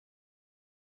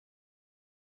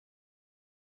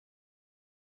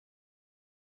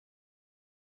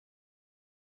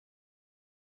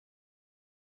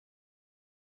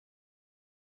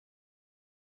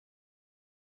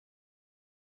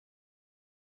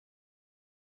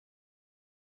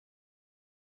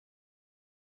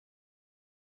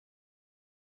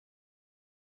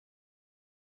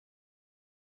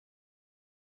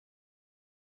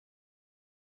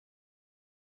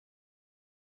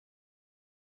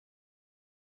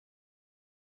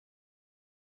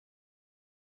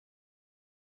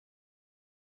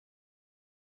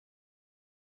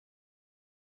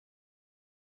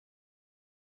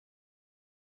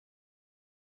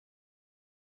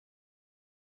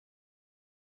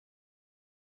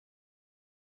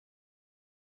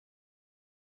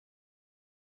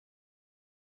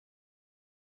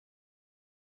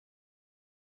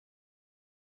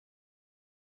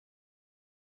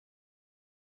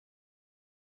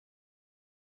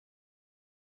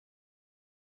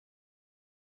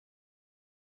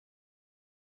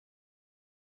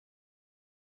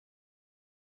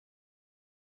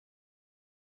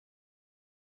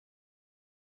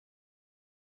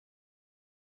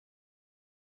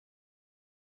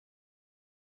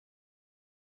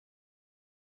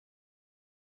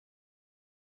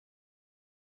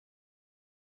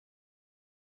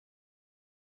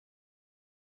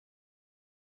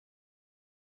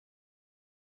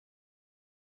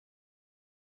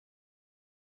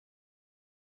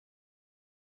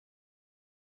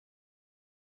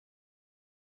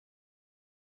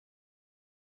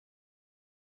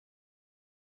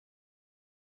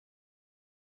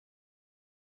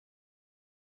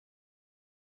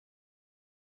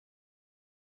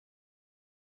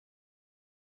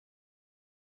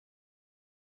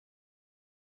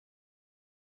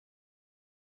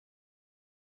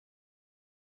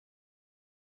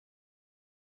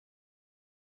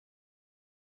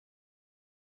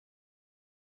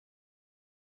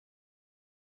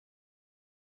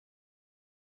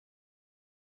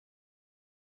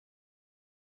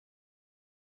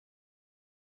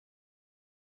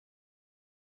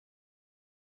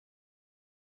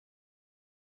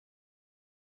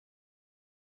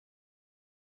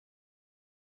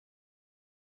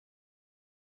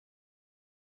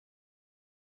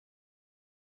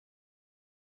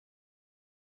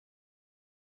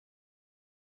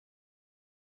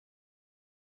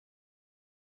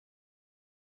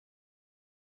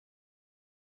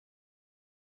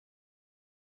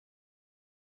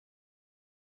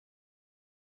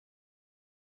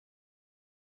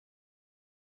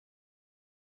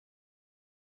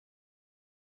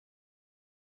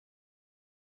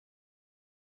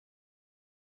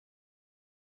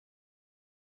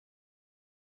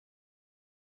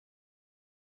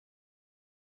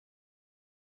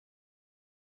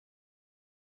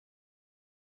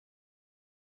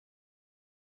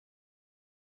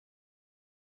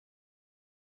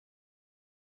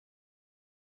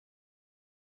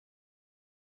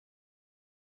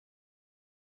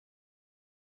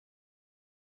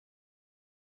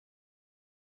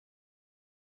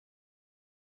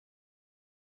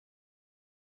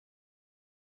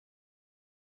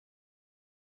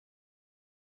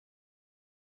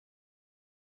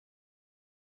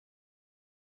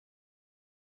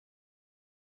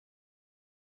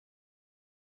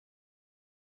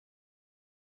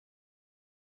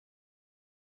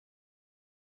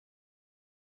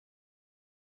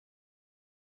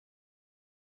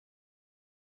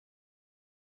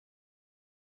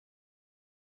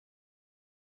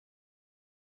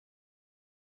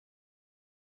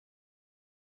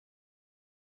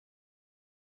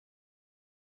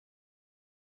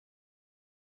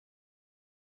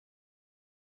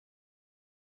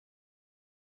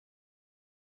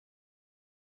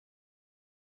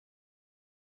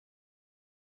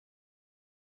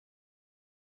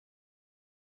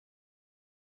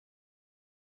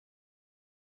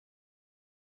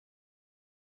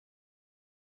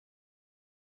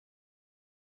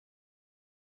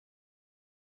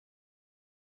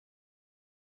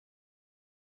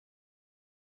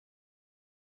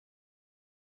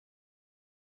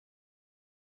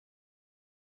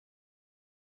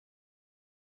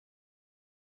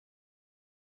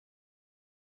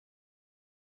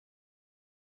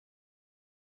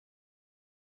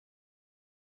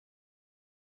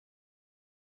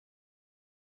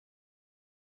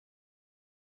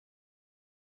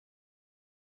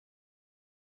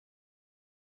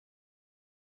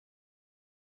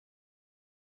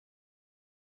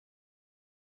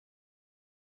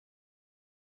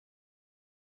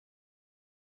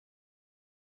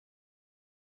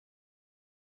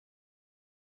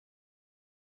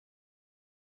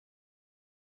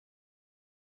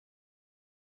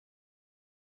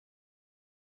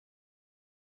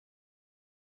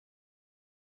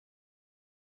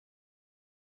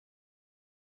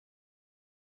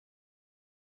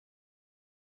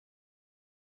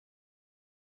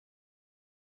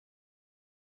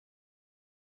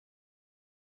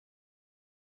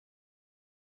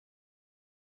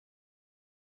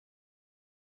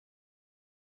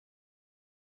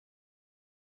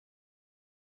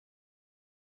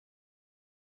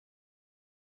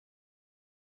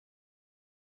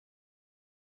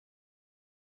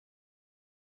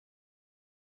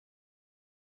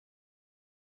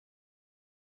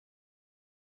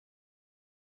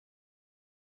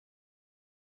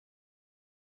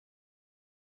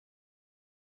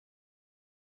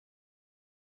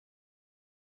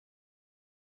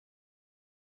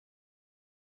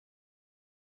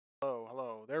Hello,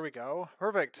 hello. There we go.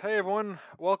 Perfect. Hey everyone,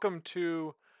 welcome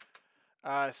to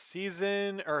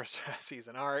season or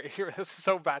season. All right, here this is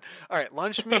so bad. All right,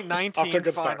 Lunch Meet Off to a 19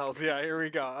 good start. finals. Yeah, here we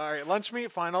go. All right, Lunch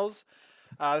Meet finals.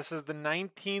 This is the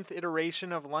 19th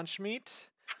iteration of Lunch Meet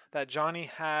that Johnny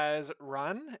has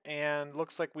run, and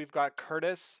looks like we've got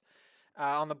Kurtis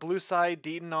on the blue side,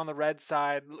 Deaton on the red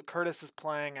side. Kurtis is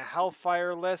playing a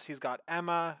Hellfire list. He's got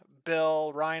Emma,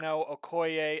 Bill, Rhino,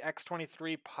 Okoye,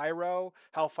 X-23, Pyro,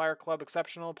 Hellfire Club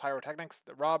Exceptional, Pyrotechnics,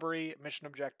 The Robbery, Mission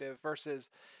Objective versus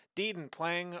Deaton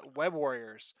playing Web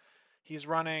Warriors. He's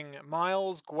running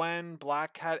Miles, Gwen,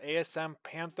 Black Cat, ASM,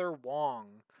 Panther,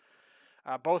 Wong.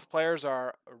 Both players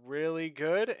are really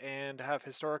good and have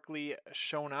historically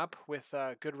shown up with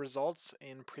good results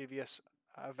in previous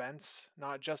events,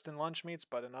 not just in lunch meets,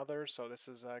 but in others. So this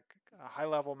is a high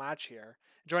level match here.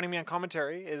 Joining me on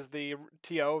commentary is the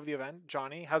TO of the event,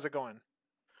 Johnny. How's it going?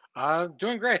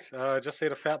 Doing great. Just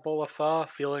ate a fat bowl of pho,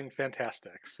 feeling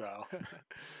fantastic. So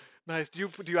Nice. Do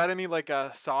you add any like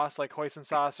sauce, like hoisin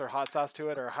sauce or hot sauce to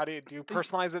it, or how do you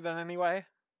personalize it in any way?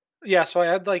 yeah, so I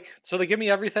had so they give me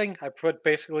everything. I put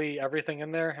basically everything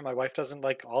in there, and my wife doesn't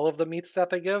like all of the meats that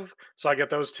they give, so I get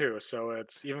those too. So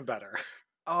it's even better.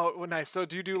 Oh, well, nice. So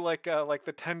do you do like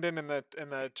the tendon and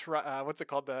what's it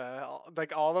called, the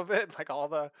like all of it, like all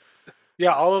the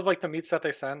Yeah, all of like the meats that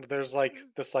they send. There's like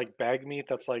this like bag meat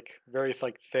that's like very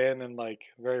like thin and like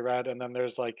very red, and then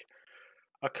there's like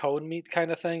a cone meat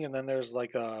kind of thing, and then there's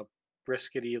like a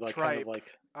briskety like kind of tripe?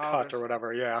 like Oh, cut or there's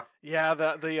whatever. Yeah. yeah,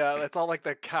 the it's all like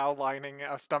the cow lining,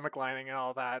 stomach lining, and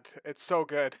all that. It's so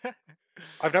good.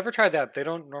 I've never tried that. They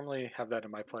don't normally have that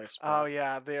in my place, Oh but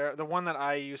yeah, the one that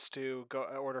I used to go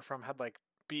order from had like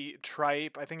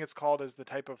tripe. I think it's called is the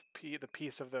type of the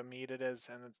piece of the meat it is,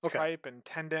 and it's okay. tripe and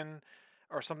tendon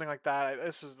or something like that.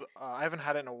 This is I haven't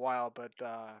had it in a while, but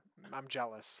I'm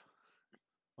jealous.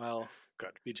 Well,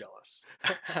 good. Be jealous.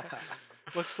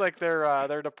 Looks like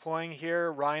they're deploying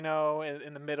here. Rhino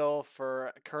in the middle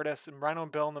for Kurtis, and Rhino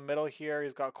and Bill in the middle here.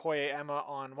 He's got Koye Emma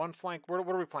on one flank. What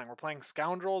are we playing? We're playing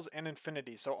Scoundrels and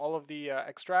Infinity. So all of the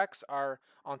extracts are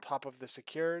on top of the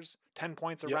secures. 10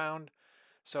 points Yep. around.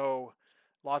 So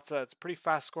lots of it's pretty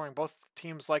fast scoring. Both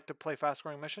teams like to play fast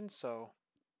scoring missions. So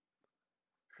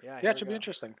yeah, Yeah, here it we should be go.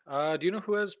 interesting. Do you know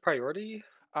who has priority?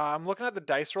 I'm looking at the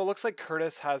dice roll. Looks like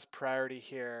Kurtis has priority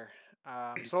here.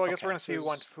 So I guess we're Okay, gonna see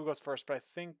there's who goes first. But I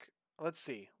think let's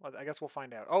see. I guess we'll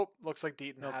find out. Oh, looks like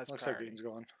Deaton nope. has Looks like priority. Dean's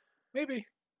going. Maybe.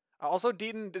 Also,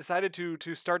 Deaton decided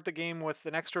to start the game with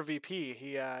an extra VP.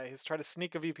 He's tried to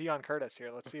sneak a VP on Kurtis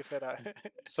here. Let's see if it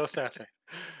So sassy.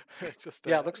 just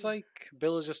Yeah, it looks like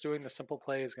Bill is just doing the simple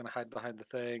play. He's gonna hide behind the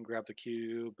thing, grab the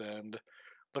cube, and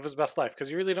live his best life.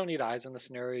 Because you really don't need eyes in the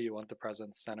scenario. You want the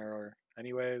presence center, or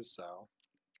anyways. So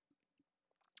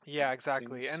yeah,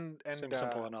 exactly. seems And seems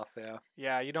simple enough. Yeah.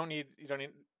 yeah, you don't need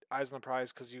eyes on the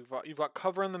prize because you've got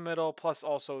cover in the middle, plus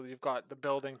also you've got the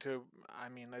building to. I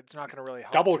mean, it's not going to really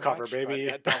help Double too cover, much, but baby.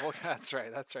 yeah, double. That's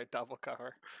right. That's right. Double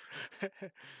cover.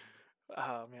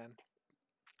 Oh man.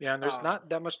 Yeah, and there's Um. not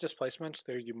that much displacement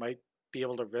there. You might be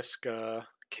able to risk a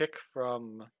kick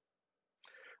from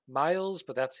Miles,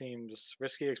 but that seems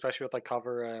risky, especially with like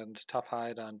cover and tough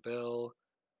hide on Bill.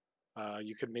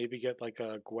 You could maybe get like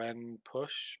a Gwen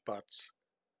push, but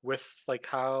with like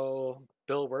how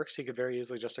Bill works, he could very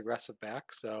easily just aggressive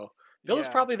back. So Bill is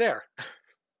Yeah. probably there.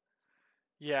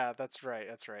 Yeah. That's right.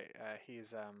 That's right.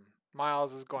 He's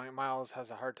Miles is going. Miles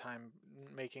has a hard time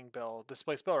making Bill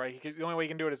displace Bill. Right. The only way he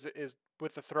can do it is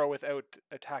with the throw without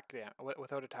attack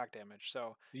damage.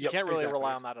 So you Yep, can't really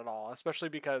rely exactly. on that at all, especially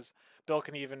because Bill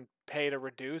can even pay to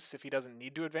reduce if he doesn't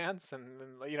need to advance, and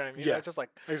you know what I mean. Yeah, It's just like,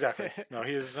 exactly. No,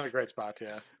 he's in a great spot.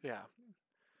 Yeah. yeah.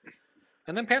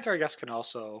 And then Panther, I guess, can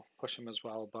also push him as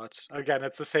well. But again,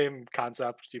 it's the same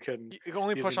concept. You can You can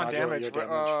only easily push on modulate damage. your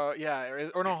damage. Yeah.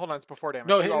 Or no, hold on. It's before No,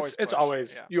 damage. You always it's push.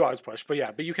 always Yeah. you always push, but yeah,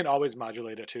 but you can always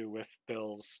modulate it too with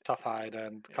Bill's tough hide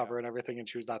and Yeah. cover and everything, and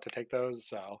choose not to take those.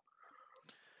 So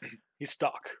he's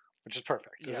stuck, which is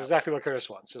perfect. This is Yeah. exactly what Curtis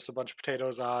wants: just a bunch of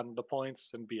potatoes on the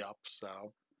points and be up.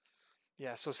 So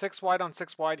Yeah, so 6 wide on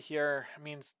 6 wide here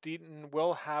means Deaton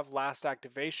will have last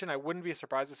activation. I wouldn't be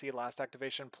surprised to see last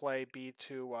activation play be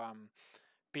to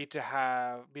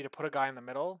put a guy in the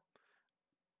middle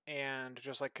and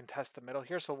just like contest the middle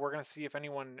here. So we're gonna see if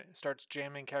anyone starts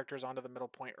jamming characters onto the middle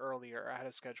point earlier ahead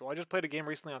of schedule. I just played a game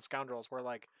recently on Scoundrels where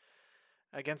like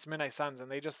against Midnight Suns, and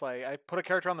they just like I put a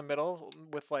character on the middle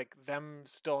with like them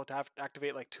still to have to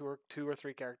activate like two or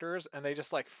three characters, and they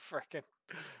just like freaking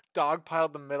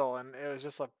dogpiled the middle, and it was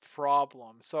just a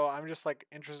problem. So I'm just like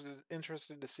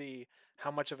interested to see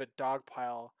how much of a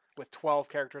dogpile with 12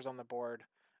 characters on the board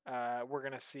we're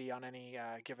gonna see on any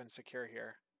given secure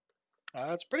here.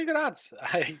 It's pretty good odds.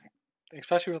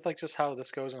 Especially with like just how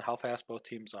this goes and how fast both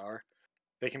teams are.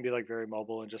 They can be like very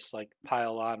mobile and just like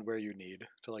pile on where you need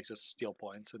to like just steal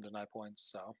points and deny points.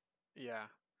 So Yeah.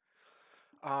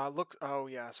 Look. Oh,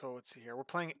 yeah. So let's see here. We're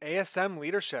playing ASM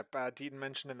leadership. Deaton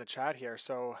mentioned in the chat here.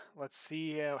 So let's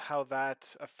see how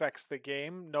that affects the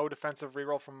game. No defensive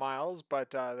reroll from Miles,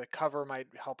 but the cover might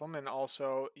help him, and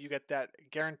also you get that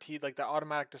guaranteed, like the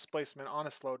automatic displacement on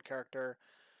a slowed character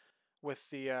with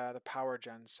the power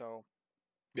gen. So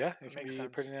yeah, it that can makes be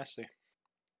pretty sense. nasty.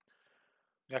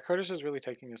 Yeah, Kurtis is really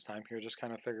taking his time here, just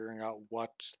kind of figuring out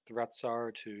what threats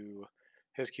are to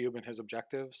his cube and his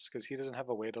objectives, because he doesn't have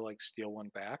a way to like steal one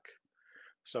back.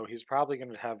 So he's probably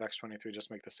going to have X-23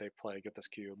 just make the safe play, get this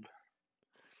cube.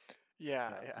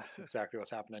 Yeah, Yeah, yeah. that's exactly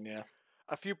what's happening. Yeah.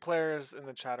 A few players in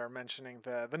the chat are mentioning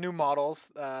the new models.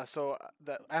 So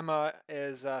the Emma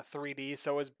is 3D,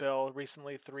 so is Bill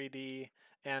recently 3D,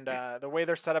 and the way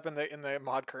they're set up in the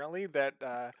mod currently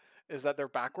that is that they're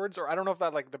backwards, or I don't know if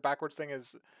that like the backwards thing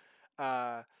is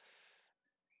uh,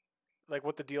 like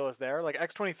what the deal is there. Like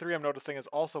X-23 I'm noticing is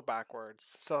also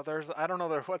backwards. So there's I don't know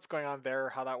what's going on there,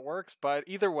 how that works, but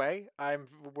either way, I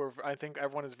think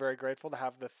everyone is very grateful to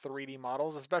have the 3D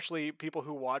models, especially people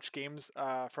who watch games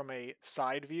from a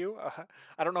side view.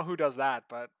 I don't know who does that,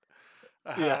 but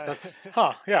Yeah, uh, that's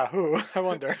Yeah, who? I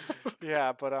wonder.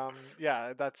 yeah, but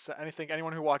yeah, that's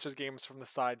anyone who watches games from the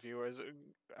side view is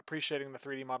appreciating the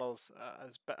 3D models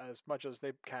as much as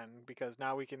they can, because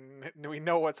now we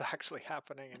know what's actually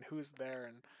happening and who's there,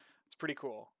 and it's pretty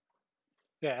cool.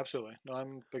 Yeah, absolutely. No,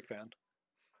 I'm a big fan.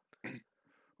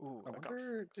 Ooh, I I got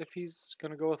wonder if he's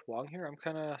gonna go with Wong here. I'm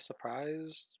kind of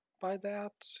surprised by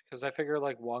that because I figure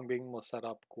like Wong being able to set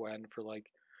up Gwen for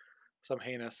like some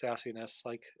heinous sassiness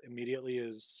like immediately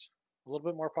is a little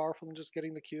bit more powerful than just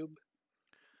getting the cube.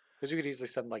 Because you could easily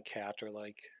send like Cat or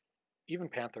like even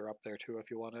Panther up there too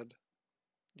if you wanted.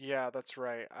 yeah, that's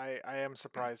right. I am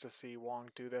surprised to see Wong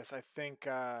do this. I think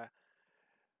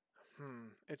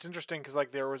it's interesting because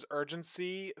like there was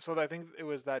urgency, so I think it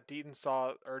was that Deaton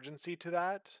saw urgency to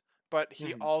that, but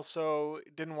he Mm-hmm. also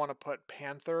didn't want to put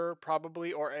Panther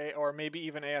probably or maybe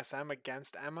even ASM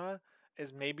against Emma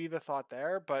is maybe the thought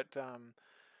there, but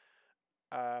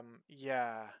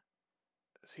yeah,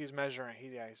 so he's measuring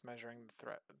he's measuring the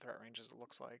threat ranges, it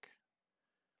looks like.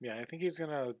 Yeah, I think he's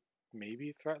gonna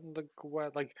maybe threaten the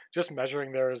Gwen. Like just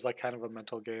measuring there is like kind of a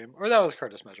mental game, or that was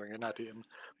Curtis measuring it, not Deaton.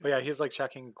 But yeah, Yeah. he's like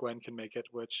checking Gwen can make it,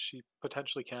 which he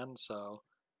potentially can. So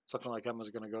something like Emma's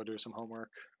gonna go do some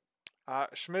homework.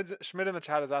 Schmid in the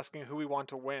chat is asking who we want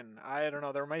to win. I don't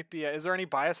know. There might be. Is there any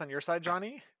bias on your side,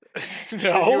 Johnny?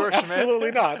 If you No, were Schmid?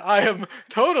 absolutely not. I am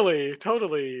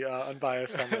totally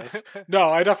unbiased on this. No,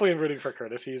 I definitely am rooting for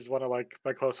Curtis. He's one of like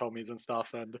my close homies and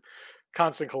stuff, and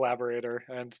constant collaborator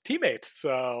and teammate.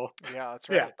 So Yeah, that's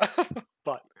yeah, right.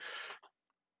 but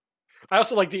I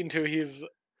also like Deaton too. He's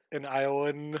an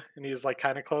Iowan and he's like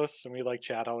kind of close, and we like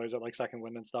chat always at like second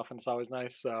wind and stuff, and it's always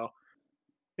nice. So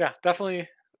yeah, definitely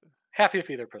happy if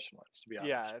either person wins, to be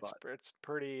Yeah, honest. But it's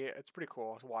pretty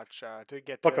cool to watch to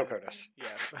get go to. Curtis.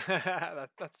 Yes,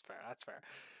 that's fair. That's fair.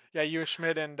 Yeah, you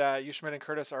Schmidt and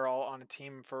Curtis are all on a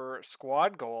team for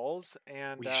squad goals,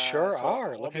 and We sure so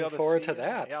are I'll be looking able to forward to see.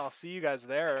 that. Yeah, I'll see you guys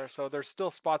there. So there's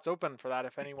still spots open for that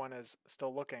if anyone is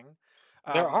still looking.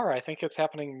 There Um, are. I think it's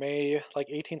happening May like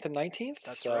 18th and 19th.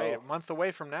 that's right, a So month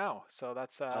away from now. So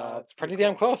that's pretty pretty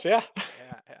damn cool. close. Yeah,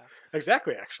 Yeah, yeah.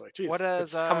 exactly. Actually, What jeez,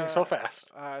 is it's coming so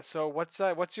fast. so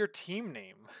what's your team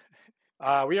name?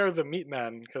 We are the meat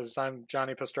men because I'm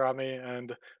Johnny Pastrami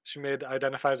and Schmid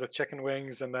identifies with chicken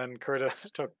wings, and then Curtis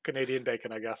took Canadian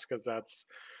bacon, I guess, because that's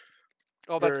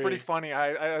Oh, that's pretty very funny.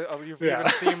 You've yeah.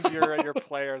 even themed your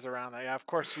players around that. Yeah, of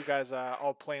course you guys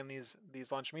all play in these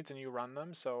lunch meets and you run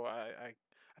them. So I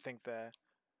think the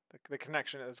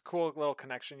connection is a cool little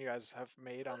connection you guys have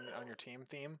made on your team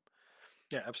theme.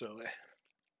 Yeah, absolutely.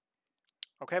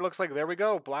 Okay, looks like there we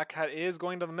go. Black Cat is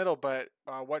going to the middle, but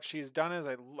what she's done is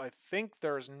I think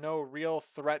there's no real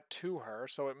threat to her,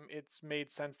 so it's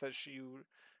made sense that you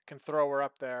can throw her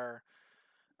up there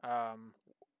um,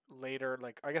 later.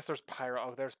 Like I guess there's pyro.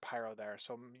 Oh, there's pyro there.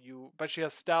 So but she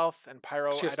has stealth and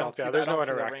pyro. She has stealth. Yeah, I there's no don't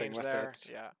see the interacting range with there. it.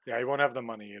 Yeah, Yeah, you won't have the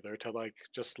money either to like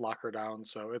just lock her down.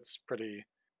 So it's pretty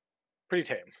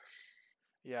tame.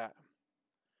 yeah.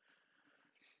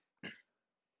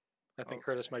 I think Okay.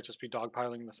 Curtis might just be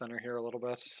dogpiling the center here a little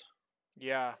bit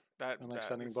Yeah, and like that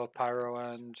sending is both definitely Pyro the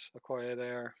case. and Okoye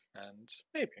there, and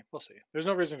maybe we'll see. There's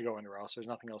no reason to go anywhere else. There's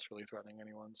nothing else really threatening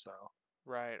anyone. So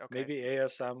Right. Okay. maybe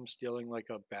ASM stealing like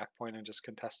a back point and just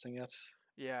contesting it.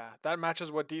 Yeah, that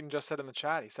matches what Deaton just said in the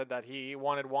chat. He said that he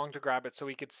wanted Wong to grab it so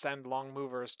he could send long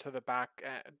movers to the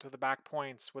back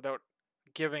points without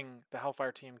giving the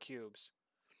Hellfire team cubes.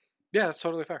 Yeah, that's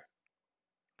totally fair.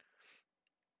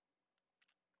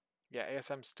 Yeah,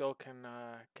 ASM still can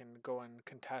go and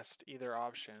contest either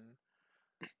option.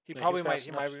 He Yeah, he's probably fast he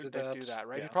enough might to do like, that. do that,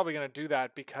 right? Yeah. He's probably gonna do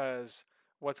that because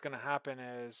what's gonna happen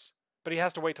is, but he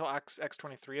has to wait till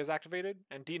X23 is activated,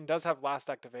 and Deaton does have last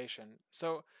activation.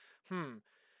 So,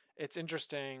 it's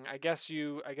interesting. I guess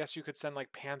you could send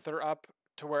like Panther up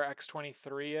to where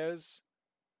X23 is,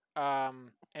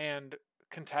 and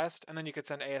contest, and then you could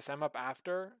send ASM up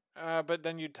after. But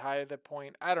then you'd tie the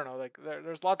point. I don't know. Like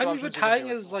there's lots I of mean, but options you can do tying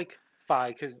with is Wong. like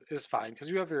fine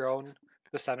because you have your own.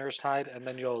 The center is tied, and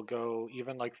then you'll go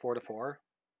even like 4-4, or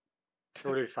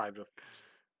would it be 5 to?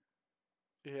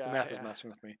 The Yeah, math is yeah. messing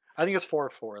with me. I think it's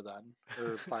 4-4 then,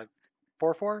 or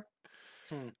 5-4-4.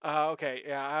 Okay,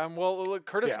 yeah. Well, look,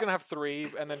 Kurtis is Yeah, gonna have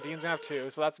 3, and then Dean's gonna have 2.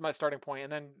 So that's my starting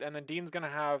point. And then Dean's gonna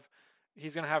have,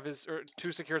 he's gonna have his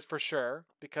 2 secures for sure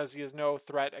because he has no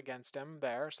threat against him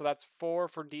there. So that's 4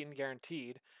 for Dean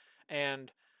guaranteed, and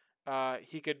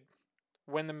he could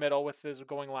win the middle with his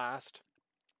going last.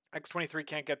 X23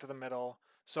 can't get to the middle,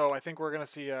 so I think we're gonna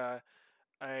see a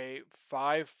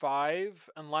 5-5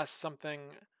 unless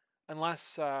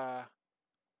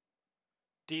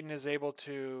Deaton is able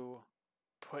to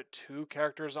put 2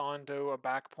 characters onto a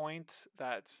back point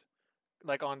that's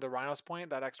like onto Rhino's point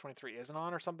that X23 isn't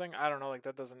on or something. I don't know, like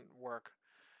that doesn't work.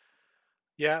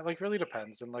 yeah. Like really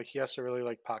depends, and like he has to really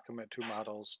like pot commit 2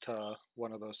 models to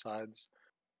one of those sides.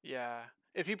 Yeah.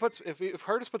 If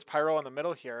Kurtis puts Pyro in the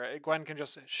middle here, Gwen can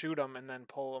just shoot him and then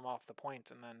pull him off the point,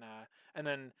 and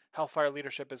then Hellfire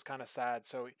leadership is kind of sad.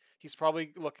 So he's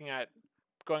probably looking at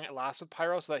going at last with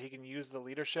Pyro so that he can use the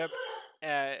leadership,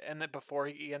 and then before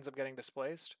he ends up getting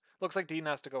displaced. Looks like Dean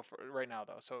has to go for right now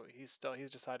though, so he's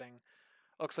deciding.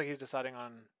 Looks like he's deciding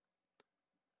on.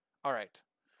 All right.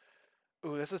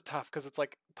 Ooh, this is tough because it's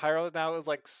like Pyro now is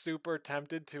like super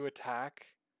tempted to attack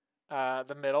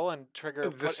the middle and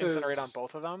put This incinerate on is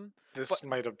both of them. But this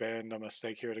might have been a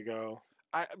mistake here to go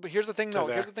but here's the thing to though.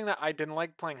 Here's there. the thing that I didn't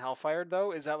like playing Hellfire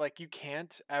though is that like you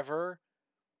can't ever.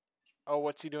 Oh,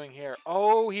 what's he doing here?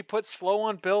 Oh, he put slow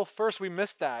on Bill first. We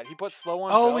missed that. He put slow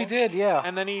on Oh, we Bill, did, yeah.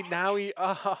 and then and now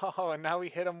we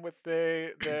hit him with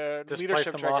the Displaced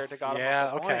leadership them trigger to off. got him off the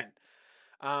Yeah, okay. point.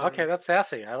 Okay, that's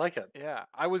sassy. I like it. Yeah,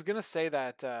 I was gonna say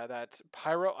that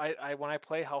Pyro. I when I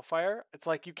play Hellfire, it's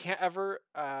like you can't ever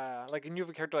like, and you have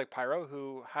a character like Pyro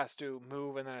who has to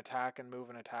move and then attack and move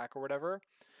and attack or whatever.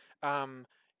 Um,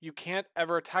 you can't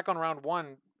ever attack on round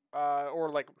 1, or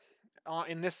like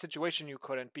in this situation you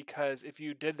couldn't, because if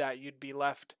you did that, you'd be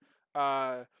left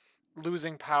uh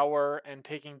losing power and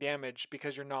taking damage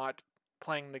because you're not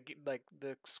playing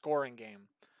the scoring game,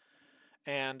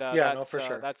 and Yeah, no, for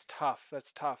sure. that's tough.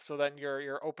 That's tough. So then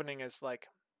your opening is like,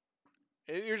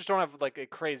 you just don't have like a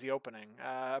crazy opening.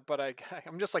 But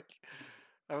I'm just like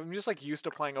used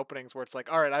to playing openings where it's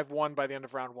like, all right, I've won by the end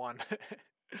of round 1,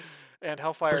 and For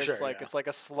Hellfire, sure, yeah. it's like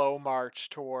a slow march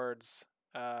towards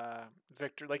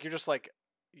victory. Like you're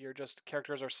just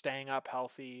characters are staying up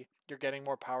healthy. You're getting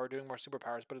more power, doing more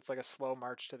superpowers, but it's like a slow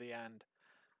march to the end.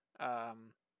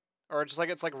 Or just like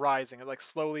it's like rising. It like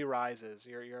slowly rises.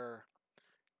 Your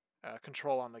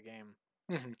control on the game.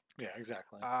 Yeah,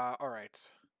 exactly. All right.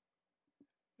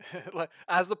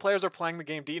 As the players are playing the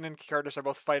game, Dean and Kurtis are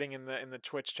both fighting in the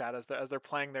Twitch chat as they're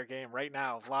playing their game right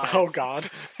now live. Oh God.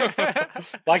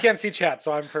 Well, I can't see chat,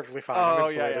 so I'm perfectly fine. I'm Oh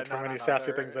insulated yeah, from any no.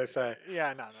 sassy things they say.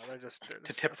 Yeah, no. They're just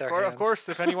To tip their of hands. course.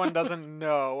 If anyone doesn't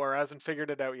know or hasn't figured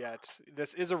it out yet,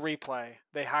 this is a replay.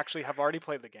 They actually have already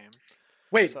played the game.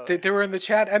 Wait, So they were in the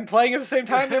chat and playing at the same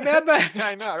time? They're madmen!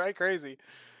 I know, right? Crazy.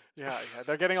 Yeah.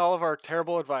 They're getting all of our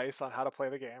terrible advice on how to play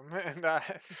the game, and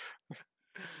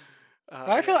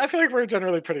I feel like we're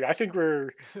generally pretty. I think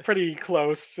we're pretty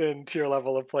close in tier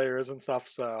level of players and stuff.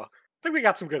 So I think we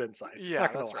got some good insights. Yeah,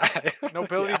 Not gonna that's lie. right.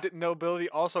 Nobility, Yeah. Nobility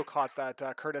also caught that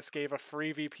Kurtis gave a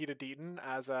free VP to Deaton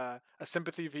as a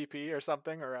sympathy VP or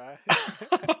something, or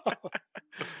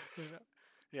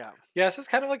yeah. Yeah, this is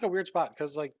kind of like a weird spot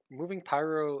because like moving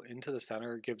Pyro into the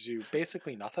center gives you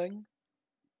basically nothing,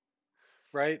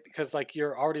 right? Because like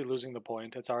you're already losing the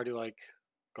point. It's already like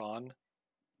gone,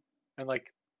 and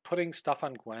like putting stuff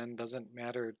on Gwen doesn't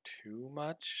matter too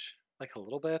much. Like a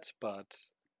little bit, but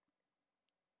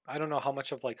I don't know how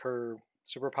much of like her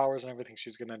superpowers and everything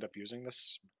she's gonna end up using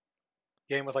this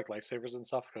game with like lifesavers and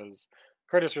stuff because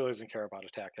Kurtis really doesn't care about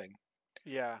attacking.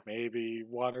 Yeah. Maybe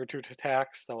 1 or 2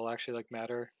 attacks that will actually like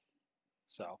matter.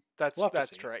 So That's we'll have to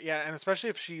that's see. true. Yeah, and especially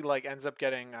if she like ends up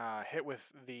getting hit with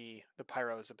the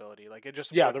pyro's ability, like it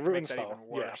just Yeah, would the make ruin that spell. even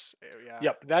Yeah. worse. Yeah.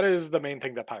 Yep. That is the main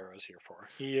thing that Pyro is here for.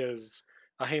 He is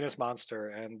a heinous monster,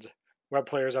 and web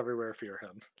players everywhere fear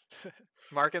him.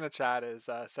 Mark in the chat is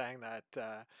saying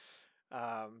that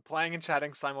playing and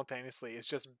chatting simultaneously is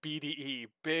just BDE,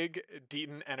 big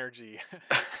Deaton energy.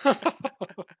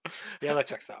 Yeah, that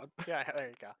checks out. Yeah, there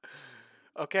you go.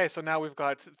 Okay, so now we've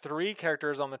got three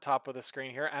characters on the top of the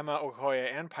screen here. Emma,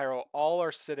 Okoye, and Pyro all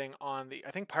are sitting on the.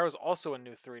 I think Pyro's also in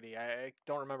new 3D. I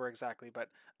don't remember exactly, but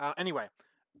anyway,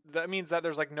 that means that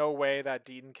there's like no way that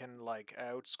Deaton can like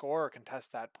outscore or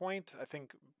contest that point. I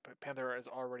think Panther is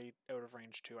already out of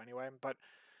range too anyway. But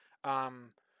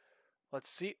um, let's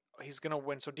see. He's gonna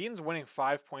win. So Dean's winning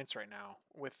 5 points right now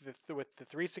with the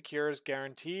three secures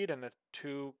guaranteed and the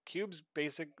two cubes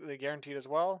basically guaranteed as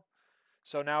well.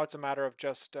 So now it's a matter of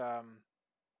just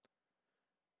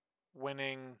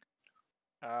winning,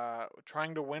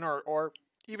 trying to win, or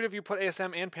even if you put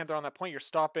ASM and Panther on that point, you're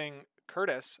stopping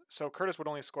Kurtis. So Kurtis would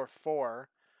only score 4.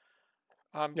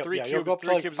 Yep, Three yeah, you'll go cubes, up to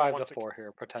three like cubes, and 5 one to sec. 4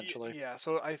 here potentially. Yeah,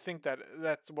 so I think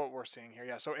that's what we're seeing here.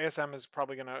 Yeah, so ASM is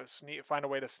probably gonna find a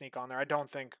way to sneak on there. I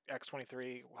don't think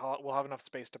X23 will have enough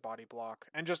space to body block,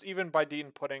 and just even by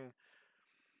Dean putting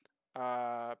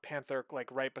Panther like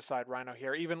right beside Rhino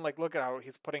here, even like look at how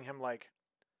he's putting him like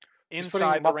He's putting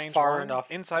inside him the up range far one,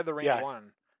 enough. inside the range Yeah,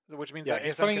 one, which means yeah, that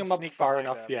he's ASM putting can him up sneak far behind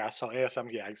enough. him. Yeah, so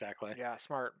ASM, yeah, exactly. Yeah,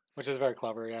 smart. Which is very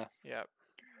clever, yeah. Yep.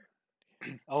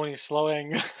 Oh, and he's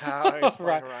slowing. He's slowing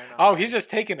Right. Rhino. Oh, he's Nice.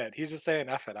 just taking it. He's just saying,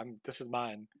 "F it. This is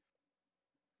mine,"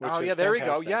 which Oh is yeah, there we go.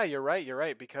 Yeah, fantastic. you're right. You're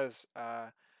right because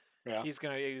Yeah. he's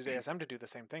gonna use ASM to do the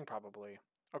same thing probably.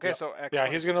 Okay, Yep. so Yeah,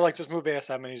 he's gonna like just X23. move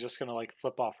ASM and he's just gonna like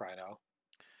flip off Rhino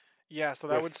Yeah, so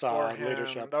that would with score him.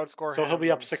 leadership. That would score So he'll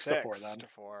be up him 6 to 4 six then. to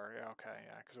four. Yeah, okay,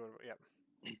 yeah, because yep.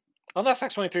 Unless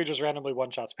X23 just randomly one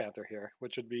shots Panther here,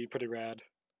 which would be pretty rad.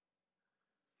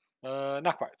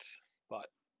 Not quite,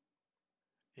 but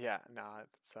Yeah, no,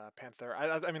 it's Panther.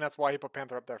 I mean, that's why he put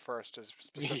Panther up there first, is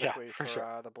yeah, specifically for for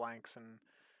sure. the blanks. And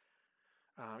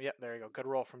yeah, there you go. Good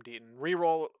roll from Deaton.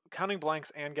 Reroll, counting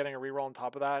blanks and getting a reroll on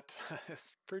top of that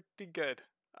is pretty good.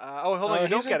 Oh, hold on, you He's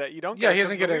don't a, get it. You don't get yeah, it he because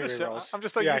doesn't of the get any leadership. rerolls. I'm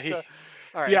just so Yeah, used to.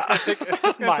 All right, yeah, it's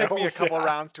gonna take me a Miles. couple Yeah,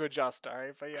 rounds to adjust. All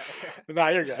right, but yeah. nah,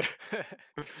 you're good.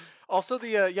 Also,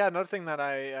 the yeah, another thing that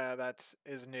that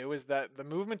is new is that the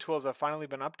movement tools have finally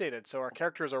been updated, so our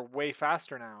characters are way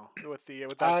faster now with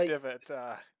that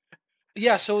divot.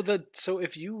 Yeah, so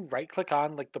if you right click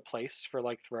on like the place for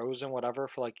like throws and whatever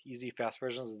for like easy fast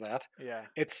versions of that, Yeah,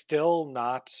 it's still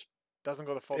not doesn't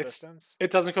go the full distance.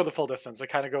 it doesn't go the full distance. It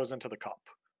kind of goes into the cup.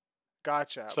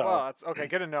 Gotcha. So, Well, that's okay.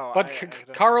 Good to know. but I didn't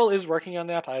know. Carl is working on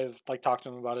that. I've like talked to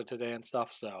him about it today and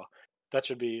stuff, so that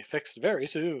should be fixed very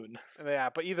soon. Yeah,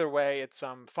 but either way, it's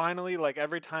finally like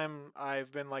every time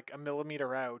I've been like a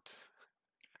millimeter out,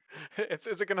 it's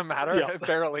is it gonna matter? Yep.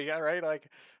 Barely, yeah, right?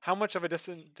 Like how much of a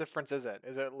difference is it?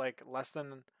 Is it like a less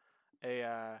than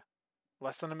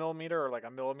a millimeter or like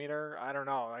a millimeter? I don't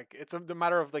know. Like it's the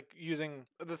matter of like using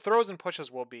the throws and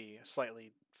pushes will be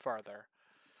slightly farther.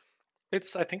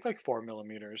 It's I think like 4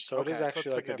 millimeters, so it is Okay, so it's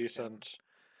actually like a significant.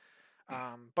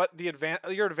 decent. But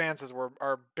your advances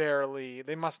are barely.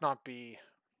 They must not be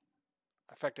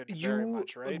affected very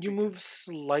much, right? You move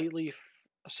slightly,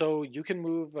 so you can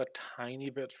move a tiny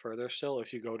bit further still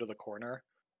if you go to the corner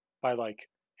by like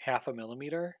half a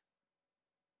millimeter,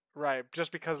 Right,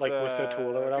 just like with the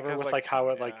tool or whatever, because with like like how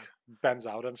it like yeah. bends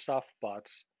out and stuff. But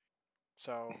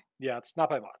So yeah, it's not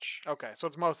by much. okay, so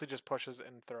it's mostly just pushes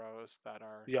and throws that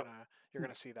are Yep, you're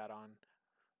gonna see that on.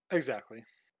 exactly.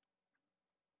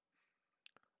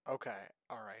 Okay,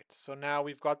 all right. So now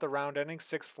we've got the round ending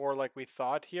 6-4 like we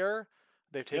thought here.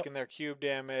 They've Yep. taken their cube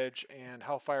damage, and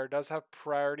Hellfire does have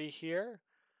priority here.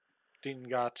 Dean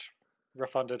got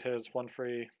refunded his one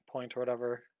free point or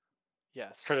whatever.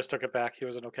 Yes. Curtis took it back. He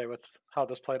wasn't okay with how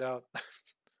this played out.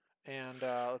 And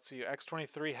let's see.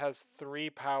 X23 has 3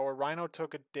 power. Rhino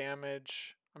took a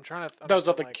damage. I'm trying to That was understand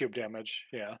up the like. cube damage.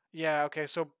 Yeah. Yeah. Okay.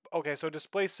 So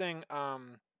displacing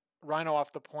Rhino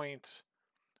off the point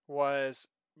was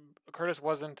Kurtis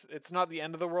wasn't. It's not the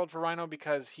end of the world for Rhino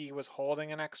because he was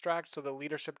holding an extract. So the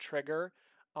leadership trigger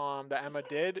that Emma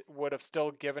did would have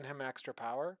still given him extra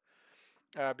power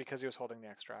because he was holding the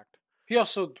extract. He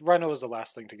also Rhino was the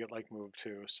last thing to get like moved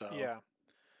too. So Yeah.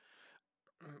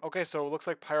 Okay, so it looks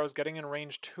like Pyro's getting in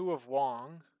range 2 of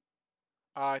Wong.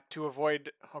 To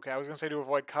avoid, okay, I was gonna say to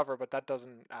avoid cover, but that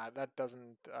doesn't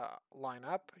line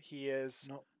up. He is.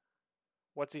 no.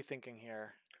 What's he thinking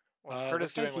here? What's Looks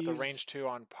Kurtis like doing with a range he's. 2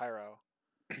 on Pyro?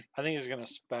 I think he's gonna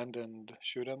spend and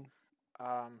shoot him.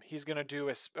 He's gonna do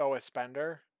a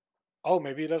spender. Oh,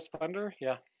 maybe he does Splendor?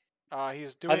 Yeah.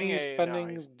 He's I doing think he's a no.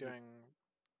 He's spending. doing.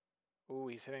 Ooh,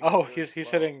 he's hitting Oh, really he's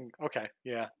slow. hitting. Okay,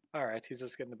 yeah. All right, he's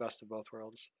just getting the best of both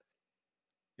worlds.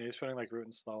 Yeah, he's putting like root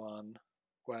and slow on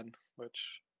Gwen,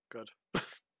 which good.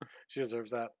 She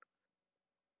deserves that.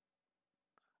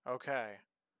 Okay.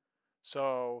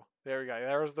 So there we go.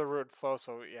 There was the root slow.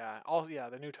 So yeah,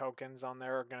 the new tokens on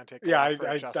there are gonna take a Yeah, while for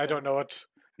I adjusting. don't know what.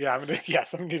 Yeah, I'm just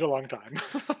yes, I'm gonna need a long time.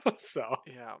 So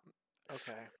Yeah.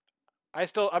 Okay.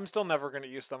 I'm still never gonna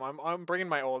use them. I'm bringing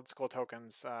my old school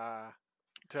tokens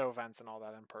to events and all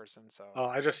that in person. So.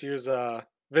 I just use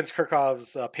Vince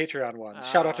Kirkov's Patreon ones.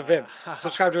 Shout out to Vince.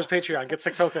 Subscribe to his Patreon. Get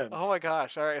 6 Oh tokens. my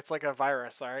gosh! All right, it's like a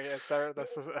virus. All right, it's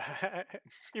this is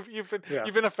Yeah,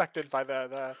 you've been affected by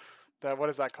the what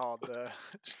is that called?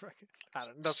 I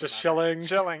don't. it's Doesn't just matter. shilling.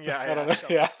 Shilling. I don't Yeah. know.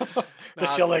 Shilling. Yeah, the No,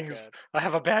 it's all shillings. good. I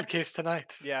have a bad case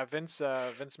tonight. Yeah, Vince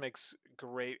makes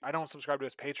great. I don't subscribe to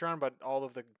his Patreon, but all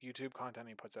of the YouTube content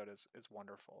he puts out is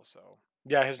wonderful. So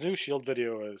Yeah, his new shield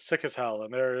video is sick as hell,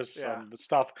 and there's yeah, some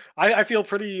stuff. I feel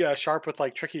pretty sharp with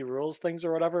like tricky rules things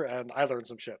or whatever, and I learned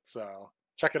some shit. So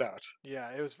check it out. yeah,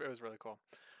 it was really cool.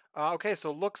 Okay,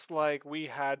 so looks like we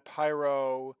had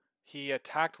Pyro. He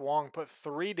attacked Wong, put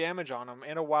 3 damage on him,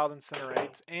 and a wild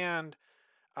incinerate, and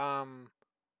um,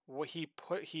 what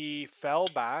he fell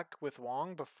back with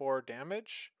Wong before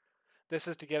damage. This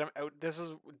is to get him out.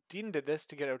 Dean did this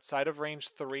to get outside of range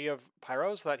 3 of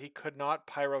Pyro, so that he could not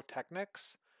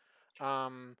pyrotechnics,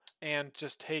 and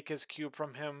just take his cube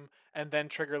from him, and then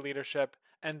trigger leadership,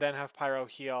 and then have Pyro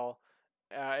heal,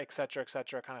 etc.,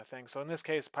 kind of thing. So in this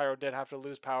case, Pyro did have to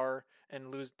lose power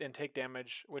and take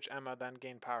damage, which Emma then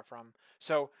gained power from.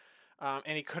 So,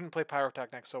 and he couldn't play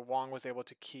pyrotechnics, so Wong was able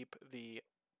to keep the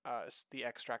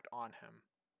extract on him.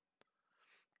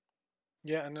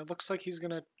 Yeah, and it looks like he's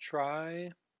gonna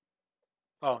try.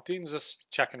 Oh, Dean's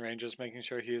just checking ranges, making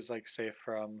sure he's like safe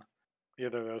from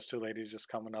either of those two ladies just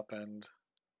coming up and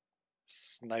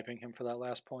sniping him for that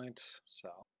last point. So,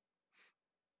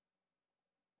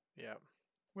 Yeah.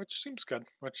 which seems good.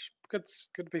 Which good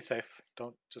to be safe.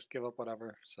 Don't just give up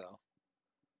whatever. So.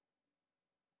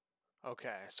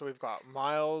 Okay, so we've got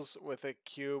Miles with a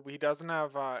cube. He doesn't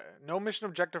have no mission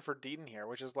objective for Deaton here,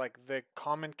 which is like the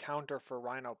common counter for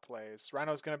Rhino plays.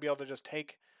 Rhino's going to be able to just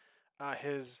take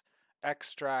his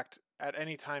extract at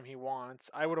any time he wants.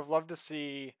 I would have loved to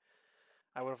see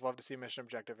mission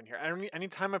objective in here.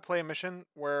 Anytime I play a mission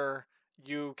where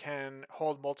you can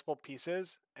hold multiple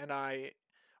pieces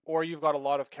or you've got a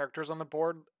lot of characters on the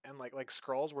board and like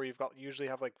scrolls where usually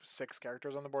have like 6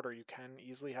 characters on the board, or you can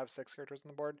easily have 6 characters on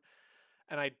the board,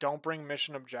 and I don't bring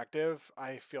mission objective,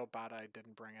 I feel bad I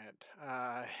didn't bring it.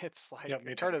 It's like Yep,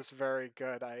 me the too. card is very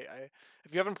good.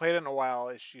 If you haven't played it in a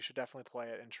while, you should definitely play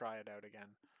it and try it out again.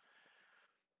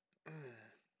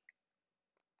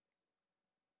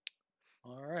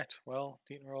 All right. Well,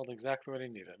 Deaton rolled exactly what he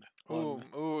needed.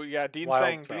 Ooh, yeah.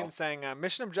 Wild throw. Dean saying,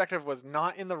 mission objective was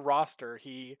not in the roster.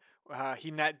 He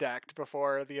net decked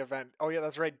before the event. Oh yeah,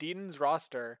 that's right. Deaton's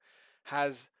roster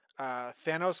has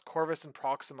Thanos, Corvus, and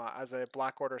Proxima as a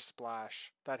Black Order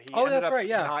splash that he Oh, ended that's up right.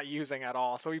 Yeah. not using at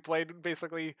all. So he played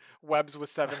basically webs with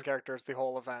 7 characters the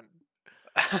whole event.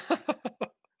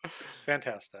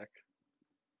 Fantastic.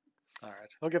 All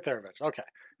right, we'll get there eventually. Okay,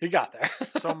 he got there.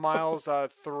 So Miles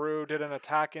did an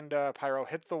attack into Pyro,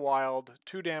 hit the wild,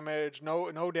 2 damage,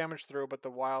 no damage through, but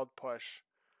the wild push.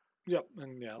 Yep,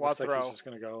 and yeah, Wild looks like he's throw. just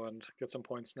gonna go and get some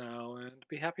points now and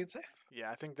be happy and safe. Yeah,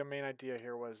 I think the main idea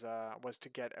here was to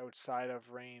get outside of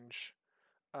range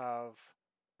of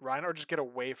Rhino, or just get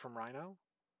away from Rhino.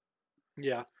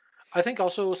 Yeah, I think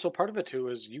also so part of it too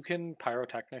is you can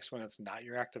pyrotechnics when it's not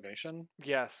your activation.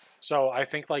 Yes. So I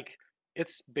think like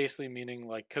it's basically meaning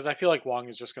like because I feel like Wong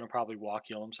is just gonna probably walk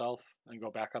heal himself and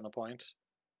go back on the point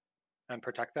and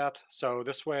protect that. So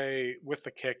this way with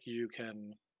the kick you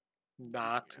can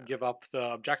not Yeah. give up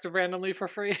the objective randomly for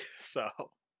free. So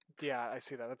Yeah, I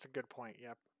see that. That's a good point.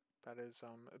 Yep. That is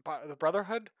the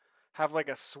Brotherhood have like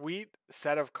a sweet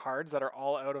set of cards that are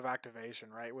all out of activation,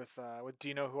 right? With Do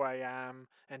You Know Who I Am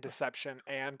and Deception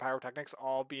and Pyrotechnics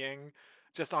all being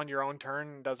just on your own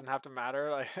turn, doesn't have to matter.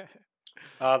 Like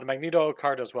the Magneto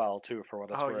card as well too, for what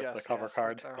it's oh worth. The yes, cover yes.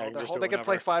 card. Yeah, you can just do it They could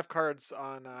play whenever. 5 cards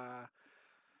on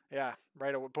yeah,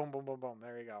 right away. Boom, boom, boom, boom.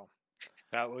 There you go.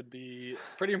 That would be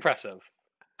pretty impressive.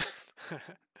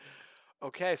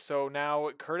 Okay, so now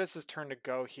Kurtis' turn to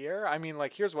go here. I mean,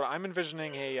 like, here's what I'm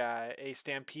envisioning a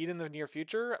stampede in the near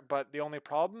future, but the only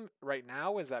problem right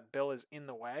now is that Bill is in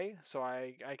the way. So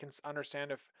I can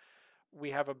understand if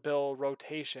we have a Bill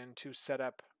rotation to set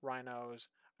up Rhinos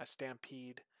a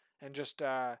stampede and just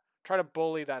try to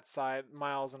bully that side,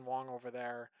 Miles and Wong over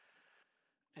there,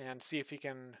 and see if he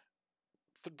can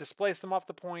displace them off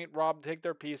the point, take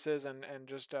their pieces, and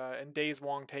just and Daze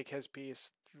Wong take his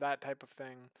piece, that type of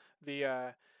thing.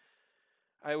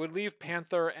 I would leave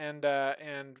Panther and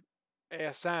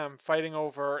ASM fighting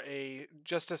over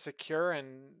just a secure,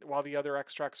 and while the other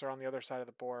extracts are on the other side of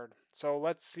the board. So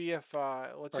let's see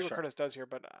what Kurtis does here.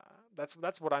 But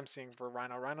that's what I'm seeing for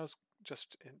Rhino. Rhino's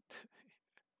just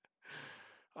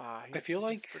I feel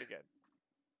like he's pretty good.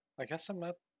 I guess I'm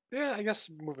not. Yeah, I guess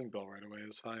moving Bill right away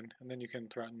is fine, and then you can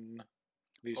threaten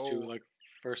these two like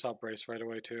first up brace right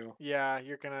away too. Yeah,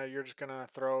 you're just gonna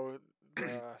throw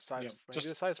the size. Maybe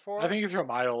the size 4. I think you throw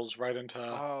Miles right into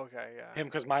okay, yeah. him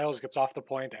because Miles gets off the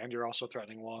point, and you're also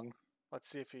threatening Wong. Let's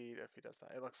see if he does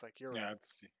that. It looks like you're right.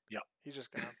 Yeah. He's just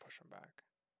gonna push him back.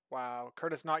 Wow,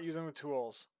 Kurtis not using the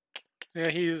tools. Yeah,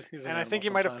 he's and I think he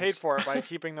might have paid for it by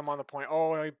keeping them on the point.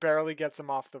 Oh, he barely gets him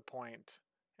off the point.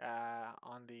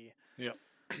 On the yeah.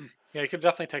 Yeah, you could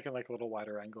definitely take it like a little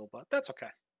wider angle, but that's okay.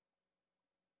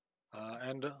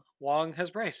 And Wong has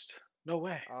braced. No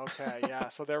way. Okay, yeah.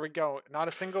 So there we go. Not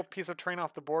a single piece of train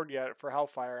off the board yet for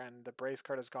Hellfire, and the brace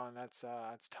card is gone. That's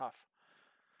tough.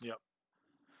 Yep.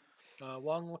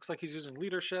 Wong looks like he's using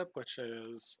leadership, which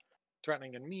is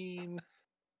threatening and mean.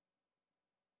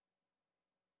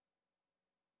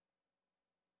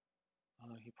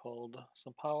 He pulled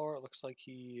some power. It looks like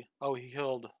he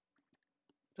healed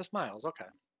just Miles. Okay,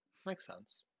 makes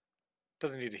sense.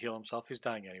 Doesn't need to heal himself. He's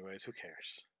dying anyways. Who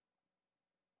cares?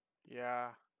 Yeah.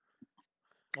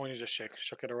 When you just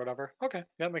shook it or whatever. Okay,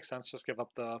 yeah, that makes sense. Just give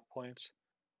up the point,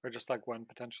 or just like Gwen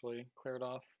potentially cleared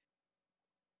off.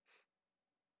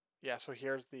 Yeah. So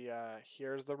here's the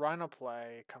Rhino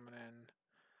play coming in.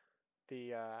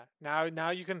 The now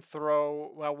you can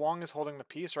throw. Well, Wong is holding the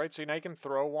piece, right? So now you can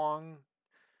throw Wong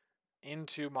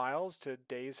into Miles to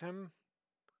daze him.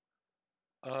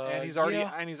 And he's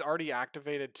already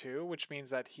activated too, which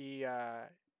means that he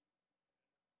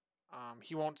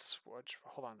won't switch.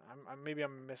 Hold on, maybe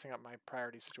I'm messing up my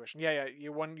priority situation. Yeah,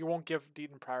 you won't give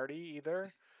Deaton priority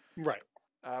either, right?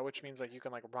 Which means like you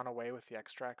can like run away with the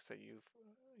extracts that you've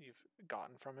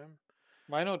gotten from him.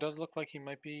 Rhino does look like he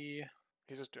might be.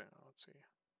 He's just doing. Let's see.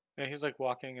 Yeah, he's like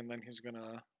walking, and then he's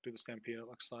gonna do the stampede. It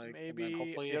looks like maybe and then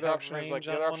hopefully the other option is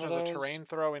a terrain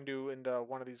throw into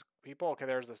one of these people. Okay,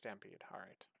 there's the stampede. All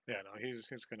right. Yeah, no, he's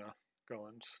gonna go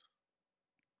and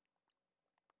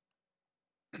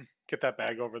get that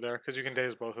bag over there because you can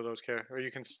daze both of those characters, or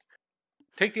you can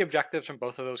take the objectives from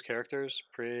both of those characters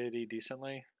pretty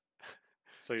decently.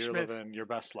 So you're living your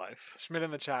best life. Schmidt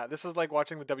in the chat. This is like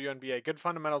watching the WNBA. Good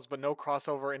fundamentals, but no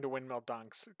crossover into windmill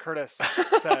dunks. Kurtis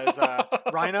says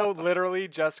Rhino literally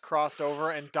just crossed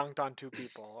over and dunked on 2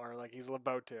 people, or like he's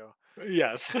about to.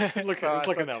 Yes, it's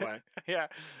looking that way. Yeah.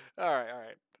 All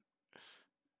right.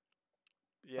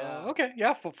 Yeah. Okay.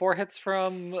 Yeah. 4 hits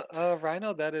from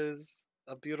Rhino. That is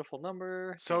a beautiful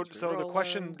number. So the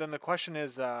question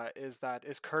is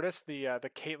Kurtis the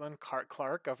Caitlin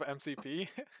Clark of MCP?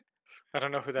 I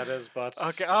don't know who that is, but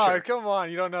okay. Sure. Come on!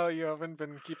 You don't know? You haven't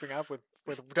been keeping up with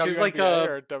she's WNBA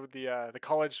like the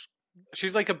college.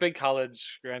 She's like a big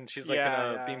college, and she's like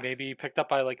gonna be maybe picked up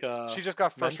by like a. She just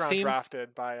got first round team?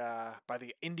 drafted by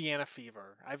the Indiana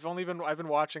Fever. I've been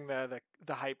watching the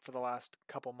hype for the last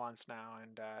couple months now,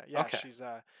 and okay.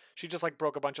 she just like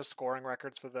broke a bunch of scoring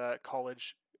records for the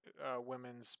college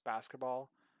women's basketball,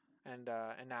 and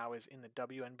now is in the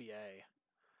WNBA.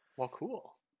 Well,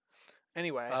 cool.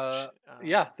 Anyway,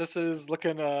 yeah, this is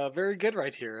looking very good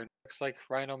right here. It looks like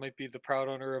Rhino might be the proud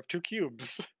owner of 2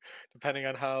 cubes, depending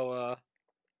on how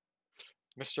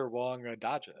Mr. Wong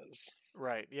dodges.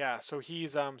 Right. Yeah. So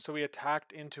he's so he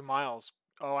attacked into Miles.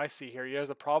 Oh, I see here. Here's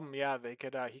a problem. Yeah, he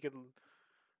could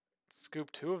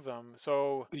scoop 2 of them.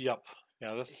 So yep.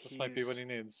 Yeah, this might be what he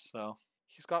needs. So.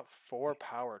 He's got 4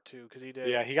 power too, because he did.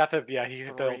 Yeah, he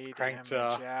hit the cranked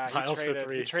Miles for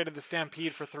 3. He traded the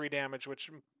Stampede for 3 damage, which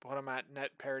put him at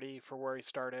net parity for where he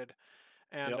started,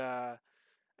 and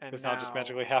and it's now just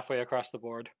magically halfway across the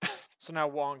board. So now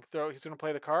Wong he's gonna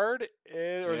play the card,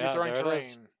 or is he throwing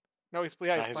terrain? No, he's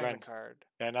playing the card.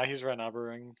 Yeah, now he's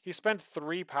renumbering. He spent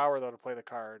 3 power though to play the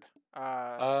card.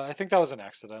 I think that was an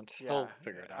accident. Yeah, he'll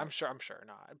figure it out. I'm sure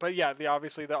not. But yeah,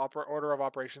 obviously the order of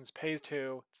operations pays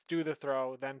 2, do the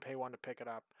throw, then pay 1 to pick it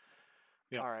up.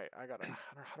 Yep. All right, how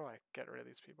do I get rid of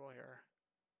these people here?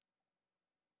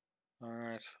 All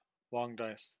right, Wong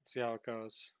dice. Let's see how it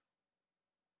goes.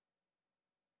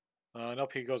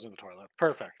 Nope, he goes in the toilet.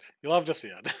 Perfect. You love to see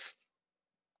it.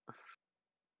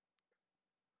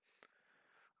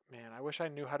 Man, I wish I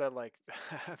knew how to like.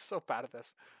 I'm so bad at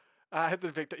this.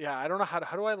 The victim. Yeah, I don't know how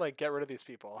do I like get rid of these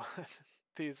people?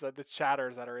 These the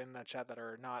chatters that are in the chat that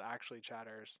are not actually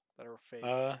chatters that are fake.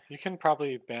 You can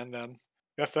probably ban them.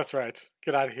 Yes, that's right.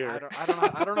 Get out of here. I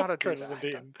don't know how to do Curtis and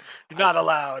that. Dean. You're I not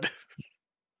allowed.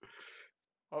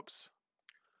 oops.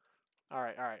 All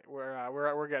right.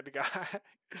 We're good to go.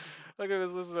 Look at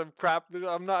this. This is a crap.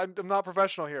 I'm not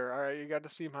professional here. All right, you got to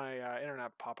see my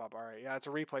internet pop up. All right, yeah, it's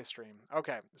a replay stream.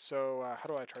 Okay, so how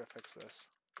do I try to fix this?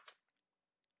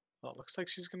 Well, it looks like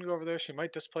she's gonna go over there. She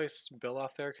might displace Bill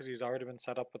off there because he's already been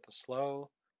set up with the slow.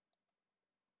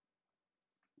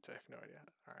 I have no idea.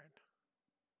 All right.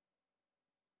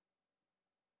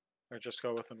 Or just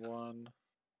go within one.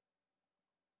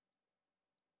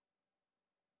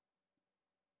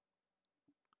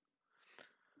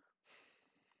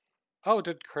 Oh,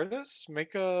 did Kurtis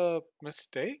make a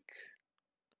mistake?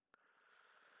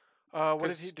 What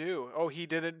did he do? Oh, he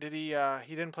didn't. Did he?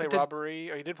 He didn't play Did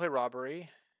robbery. Or he did play robbery.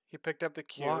 He picked up the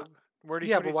why? cube. Where did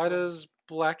he? Yeah, What did but he why throw? does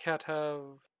Black Cat have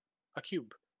a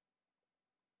cube?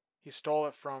 He stole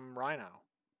it from Rhino.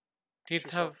 He She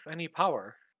didn't stole. have any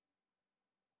power.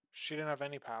 She didn't have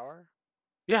any power.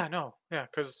 Yeah, no, yeah,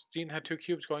 because Dean had 2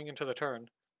 cubes going into the turn.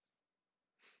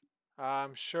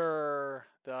 I'm sure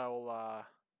they'll.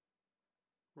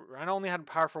 Rhino only had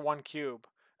power for 1 cube.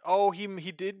 Oh, he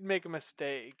did make a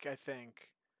mistake. I think.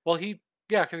 Well,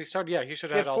 yeah, because he started. Yeah, he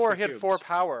should have had all three He had four cubes.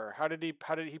 power. How did he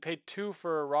paid 2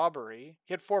 for robbery?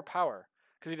 He had 4 power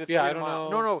because he did Yeah, 3 I to don't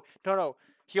Miles. know. No.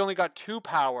 He only got 2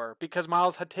 power because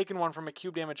Miles had taken 1 from a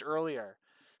cube damage earlier.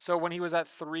 So when he was at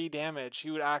 3 damage, he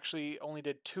would actually only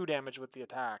did 2 damage with the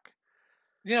attack.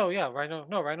 Yeah, Rhino.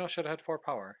 No, Rhino should have had 4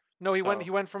 power. No, So he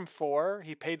went from 4.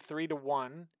 He paid 3 to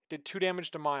 1. Did 2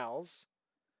 damage to Miles,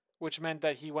 which meant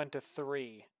that he went to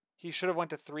 3. He should have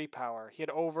went to 3 power. He'd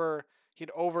oh,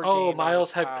 overgained on his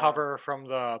Miles had power. cover from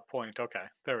the point. Okay,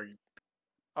 there we go.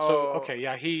 So Oh, okay,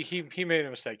 yeah, he made a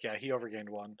mistake. Yeah, he overgained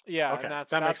 1. yeah, and Okay, that makes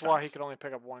that's why he sense. could only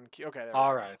pick up 1 key. Okay, there we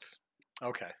All go. right.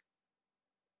 Okay.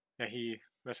 Yeah, he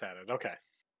misadded. Okay,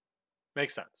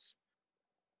 makes sense.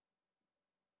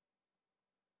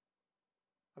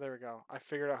 Oh, there we go. I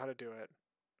figured out how to do it.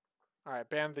 All right,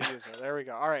 ban the user. There we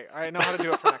go. All right, I know how to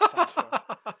do it for next time too.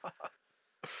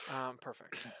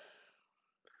 Perfect.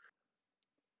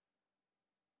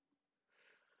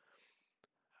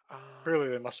 Clearly,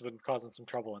 they must have been causing some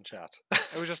trouble in chat.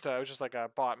 It was just like a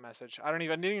bot message. I didn't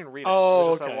even read it. It Oh,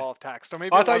 was just a okay. wall of text. So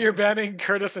maybe Oh, I it thought you were wasn't. banning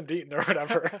Kurtis and Deaton or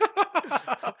whatever.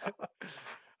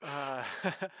 uh,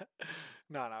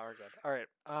 no, we're good. All right.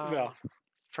 No,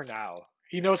 for now.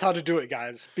 He knows how to do it,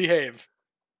 guys. Behave.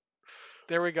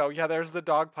 There we go. Yeah, there's the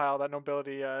dog pile that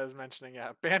Nobility is mentioning.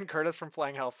 Yeah, ban Kurtis from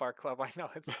playing Hellfire Club. I know,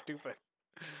 it's stupid.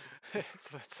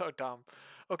 It's so dumb.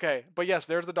 Okay, but yes,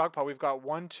 there's the dog pile. We've got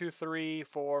 1, 2, 3,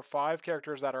 4, 5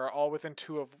 characters that are all within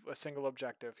 2 of a single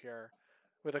objective here,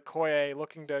 with a Koye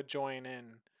looking to join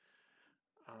in.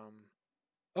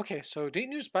 Okay, so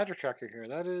Deaton used Spider Tracker here.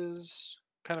 That is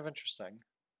kind of interesting.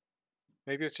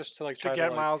 Maybe it's just to like To try to get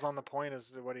like Miles on the point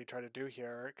is what he tried to do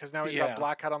here, because now he's got yeah.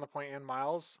 Black Hat on the point and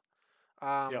Miles.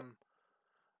 Yep.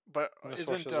 But And this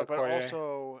isn't forces but Okoye.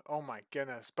 also, oh my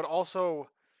goodness, but also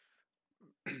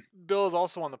Bill is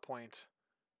also on the point.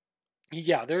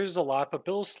 Yeah, there's a lot, but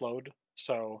Bill's slowed.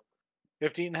 So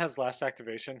if Deaton has last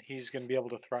activation, he's going to be able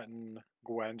to threaten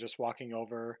Gwen just walking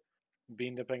over,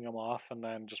 bean dipping him off, and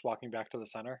then just walking back to the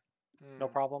center. No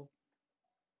problem.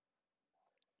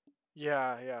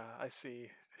 Yeah, I see.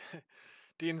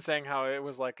 Dean saying how it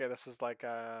was like this is like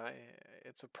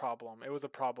it's a problem. It was a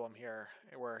problem here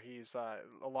where he's a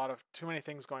lot of too many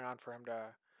things going on for him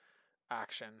to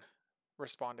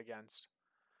respond against.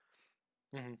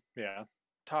 Yeah.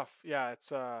 Tough. Yeah,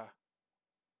 it's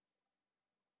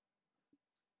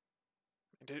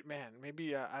man,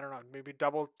 maybe I don't know,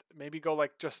 maybe go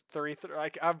like just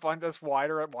like have fun just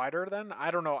wider then.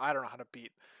 I don't know how to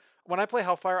beat. When I play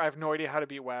Hellfire, I have no idea how to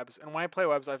beat webs, and when I play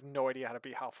webs, I have no idea how to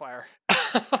beat Hellfire.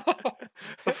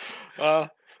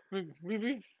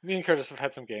 Me and Curtis have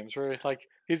had some games where like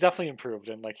he's definitely improved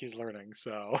and like he's learning.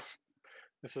 So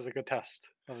this is a good test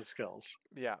of his skills.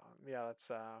 Yeah, that's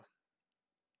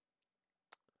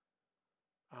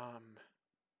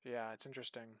yeah, it's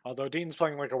interesting. Although Dean's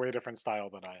playing like a way different style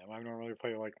than I am. I normally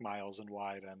play like Miles and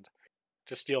wide and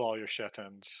just steal all your shit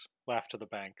and laugh to the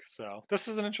bank. So this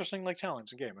is an interesting like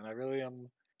challenging game, and I really am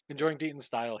enjoying Deaton's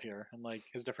style here and like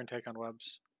his different take on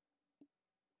webs.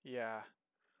 Yeah,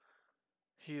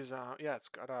 he's yeah, it's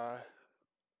got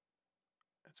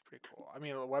it's pretty cool. I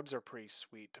mean, the webs are pretty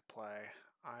sweet to play.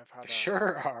 I've had They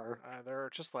sure are.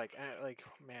 they're just like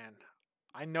man,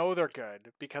 I know they're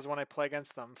good because when I play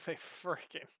against them, they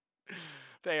freaking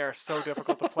They are so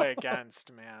difficult to play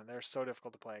against, man. They're so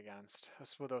difficult to play against.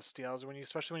 With those steals,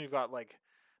 especially when you've got like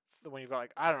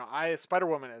I don't know. Spider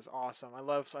Woman is awesome. I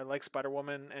like Spider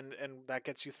Woman, and that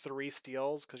gets you 3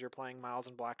 steals because you're playing Miles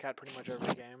and Black Cat pretty much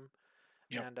every game.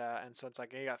 Yep. And so it's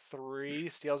like you got 3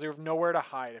 steals. You have nowhere to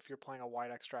hide if you're playing a wide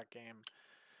extract game.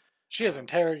 She has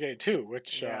Interrogate too,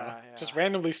 which Yeah, just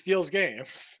randomly steals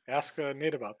games. Ask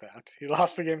Nate about that. He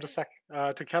lost the game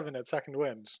to Kevin at second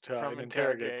wind to from an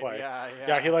Interrogate play.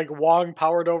 Yeah. He like Wong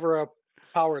powered over a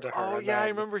power to her. Oh and yeah, I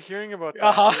then... remember hearing about that.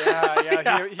 Uh-huh.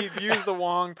 Yeah. He'd use the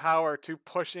Wong power to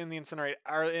push in the incinerate,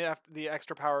 or the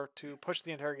extra power to push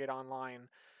the Interrogate online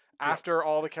after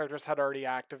all the characters had already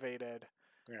activated.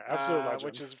 Yeah, absolute legend.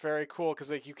 Which is very cool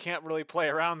because like you can't really play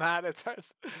around that. It's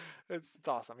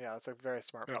awesome. Yeah, it's a very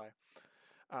smart play.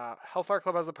 Hellfire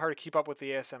Club has the power to keep up with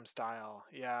the ASM style.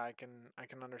 Yeah, I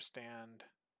can understand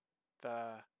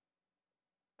the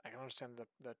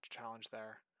challenge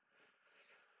there.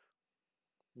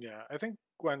 Yeah, I think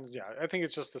I think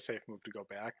it's just a safe move to go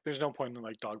back. There's no point in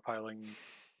like dogpiling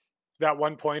that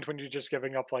one point when you're just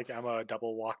giving up like Emma a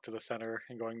double walk to the center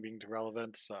and being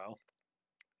irrelevant. So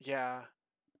yeah,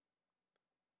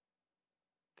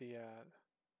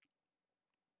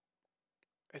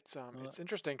 it's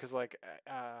interesting because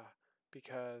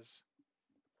because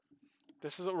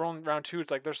this is round 2.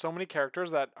 It's like there's so many characters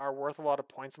that are worth a lot of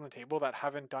points on the table that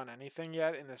haven't done anything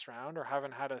yet in this round or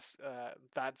haven't had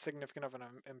that significant of an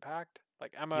impact.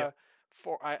 Like Emma,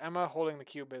 Emma holding the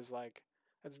cube is like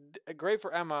it's great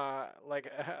for Emma.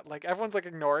 Like like everyone's like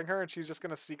ignoring her and she's just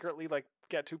gonna secretly like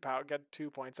get 2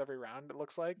 points every round. It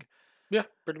looks like. Yeah,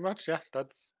 pretty much. Yeah,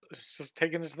 that's just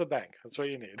taking it to the bank. That's what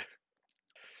you need.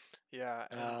 Yeah.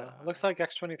 And looks like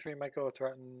X-23 might go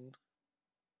threaten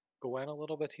Gwen a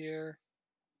little bit here.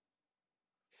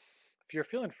 If you're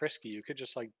feeling frisky, you could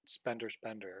just like spender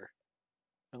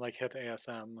and like hit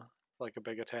ASM like a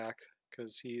big attack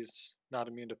because he's not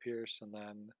immune to Pierce, and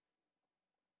then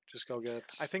just go get.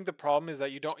 I think the problem is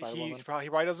that you don't. He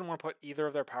probably doesn't want to put either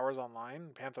of their powers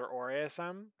online, Panther or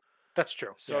ASM. That's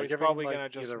true. So he's probably gonna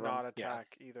just not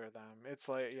attack either of them. It's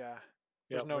like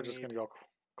there's no we're just gonna go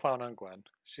clown on Gwen.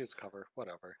 She's cover,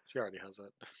 whatever. She already has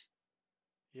it.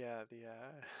 Yeah,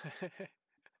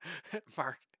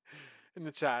 Mark in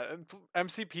the chat.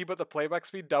 MCP, but the playback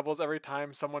speed doubles every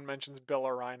time someone mentions Bill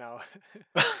or Rhino.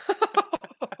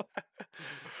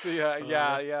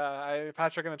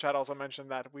 Patrick in the chat also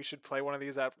mentioned that we should play one of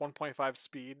these at 1.5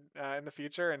 speed in the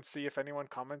future and see if anyone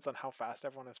comments on how fast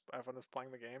everyone is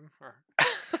playing the game. Or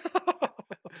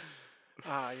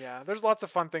yeah, there's lots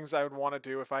of fun things I would want to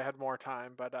do if I had more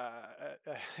time, but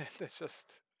it's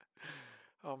just,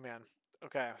 oh man.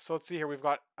 Okay, so let's see here. We've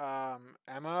got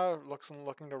Emma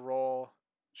looking to roll.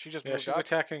 She's up.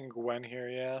 Attacking Gwen here.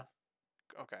 Yeah.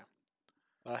 Okay.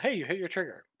 Hey, you hit your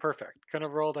trigger. Perfect. Couldn't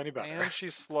have rolled any better. And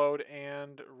she's slowed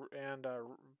and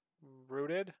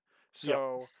rooted,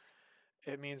 so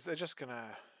it means they're just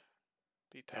gonna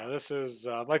be tough. Yeah, this is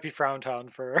might be Frown Town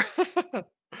for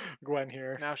Gwen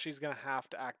here. Now she's gonna have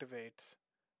to activate,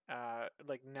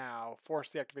 force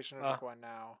the activation of Gwen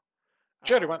now.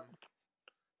 She already went.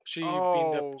 She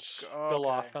beamed Bill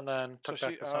off and then took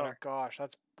back the center. Oh gosh,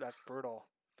 that's brutal.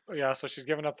 Yeah, so she's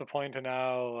given up the point, and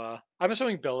now I'm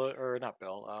assuming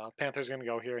Panther's gonna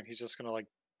go here, and he's just gonna like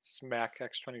smack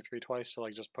X-23 twice to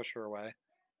like just push her away,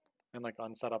 and like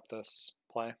unset up this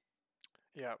play.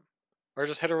 Yeah. Or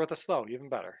just hit her with a slow, even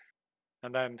better,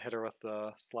 and then hit her with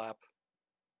the slap.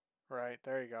 Right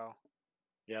there, you go.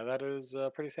 Yeah, that is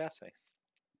pretty sassy.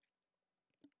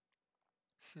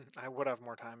 I would have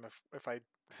more time if I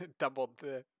doubled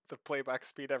the playback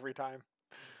speed every time.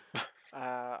 All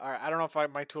right, I don't know if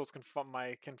my tools can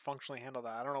functionally handle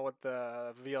that. I don't know what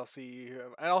the VLC.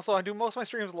 I do most of my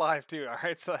streams live too. All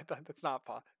right, so that's not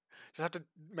possible. Just have to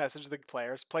message the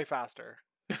players. Play faster.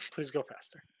 Please go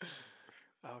faster.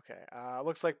 Okay.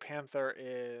 Looks like Panther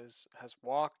has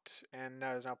walked and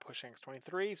is now pushing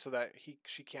X-23 so that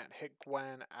she can't hit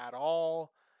Gwen at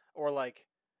all, or like.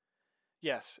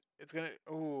 Yes, it's gonna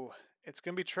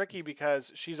be tricky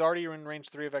because she's already in range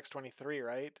 3 of X-23,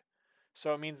 right?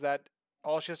 So it means that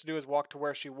all she has to do is walk to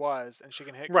where she was, and she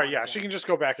can hit. Right, yeah, she can just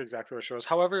go back exactly where she was.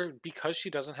 However, because she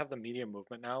doesn't have the medium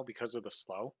movement now because of the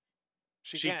slow,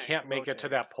 she can't make it to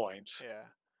that point. Yeah.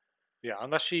 Yeah,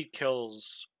 unless she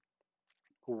kills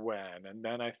Gwen, and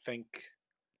then I think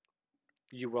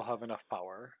you will have enough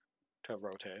power to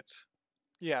rotate.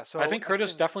 Yeah, so I think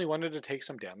Kurtis definitely wanted to take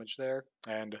some damage there,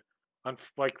 and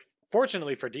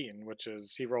fortunately for Dean, which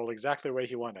is he rolled exactly the way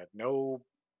he wanted. No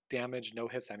damage, no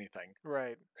hits, anything.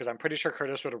 Right. Because I'm pretty sure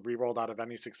Kurtis would have re-rolled out of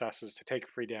any successes to take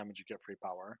free damage, you get free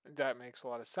power. That makes a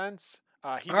lot of sense. He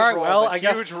All just right, rolls well, a I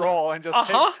huge guess. roll and just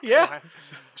takes Yeah. crime.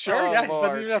 Sure, Oh yeah, he doesn't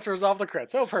lord. even have to resolve the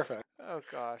crits. Oh, perfect. Oh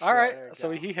gosh. All Yeah, right, there you so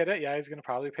go. he hit it. Yeah, he's gonna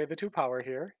probably pay the 2 power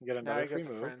here and get Now another he free gets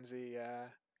a move. frenzy. Yeah.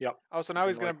 Yep. Oh, so now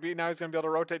He's gonna like, now he's gonna be able to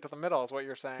rotate to the middle. Is what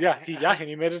you're saying? yeah, and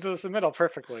he made it to the middle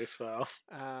perfectly. So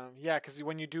Yeah, because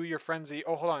when you do your frenzy,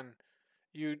 oh hold on,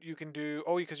 you can do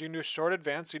because you can do a short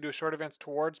advance. So you do a short advance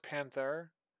towards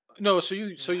Panther. no, And how you're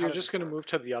does just this gonna work? move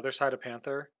to the other side of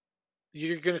Panther.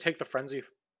 You're gonna take the frenzy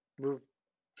move.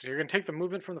 So you're gonna take the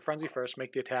movement from the frenzy first,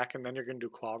 make the attack, and then you're gonna do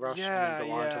claw rush, and then Yeah,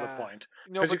 go on to the yeah. point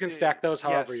No, because you but can stack those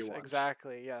however you yes, want.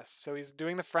 exactly. Yes. So he's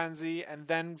doing the frenzy and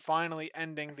then finally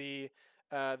ending the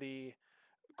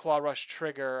claw rush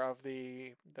trigger of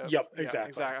the Yep, yeah, exactly.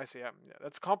 exactly. I see. Yeah, yeah.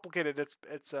 That's complicated. It's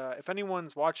if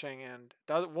anyone's watching and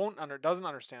doesn't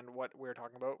understand what we're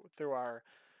talking about through our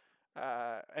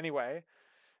anyway,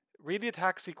 read the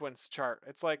attack sequence chart.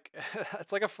 It's like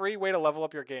it's like a free way to level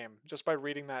up your game just by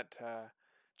reading that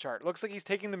chart. Looks like he's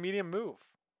taking the medium move.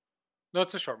 No,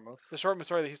 it's a short move. The short move.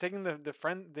 Sorry, he's taking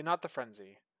the not the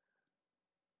frenzy.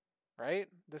 Right?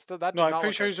 That No, did I'm not pretty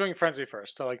look sure like he's doing frenzy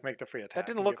first to like make the free that attack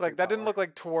didn't and get look free like that didn't power. look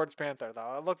like towards Panther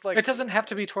though. It looked It like doesn't have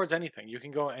to be towards anything. You can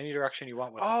go any direction you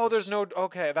want with oh, there's those. no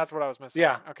okay. That's what I was missing.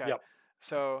 Yeah. Okay, Yep.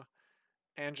 so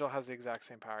Angel has the exact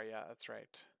same power. Yeah, that's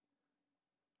right.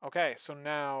 Okay, so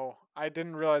now I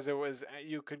didn't realize it was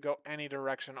you could go any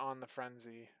direction on the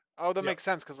frenzy. Oh, that Yep. makes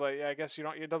sense because like yeah, I guess you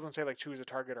don't. It doesn't say like choose a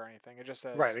target or anything. It just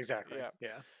Right. says Exactly. yeah.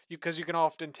 Yeah. Because you can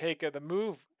often take the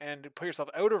move and put yourself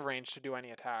out of range to do any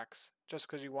attacks just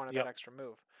because you wanted that Yep. extra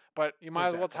move. But you might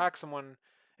as well Exactly. attack someone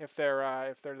if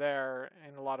they're there.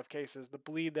 In a lot of cases, the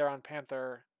bleed there on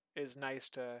Panther is nice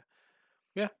to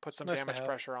Yeah. put It's some nice to damage have.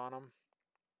 pressure on them.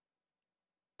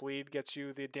 Bleed gets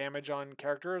you the damage on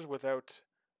characters without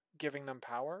giving them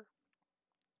power.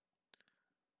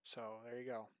 So there you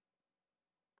go.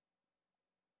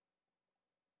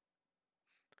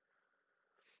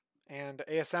 And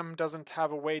ASM doesn't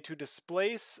have a way to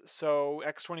displace, so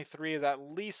X23 is at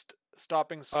least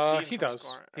stopping Deaton He from does.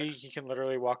 scoring. He can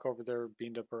literally walk over there,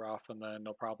 bean dip her off, and then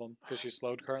no problem because she's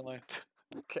slowed currently.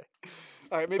 Okay.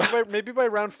 All right. Maybe by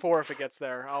round 4, if it gets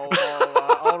there,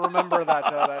 I'll remember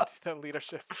that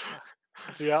leadership.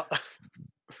 Yeah.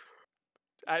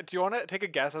 Do you want to take a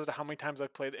guess as to how many times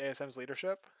I've played ASM's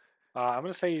leadership? I'm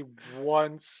gonna say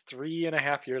once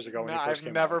 3.5 years ago when No, he I've first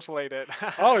came never out. played it.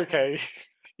 Oh, okay.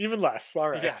 Even less. All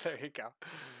right. Yeah, there you go.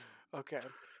 Okay.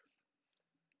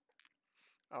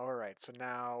 All right. So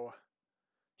now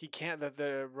he can't.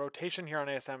 The rotation here on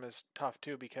ASM is tough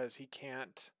too because he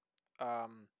can't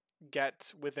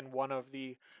get within one of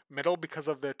the middle because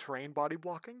of the terrain body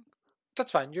blocking. That's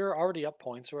fine. You're already up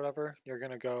points or whatever. You're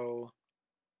gonna go.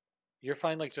 You're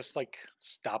fine, like just like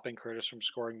stopping Kurtis from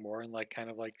scoring more and like kind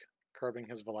of like curbing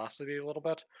his velocity a little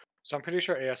bit. So I'm pretty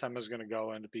sure ASM is gonna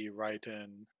go and be right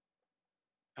in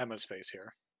Emma's face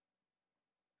here.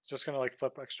 It's just gonna like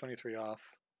flip X23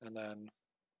 off, and then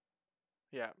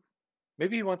Yeah.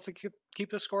 maybe he wants to keep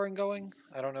the scoring going.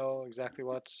 I don't know exactly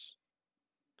what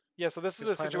Yeah, so this is his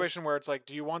a plan is. situation where it's like,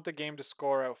 do you want the game to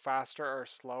score out faster or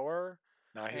slower?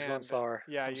 Nah, he's going And slower.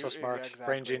 yeah, I'm so yeah, smart,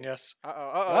 brain exactly. genius. Oh,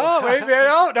 Uh maybe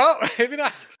oh. no, no, maybe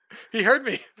not. He heard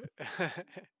me.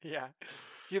 Yeah,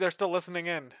 they're still listening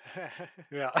in.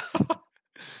 Yeah.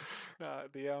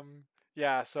 The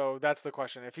yeah. So that's the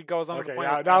question. If he goes on to the Okay. point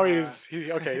Yeah. with Now Emma, he's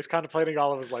okay. He's contemplating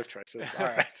all of his life choices. All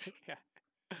right. yeah,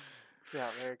 yeah.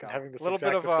 There you And go. having A this little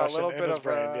bit exact of a discussion in his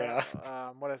brain. Yeah.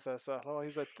 what is this?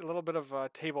 He's a little bit of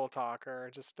table talk, or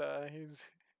just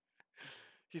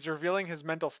he's revealing his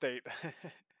mental state.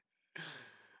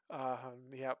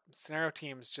 Yeah, scenario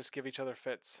teams just give each other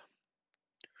fits.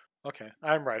 Okay.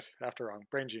 I'm right after wrong.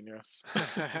 Brain genius.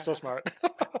 I'm so smart.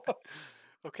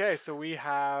 Okay, so we've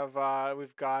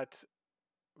got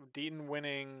Deaton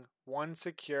winning one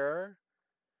secure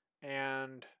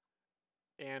and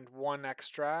one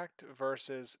extract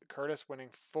versus Kurtis winning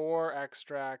 4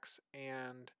 extracts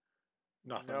and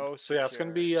Nothing. no So yeah, it's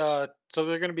gonna be secures. so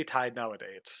they're gonna be tied now at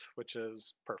 8, which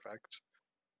is perfect.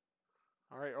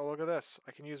 All right. Oh, look at this.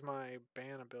 I can use my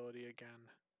ban ability again.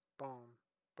 Boom,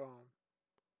 boom.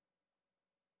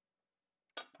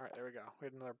 All right, there we go. We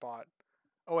had another bot.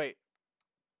 Oh wait,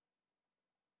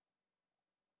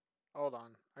 hold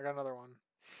on. I got another one.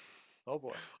 Oh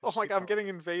boy. Oh Just my keep god, I'm going. getting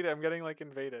invaded. I'm getting like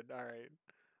invaded. All right.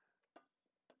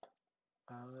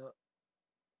 Uh,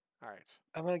 All right.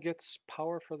 Emma gets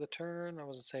power for the turn. I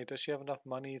was gonna say, does she have enough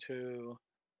money to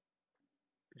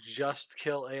just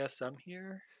kill ASM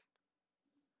here?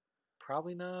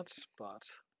 Probably not, but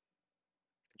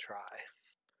try.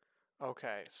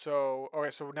 Okay. So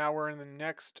now we're in the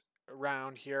next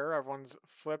round here. Everyone's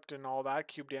flipped and all that.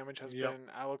 Cube damage has Yep. been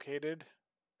allocated.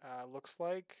 Looks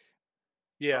like,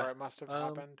 Yeah. or it must have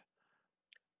happened.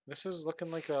 This is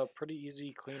looking like a pretty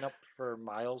easy cleanup for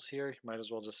Miles here. You might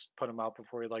as well just put him out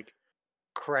before he like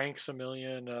cranks a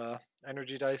million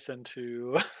energy dice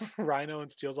into Rhino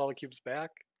and steals all the cubes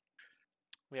back.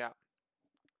 Yeah.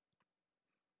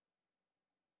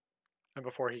 And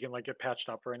before he can like get patched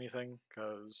up or anything,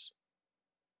 because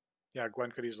yeah,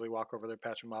 Gwen could easily walk over there,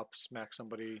 patch him up, smack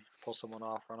somebody, pull someone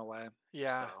off, run away.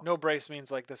 Yeah. So. No brace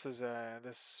means like this is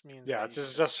this means Yeah, that it's you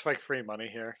can just like free money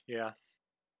here. Yeah.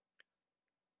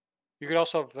 You could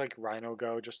also have like Rhino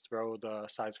go, just throw the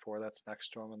size 4 that's next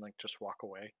to him and like just walk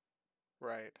away.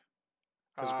 right.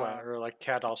 Because Gwen or like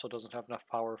Cat also doesn't have enough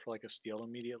power for like a steal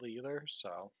immediately either.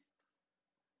 So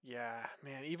Yeah,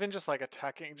 man. Even just like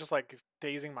attacking, just like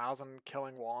dazing Miles and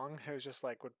killing Wong, it was just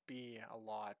like would be a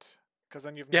lot. Because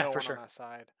then you've yeah, no for one on sure. that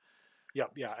side.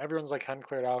 Yep, yeah. Everyone's like hand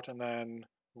cleared out, and then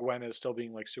Gwen is still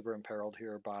being like super imperiled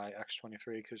here by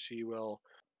X-23 because she will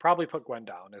probably put Gwen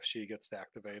down if she gets to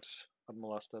activate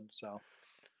unmolested. So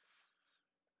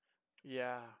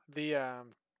Yeah.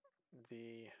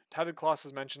 The Tatted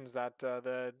Colossus mentions that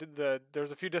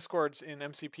there's a few discords in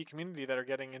MCP community that are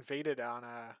getting invaded on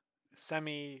a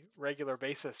semi-regular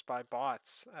basis by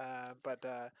bots. But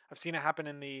I've seen it happen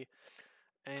in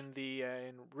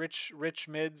Rich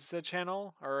Mids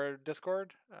channel or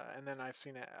Discord, and then I've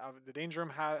seen it. The Danger Room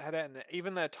had it, and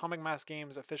even the Atomic Mass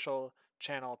Games official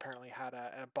channel apparently had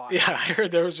a bot. yeah, I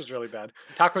heard theirs was really bad.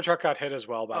 Taco Truck got hit as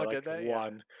well by Oh, like did they?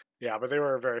 one. Yeah, but they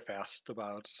were very fast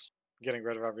about getting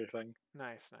rid of everything.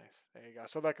 Nice. There you go.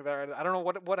 So like there, I don't know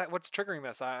what's triggering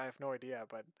this. I have no idea,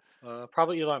 but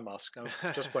Probably Elon Musk. I'm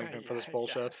just blaming him for this yeah.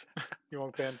 bullshit. He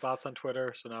won't ban bots on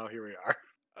Twitter, so now here we are.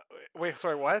 Wait,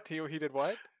 sorry, what? He did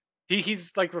what?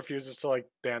 He's like refuses to like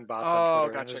ban bots on Oh,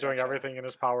 Twitter and gotcha, is doing gotcha. everything in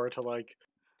his power to like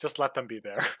just let them be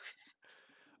there.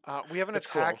 We have an It's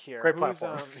attack cool. here. Great Who's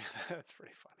platform. That's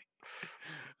pretty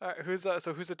funny.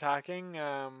 Who's attacking?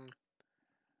 I'm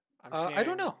I don't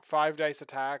seeing know. 5 dice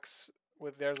attacks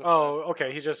with there's a Oh,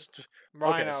 okay. He just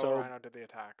okay. So Rhino did the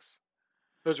attacks.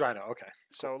 it was Rhino. Okay.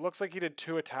 So it looks like he did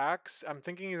 2 attacks. I'm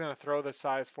thinking he's gonna throw the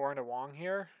size 4 into Wong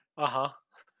here. Uh-huh.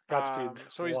 Godspeed,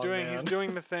 So Wong he's man.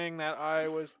 doing the thing that I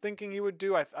was thinking he would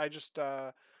do. I just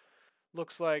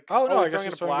looks like Oh no, he's I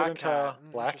guess throwing he's into throwing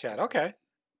it Black into Cat. Black Cat. Interesting. Okay.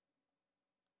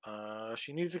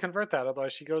 She needs to convert that,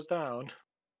 otherwise she goes down.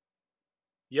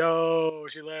 Yo,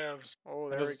 she lives. Oh,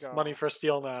 And there we there's money go. for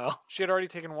steal now. She had already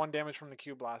taken 1 damage from the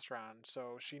cube last round,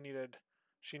 so she needed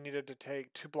to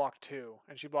take to block 2,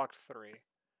 and she blocked 3.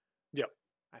 Yep.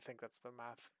 I think that's the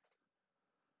math.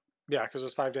 Yeah, because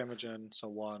there's 5 damage in, so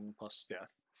 1 plus yeah.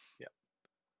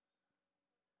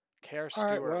 KR All Stewart,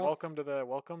 right, well.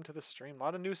 welcome to the stream. A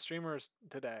lot of new streamers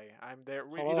today. I'm there.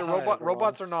 Hello, Either hi,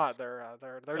 robots or not. They're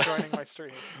joining my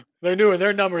stream. They're new in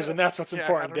their numbers, and that's what's Yeah,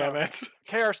 important. I don't Damn know. it!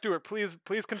 KR Stewart, please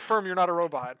confirm you're not a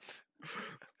robot.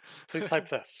 Please type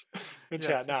this in Yes.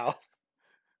 chat now.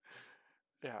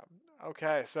 Yeah.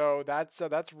 Okay. So that's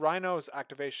Rhino's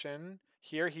activation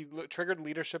here. He triggered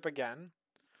leadership again.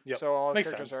 Yep. So all Makes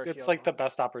characters sense. are It's healed. like the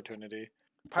best opportunity.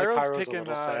 Pyro's, like, Pyro's taken, a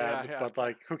little sad, yeah. but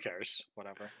like, who cares?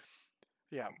 Whatever.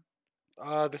 Yeah.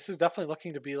 This is definitely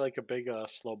looking to be like a big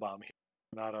slow bomb here,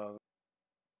 not a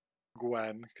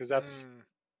Gwen, because that's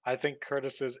I think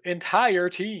Kurtis's entire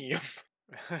team,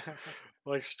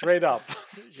 like straight up.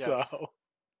 So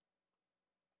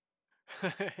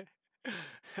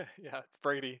yeah, it's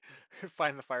Brady.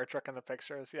 Find the fire truck in the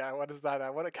pictures. Yeah, what is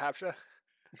that? What a captcha.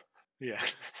 yeah.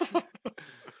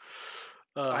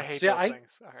 I hate so those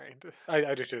things. All right.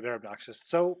 I do too. They're obnoxious.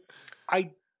 So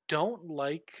I don't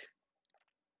like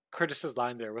Curtis's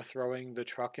line there with throwing the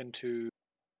truck into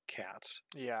Cat.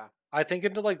 Yeah. I think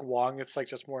into like Wong, it's like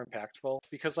just more impactful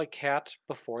because like Cat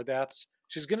before that,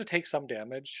 she's gonna take some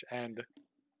damage, and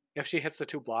if she hits the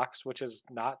 2 blocks, which is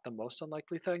not the most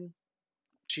unlikely thing,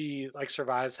 she like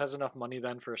survives, has enough money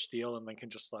then for a steal, and then can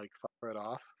just like fire it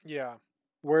off. Yeah.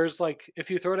 Whereas like if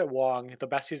you throw it at Wong, the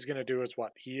best he's gonna do is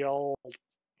what? Heal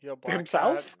Black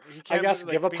himself. Cat. He I can't guess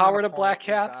like, give a being on power to Black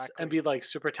point, Cat exactly. and be like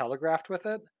super telegraphed with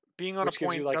it. Being on a which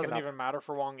gives you, point like, doesn't enough- even matter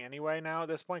for Wong anyway now at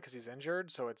this point because he's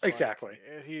injured. So it's Exactly.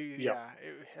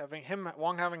 Like, having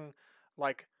Wong having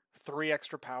like 3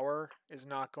 extra power is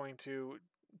not going to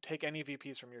take any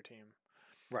VPs from your team.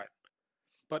 Right.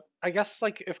 But I guess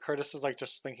like if Kurtis is like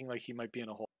just thinking like he might be in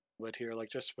a hole bit here, like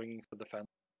just swinging for the fence,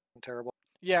 terrible.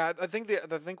 Yeah, I think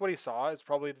what he saw is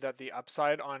probably that the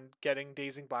upside on getting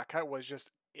dazing Black Cat was just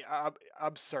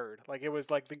absurd. Like it was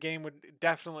like the game would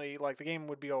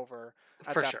be over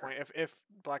at For that sure. point if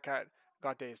Black Cat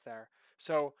got dazed there.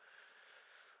 So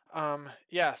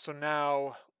Yeah, so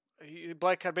now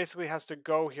Black Cat basically has to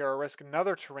go here or risk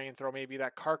another terrain throw. Maybe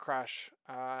that car crash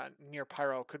near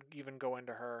Pyro could even go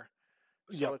into her.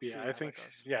 So Yep. let's Yeah. see I how that think.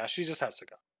 goes. Yeah. She just has to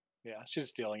go. Yeah. She's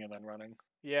stealing and then running.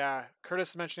 Yeah,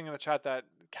 Curtis mentioning in the chat that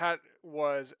Cat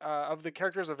was of the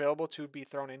characters available to be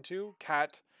thrown into.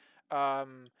 Cat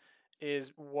um,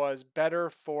 was better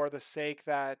for the sake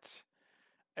that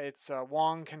it's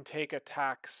Wong can take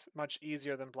attacks much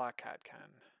easier than Black Cat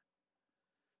can.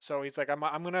 So he's like, I'm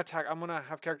gonna attack. I'm gonna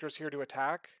have characters here to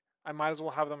attack. I might as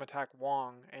well have them attack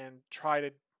Wong and try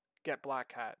to get Black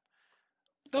Cat.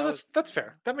 No, That was that's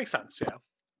fair. That makes sense. Yeah.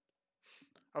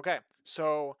 okay.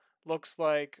 So looks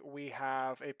like we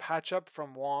have a patch up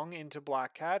from Wong into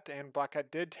Black Cat, and Black Cat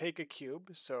did take a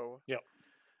cube. So Yep.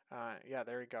 yeah,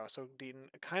 there we go. So Dean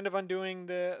kind of undoing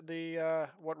the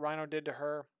what Rhino did to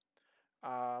her.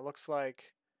 Looks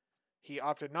like he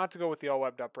opted not to go with the all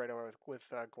webbed up right away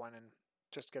with Gwen and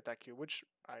just get that cube, which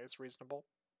is reasonable.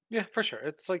 Yeah, for sure.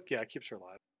 It's like, yeah, it keeps her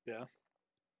alive. Yeah.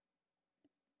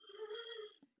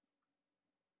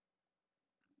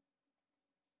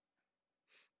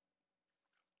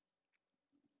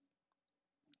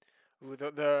 Ooh,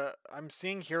 the I'm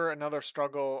seeing here another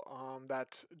struggle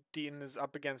that Dean is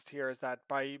up against here is that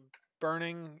by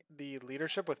burning the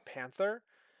leadership with Panther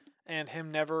and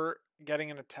him never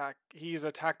getting an attack, he's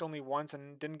attacked only once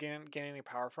and didn't gain any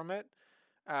power from it.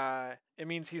 It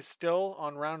means he's still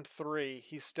on round 3.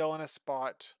 He's still in a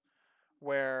spot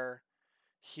where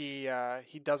he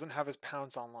doesn't have his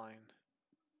pounce online.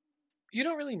 You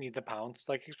don't really need the pounce,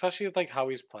 like especially with like how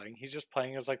he's playing. He's just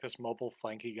playing as like this mobile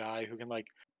flanky guy who can like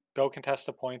go contest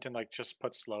a point and like just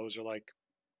put slows or like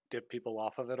dip people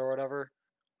off of it or whatever.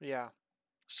 Yeah.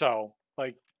 So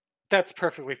like that's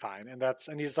perfectly fine, and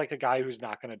he's like a guy who's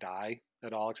not gonna die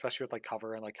at all, especially with like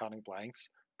cover and like counting blanks.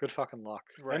 Good fucking luck,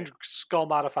 Right. and skull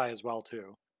modify as well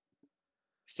too.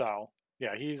 So yeah,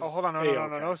 Oh, hold he's on. No, no, a no,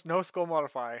 no, okay. no skull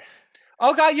modify.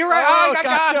 Oh god, you're right. Oh, I Oh,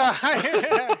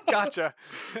 got gotcha. Gotcha.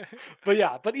 But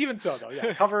yeah, but even so though,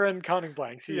 yeah, cover and counting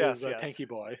blanks, he is Yes, a yes. tanky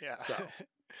boy. Yeah. So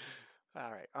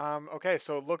All right. Okay,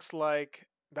 so it looks like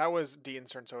that was Dean's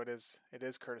turn, so it is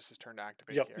Curtis's turn to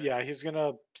activate yep, here. yeah, he's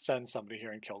gonna send somebody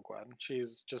here and kill Gwen.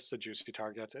 She's just a juicy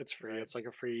target. It's free. Right. It's like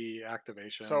a free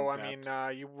activation. So I That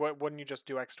mean, wouldn't you just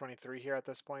do X-23 here at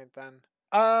this point then?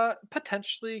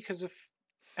 potentially because if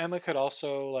Emma could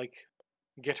also like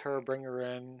get her, bring her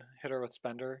in, hit her with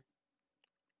Spender,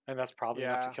 and that's probably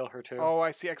enough to Yeah. kill her too. Oh,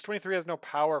 I see. X-23 has no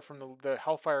power from the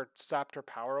Hellfire sapped her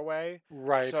power away,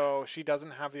 Right. so she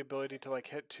doesn't have the ability to like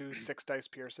hit 2 6 dice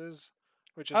pierces,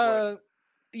 which is what. Uh,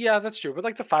 yeah, that's true. But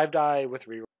like the 5 die with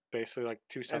reroll, basically like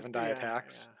two Is 7 die yeah,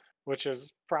 attacks, yeah. which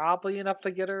is probably enough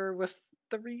to get her with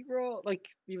the reroll, like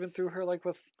even through her like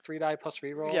with 3 die plus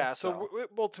reroll. Yeah, so So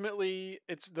ultimately,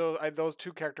 it's those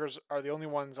 2 characters are the only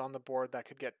ones on the board that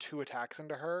could get 2 attacks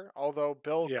into her. Although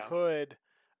Bill yeah, could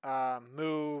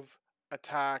move,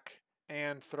 attack,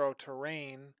 and throw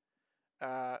terrain,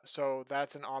 so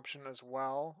that's an option as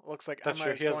well. Looks like that's Emma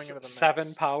true. is He going has into the 7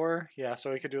 mix. power. Yeah,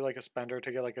 so he could do like a Spender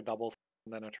to get like a double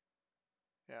and then a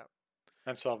Yeah.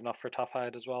 and still have enough for Tough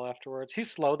Hide as well afterwards.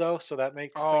 He's slow though, so that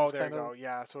makes Oh, things there you kind of go.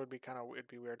 Yeah, so it'd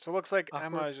be weird. So it looks like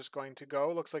Emma awkward. is just going to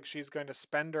go. Looks like she's going to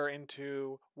spend her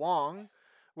into Wong,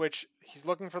 which he's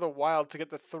looking for the wild to get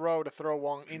the throw to throw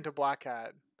Wong into Black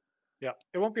Hat. Yeah,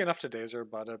 it won't be enough to daze her,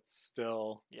 but it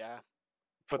still Yeah.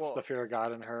 puts the Well, fear of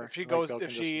God in if her. she Like goes, Bill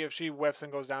if can just, she whiffs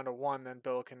and goes down to 1, then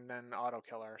Bill can then auto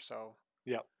kill her. So,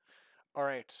 yeah, all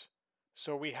right.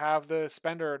 So we have the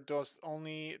spender does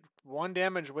only 1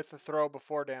 damage with the throw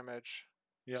before damage.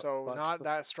 yep. So But not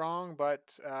that strong,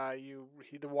 but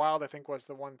the wild I think was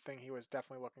the one thing he was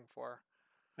definitely looking for.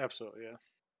 absolutely, yeah.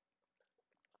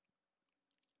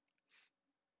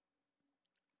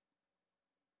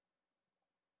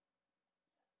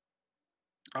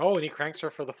 Oh, and he cranks her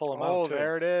for the full amount Oh, too.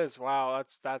 there it is. Wow,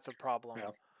 that's a problem.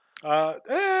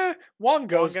 Yeah. Wong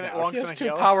goes now. He Wong's has gonna 2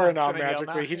 heal. power Wong's now gonna heal now.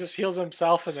 magically. He just heals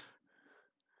himself and then,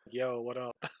 yo, what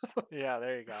up? Yeah,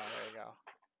 there you go. There you go.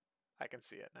 I can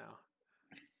see it now.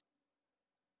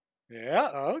 Yeah,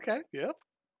 okay, yep.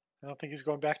 I don't think he's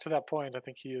going back to that point. I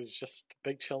think he is just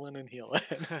big chilling and healing.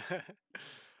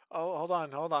 Oh, hold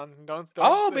on. Don't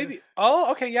Oh, maybe.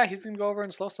 Oh, okay, yeah, he's gonna go over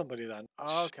and slow somebody then.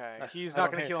 Okay, he's I not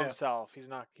don't going to hate heal him. himself.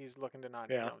 He's looking to not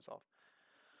Yeah. heal himself.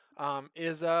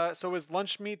 Is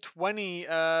Lunch Meat 20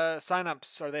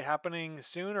 signups, are they happening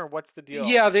soon or what's the deal?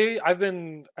 Yeah,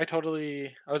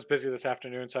 I was busy this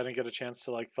afternoon, so I didn't get a chance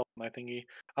to like fill my thingy.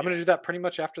 I'm gonna Yeah. do that pretty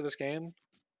much after this game.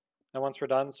 And once we're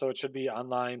done, so it should be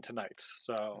online tonight.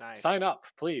 So sign Nice. up,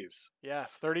 please.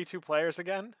 Yes, 32 players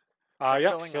again. They're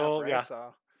Yep. filling up, So right? yeah,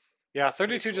 So Yeah, That's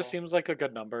pretty 32 just cool. seems like a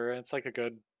good number. It's like a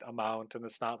good amount, and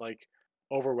it's not like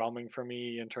overwhelming for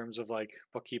me in terms of like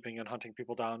bookkeeping and hunting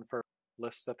people down for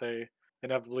lists that they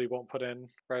inevitably won't put in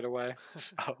right away.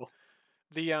 So,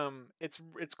 The it's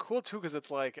cool too because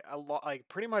it's like a lot like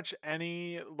pretty much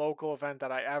any local event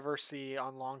that I ever see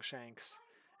on Longshanks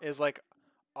is like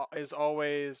is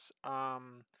always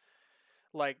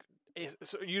like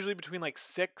so usually between like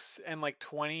 6 and like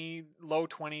 20 low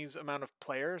 20s amount of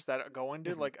players that go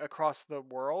into mhm. like across the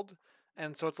world.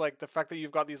 And so it's like the fact that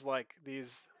you've got these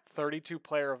 32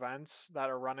 player events that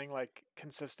are running like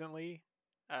consistently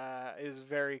is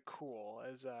very cool.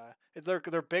 Is they're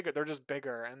bigger, they're just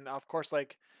bigger, and of course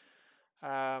like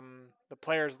the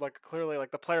players like clearly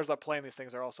like the players that play in these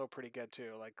things are also pretty good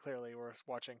too. Like clearly we're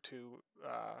watching two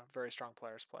very strong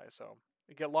players play, so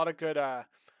you get a lot of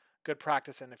good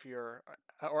practice in if you're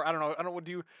or I don't know,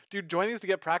 do you join these to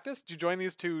get practice? Do you join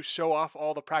these to show off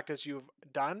all the practice you've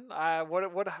done?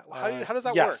 What how does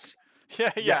that work? Yes,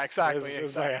 Yeah, yes exactly, is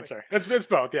my exactly. answer. It's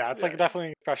both. Yeah, it's Yeah, like definitely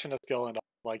an expression of skill and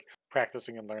like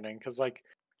practicing and learning. Because like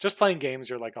just playing games,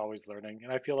 you're like always learning,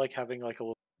 and I feel like having like a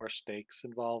little more stakes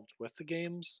involved with the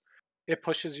games, it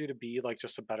pushes you to be like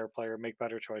just a better player, make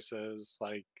better choices,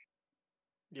 like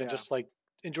and yeah, just like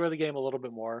enjoy the game a little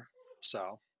bit more.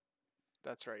 So,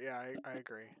 that's right. Yeah, I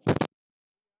agree.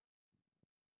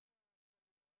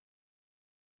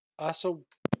 so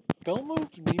Bill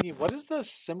moved Nini. What is the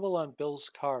symbol on Bill's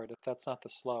card if that's not the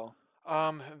slow?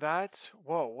 That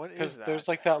whoa, what is Because there's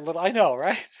that? like that little. I know,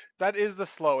 right? That is the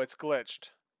slow. It's glitched.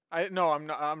 I no, I'm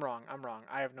not. I'm wrong. I'm wrong.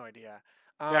 I have no idea.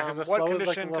 Yeah, because the What slow is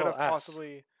like a condition could little have S.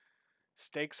 possibly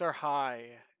stakes are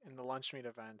high in the lunch meat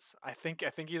events? I think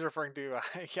he's referring to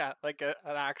yeah, like an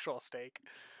actual stake.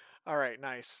 All right,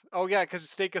 nice. Oh yeah, because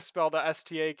stake is spelled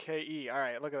Stake. All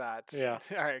right, look at that. Yeah,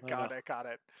 All right, I know. got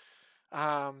it.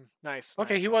 Nice,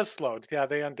 Okay, nice he one. was slowed. Yeah,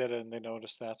 they undid it and they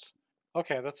noticed that.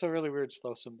 Okay, that's a really weird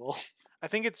slow symbol. I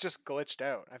think it's just glitched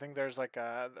out. I think there's like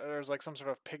some sort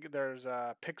of there's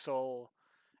a pixel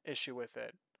issue with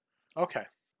it. Okay,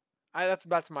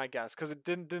 That's my guess because it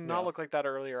did not yeah, look like that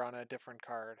earlier on a different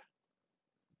card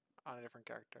on a different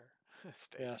character. yeah.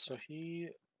 Stakes. So he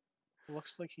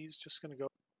looks like he's just gonna go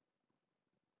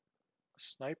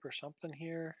snipe or something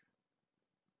here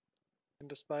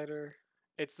into spider.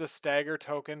 It's the stagger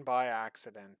token by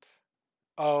accident.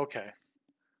 Oh, okay.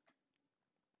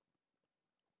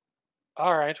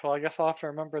 All right. Well, I guess I'll have to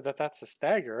remember that that's a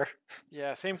stagger.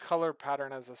 Yeah, same color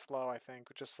pattern as the slow, I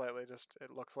think, just slightly. Just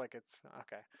it looks like it's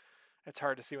okay. It's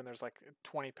hard to see when there's like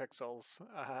 20 pixels.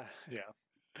 Yeah.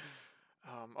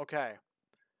 Okay,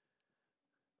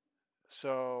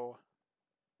 so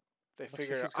they Looks like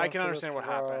figure he's I going can for the understand what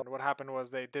throw. happened. What happened was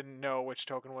they didn't know which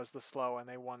token was the slow, and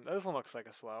they won. This one looks like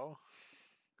a slow.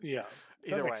 Yeah,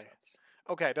 that Either makes way, sense.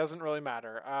 okay, doesn't really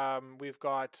matter. We've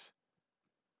got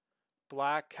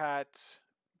Black Cat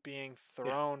being Yeah.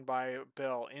 thrown by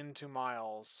Bill into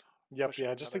Miles, Yep. pushing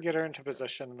Yeah. Just to another get her guy into through.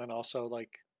 position, and then also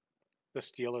like the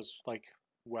steal is like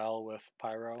well with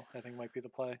pyro. I think might be the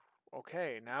play.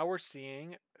 Okay, now we're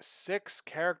seeing 6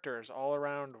 characters all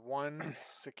around one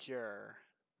secure.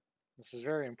 This is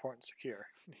very important. Secure.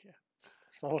 Yeah,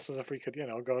 It's almost as if we could,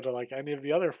 go to like any of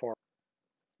the other four.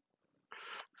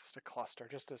 just a cluster.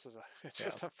 Just this is a it's Yeah.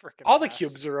 just a freaking All the mess.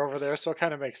 cubes are over there, so it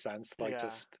kind of makes sense. Like Yeah.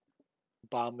 just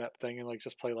bomb that thing and like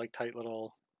just play like tight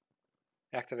little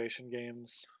activation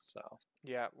games. So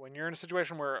Yeah, when you're in a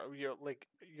situation where you like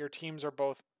your teams are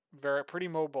both very pretty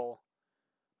mobile,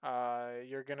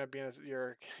 you're gonna be in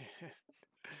you're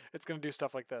it's gonna do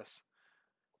stuff like this.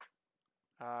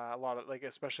 A lot of like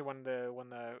especially when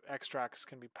the extracts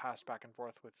can be passed back and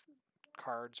forth with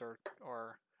cards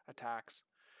or attacks.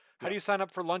 How yeah. do you sign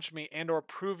up for lunch meet and or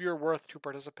prove your worth to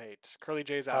participate? Curly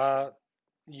J's asking. Uh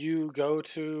you go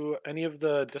to any of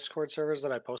the Discord servers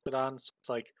that I posted on. So it's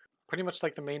like pretty much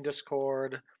like the main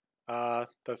Discord, the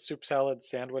soup salad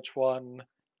sandwich one,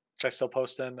 which I still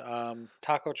post in,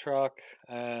 Taco Truck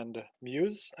and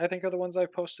Muse, I think are the ones I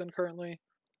post in currently.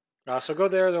 So go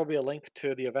there. There'll be a link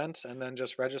to the event, and then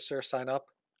just register, sign up.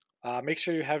 Make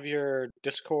sure you have your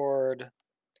Discord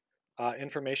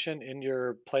information in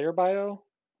your player bio,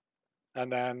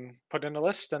 and then put in a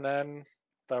list, and then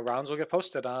the rounds will get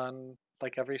posted on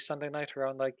like every Sunday night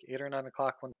around like 8 or 9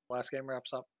 o'clock when the last game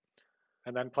wraps up.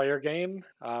 And then play your game,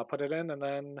 put it in, and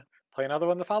then play another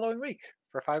one the following week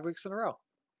for 5 weeks in a row.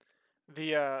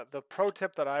 The pro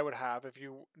tip that I would have if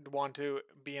you want to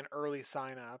be an early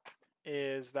sign up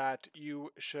is that you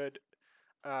should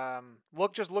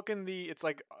look in the it's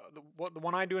like the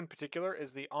one I do in particular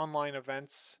is the online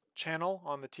events channel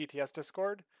on the TTS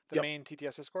Discord, the Yep. main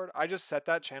TTS Discord. I just set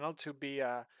that channel to be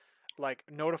like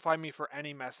notify me for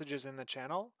any messages in the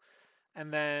channel,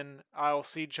 and then I'll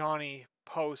see Johnny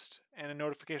post, and a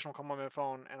notification will come on my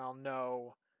phone, and I'll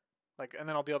know, like, and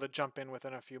then I'll be able to jump in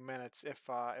within a few minutes if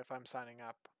I'm signing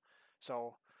up.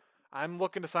 So I'm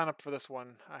looking to sign up for this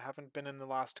one. I haven't been in the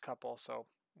last couple, so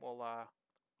we'll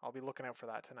I'll be looking out for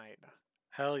that tonight.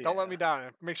 Hell Don't let yeah. me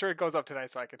down. Make sure it goes up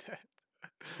tonight so I could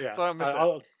Yeah. so I don't miss it.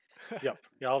 I'll yep.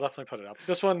 Yeah, I'll definitely put it up.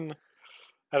 This one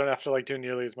I don't have to like do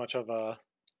nearly as much of a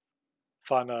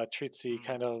fun treatsy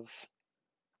kind of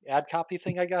ad copy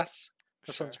thing, I guess.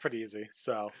 This Sure. one's pretty easy.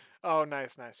 So Oh,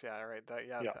 nice. Yeah, right.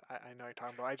 yeah. I know you're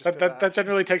talking about. I just That did that, that. that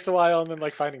generally takes a while, and then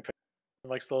like finding and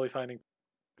like slowly finding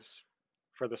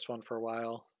for this one for a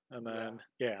while. And Yeah. then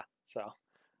yeah. So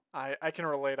I can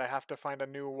relate. I have to find a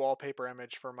new wallpaper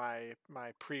image for my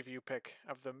preview pick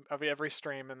of every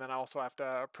stream, and then I also have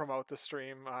to promote the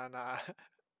stream on.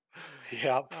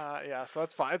 yep. Yeah, so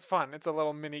it's fun. It's fun. It's a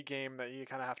little mini game that you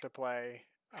kind of have to play,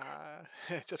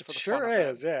 just It for the fun sure of it.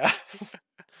 is, yeah.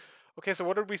 Okay, so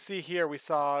what did we see here? We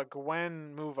saw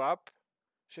Gwen move up.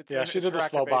 Yeah, she It's did her the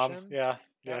slow bomb. activation. Yeah.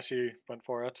 Yeah, Yep. she went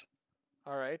for it.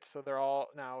 All right, so they're all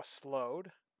now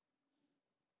slowed.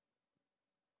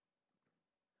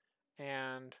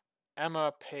 And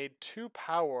Emma paid 2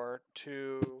 power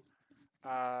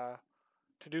uh,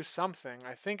 to do something.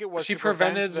 I think it was She to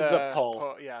prevent prevented the the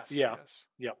pull. Yes, Yeah. yes.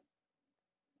 Yep.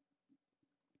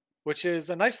 Which is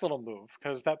a nice little move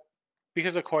because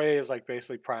Okoye is like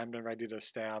basically primed and ready to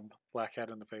stab Blackhead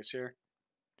in the face here.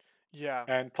 Yeah.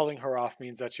 And pulling her off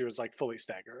means that she was like fully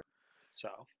staggered.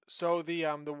 So the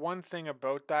one thing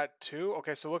about that too.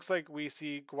 Okay, so it looks like we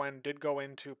see Gwen did go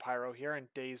into Pyro here and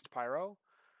dazed Pyro.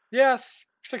 Yes,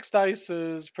 6 dice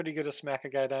is pretty good to smack a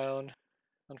guy down.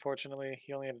 Unfortunately,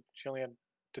 she only had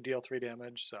to deal 3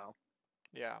 damage. So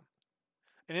Yeah.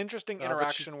 An interesting but she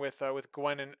interaction with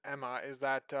Gwen and Emma is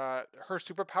that her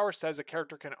superpower says a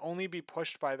character can only be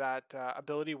pushed by that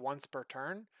ability once per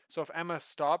turn. So if Emma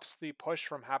stops the push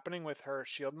from happening with her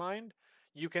shield mind,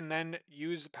 you can then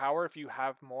use power if you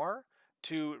have more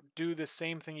to do the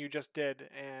same thing you just did,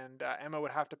 and Emma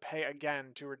would have to pay again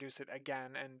to reduce it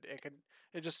again, and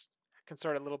it just can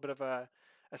start a little bit of a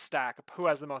stack. Who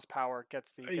has the most power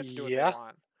gets to do what they yeah,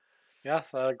 want.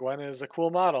 yes, Gwen is a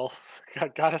cool model.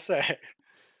 Gotta say.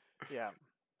 Yeah.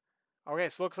 Okay,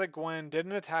 so it looks like Gwen did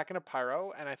an attack in a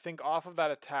pyro, and I think off of that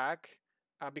attack,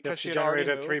 Yep, because she she had already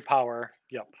generated 3 moved, power.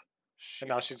 Yep, and she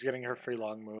now she's getting her yeah, free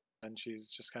long move, and she's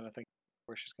just kind of thinking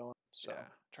where she's going. So yeah,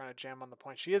 trying to jam on the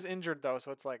point. She is injured though, so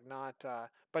it's like not.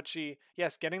 But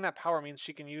yes, getting that power means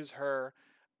she can use her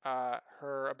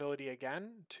ability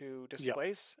again to yep.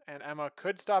 displace, and Emma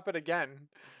could stop it again.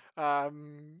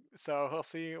 So we'll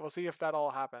see. We'll see if that all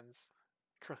happens.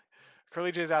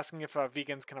 Curly J's asking if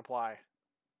vegans can apply.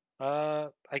 I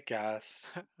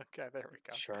guess. Okay, there we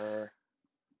go. Sure.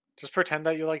 Just pretend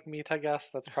that you like meat, I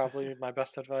guess. That's probably my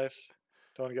best advice.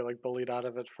 Don't want to get like bullied out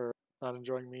of it for not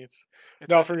enjoying meat.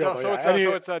 No, for real though, So yeah.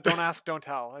 it's don't ask, don't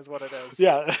tell is what it is.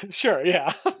 Yeah, sure,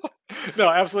 yeah. No,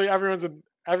 absolutely.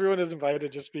 Everyone is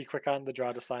invited. Just be quick on the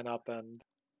draw to sign up, and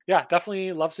yeah,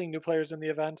 definitely love seeing new players in the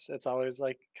event. It's always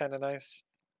like kind of nice.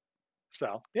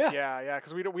 So yeah. Yeah,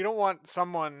 because we don't want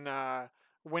someone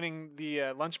winning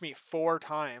the lunch meet 4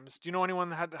 times. Do you know anyone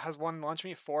that has won lunch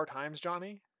meet 4 times,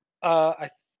 Johnny? I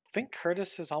think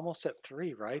Kurtis is almost at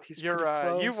 3, right? He's pretty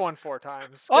You've close. won 4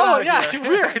 times. Get Oh out of yeah, here.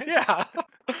 weird. Yeah.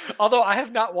 Although I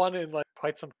have not won in like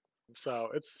quite some time, so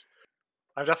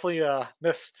I've definitely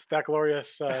missed that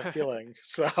glorious feeling.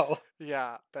 So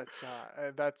Yeah, that's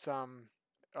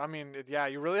I mean, yeah,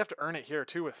 you really have to earn it here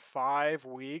too with 5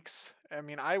 weeks. I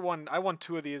mean, I won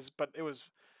 2 of these, but they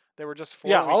were just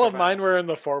yeah, 4-week all of mine were events. in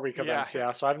the 4 week Yeah. events.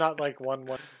 Yeah, so I've not like won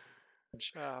one.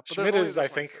 But there's Schmidt only is, this I one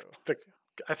think crew.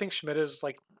 I think Schmidt is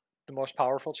like the most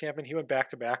powerful champion. He went back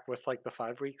to back with like the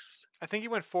 5 weeks. I think he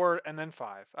went 4 and then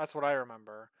 5. That's what I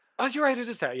remember. Oh, you're right. It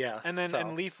is that. Yeah. And then So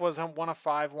Leaf was one of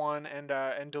 5-1, and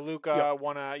yep, DeLuca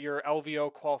won your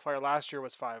LVO qualifier last year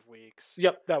was 5 weeks.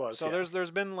 yep, that was So yeah. there's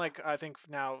been like I think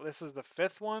now this is the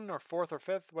 5th one or 4th or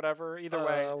 5th, whatever. Either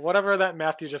way, Whatever that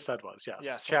math you just said was yes.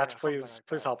 yeah, Chat, something please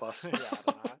like that. help us. Yeah, I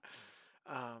don't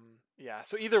know. Yeah.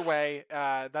 So either way,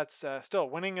 that's still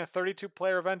winning a 32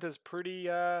 player event is pretty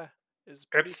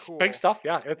It's cool. big stuff.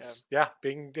 Yeah, it's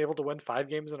being able to win 5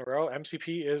 games in a row.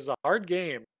 MCP is a hard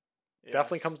game. Yes.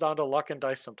 Definitely comes down to luck and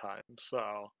dice sometimes.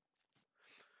 So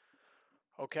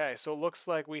okay, so it looks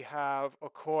like we have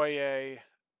Okoye.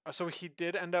 So he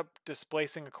did end up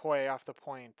displacing Okoye off the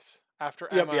point after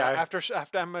yep, Emma yeah, after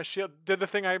Emma shield did the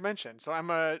thing I mentioned. So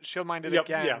Emma shield minded yep,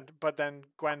 again, yeah, but then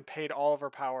Gwen paid all of her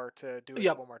power to do it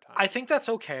yep. one more time. I think that's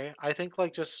okay. I think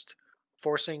like just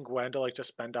forcing Gwen to like just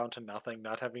spend down to nothing,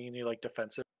 not having any like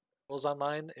defensive rules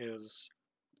online is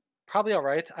probably all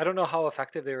right. I don't know how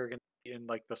effective they were going to be in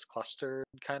like this cluster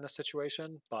kind of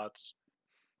situation, but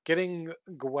getting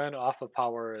Gwen off of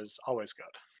power is always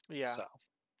good. Yeah. So,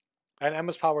 and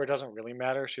Emma's power doesn't really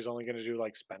matter. She's only going to do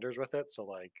like spenders with it, so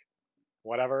like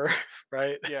whatever,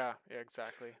 right? Yeah. Yeah.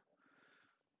 Exactly.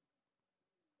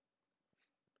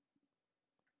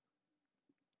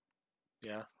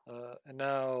 Yeah. And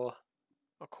now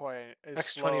Okoye is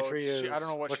slow. X23 I don't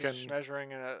know is what she's looking.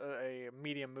 measuring in a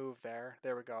medium move there.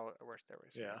 There we go. There we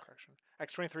see Yeah. the correction.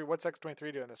 X23. What's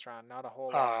X23 doing this round? Not a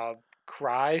whole lot.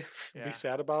 Cry, be Yeah.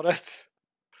 sad about it.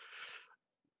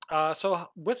 So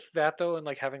with that though, and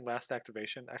like having last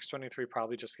activation, X23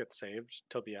 probably just gets saved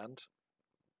till the end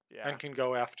Yeah. and can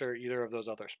go after either of those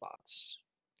other spots.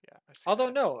 Yeah. I see Although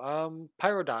that. no,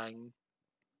 Pyro dying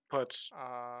put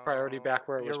priority back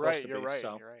where it was supposed to be. You're right.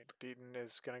 So You're right. Deaton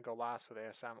is gonna go last with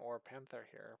ASM or Panther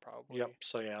here, probably. yep.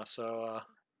 So yeah. So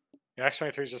yeah,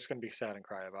 X23 is just gonna be sad and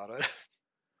cry about it.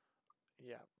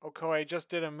 Yeah. Okoye just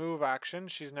did a move action.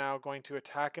 She's now going to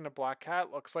attack into Black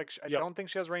Cat. Looks like I Yep. don't think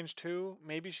she has range 2.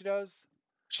 Maybe she does.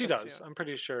 She Let's does. see. I'm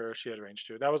pretty sure she had range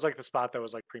 2. That was like the spot that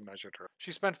was like pre-measured her.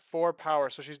 She spent 4 power,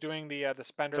 so she's doing the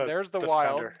spender. There's the The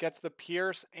wild, spender. gets the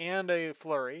pierce and a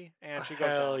flurry, and she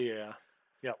goes Hell down. yeah.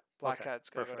 Yep. Black Okay. Cat's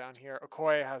gonna Perfect. go down here.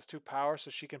 Okoye has 2 power, so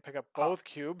she can pick up both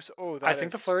cubes. Oh, that I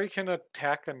think the flurry can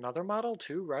attack another model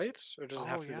too, right? Or does it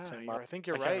have to be the same model? I think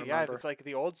you're I can't right. Yeah, remember. it's like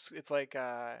the old. It's like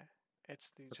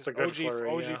it's It's just the good OG flurry,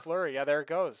 OG yeah. flurry. Yeah, there it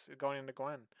goes, going into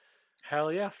Gwen.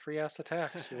 Hell yeah, free ass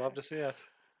attacks. You love to see it.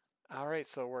 All right,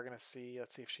 so we're gonna see.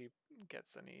 Let's see if she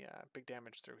gets any big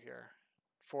damage through here.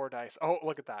 4 dice. Oh,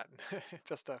 look at that!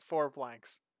 Just 4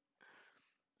 blanks.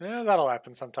 Yeah, that'll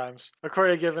happen sometimes.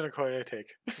 Okoye give and Okoye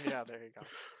take. Yeah, there you go.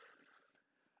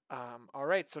 All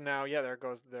right, so now, yeah,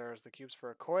 there's the cubes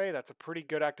for Okoye. That's a pretty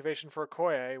good activation for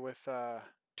Okoye with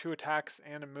 2 attacks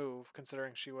and a move,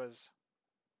 considering she was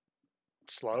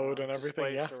Slowed and everything,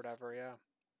 yeah. displaced or whatever. Yeah.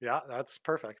 Yeah, that's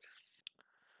perfect.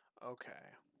 Okay.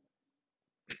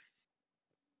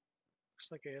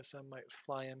 Looks like ASM might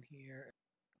fly in here.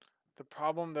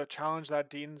 The challenge that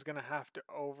Dean's gonna have to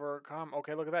overcome.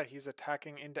 Okay, look at that. He's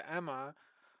attacking into Emma.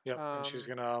 Yep, and she's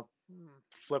gonna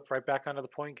flip right back onto the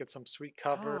point, get some sweet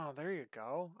cover. Oh, there you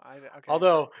go. Okay.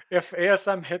 Although, if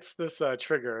ASM hits this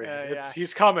trigger, yeah.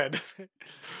 he's coming.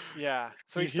 Yeah,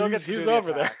 so he still gets to do the over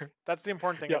attack. there. That's the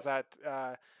important thing is that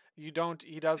he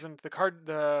doesn't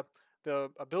the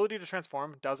ability to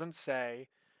transform doesn't say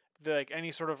like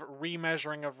any sort of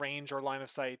remeasuring of range or line of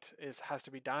sight has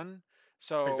to be done.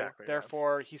 So Exactly,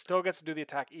 therefore he still gets to do the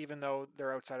attack even though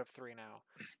they're outside of 3 now.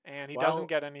 And he doesn't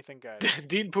get anything good.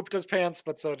 Dean pooped his pants,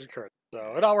 but so did Kurtis.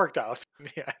 So it all worked out in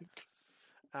the end.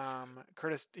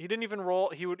 Kurtis, he didn't even roll.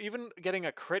 He would even getting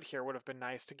a crit here would have been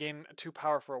nice to gain 2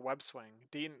 power for a web swing.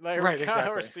 Dean, right,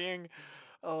 exactly. We're seeing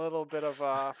a little bit of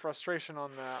frustration on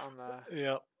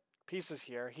the pieces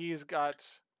here. He's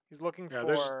looking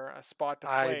for a spot to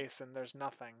place, and there's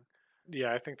nothing.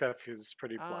 Yeah, I think that is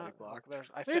pretty bloody blocked.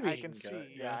 I can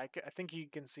see. I think he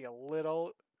can see a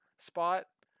little spot.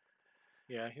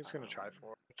 Yeah, he's gonna try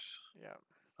for it. Yeah.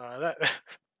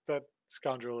 That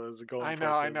scoundrel is going. I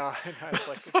know. It's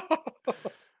like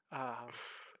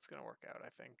it's gonna work out. I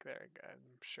think. There, I'm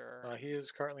sure. He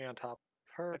is currently on top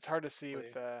of her. It's hard to see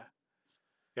with the.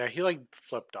 Yeah, he like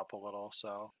flipped up a little,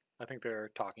 so I think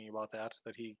they're talking about that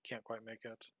he can't quite make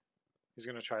it. He's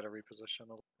gonna try to reposition a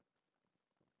little.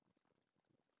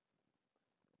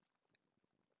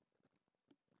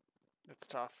 It's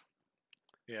tough.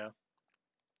 Yeah.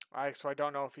 So I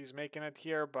don't know if he's making it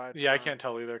here, but yeah, I can't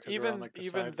tell either. Even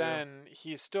then,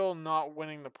 he's still not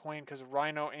winning the point because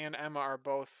Rhino and Emma are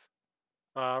both.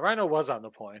 Rhino was on the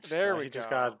point. There we go. He just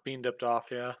got bean dipped off.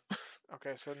 Yeah.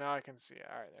 Okay, so now I can see.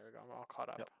 All right, there we go. I'm all caught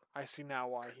up. Yep. I see now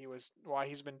why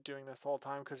he's been doing this the whole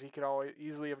time because he could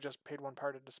easily have just paid 1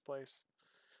 part to displace.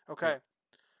 Okay, yep.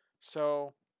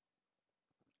 So.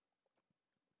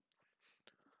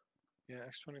 Yeah,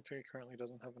 X23 currently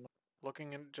doesn't have enough.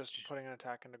 Looking and just putting an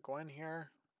attack into Gwen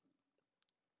here.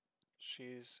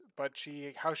 She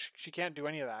can't do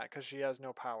any of that because she has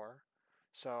no power,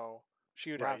 so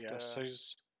she would have to. So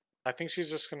I think she's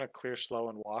just gonna clear slow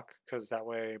and walk because that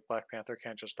way Black Panther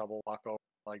can't just double walk over,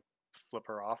 like flip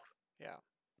her off. Yeah.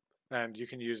 And you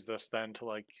can use this then to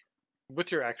like,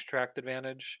 with your extract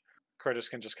advantage, Kurtis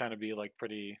can just kind of be like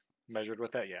pretty measured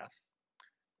with that. Yeah.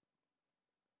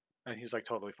 And he's like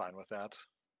totally fine with that.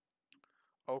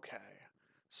 Okay,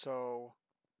 so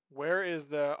where is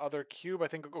the other cube? I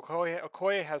think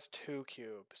Okoye has 2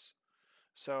 cubes,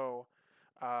 so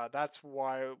that's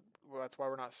why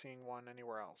we're not seeing one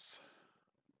anywhere else.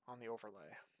 on the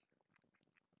overlay.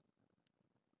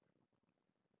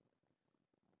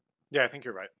 Yeah, I think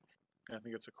you're right. I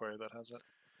think it's Okoye that has it.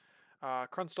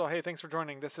 Crunstall, hey, thanks for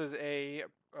joining. This is a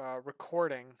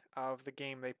recording of the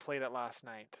game they played at last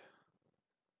night.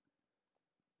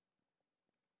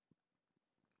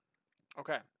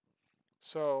 Okay.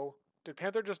 So, did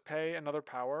Panther just pay another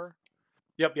power?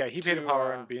 Yep, yeah, he paid a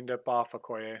power and uh, beamed up off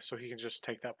Okoye, so he can just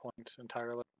take that point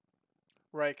entirely.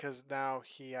 Right, because now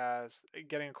he has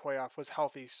getting a Koi off was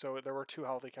healthy, so there were 2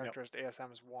 healthy Yep. characters.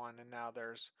 ASM's 1, and now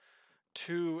there's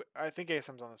 2. I think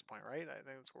ASM's on this point, right? I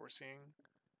think that's what we're seeing.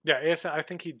 Yeah, ASM, I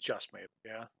think he just made it,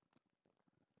 yeah.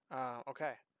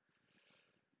 Okay.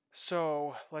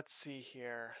 So let's see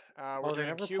here. We're Oh, they doing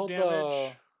never cube pulled the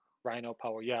damage. Rhino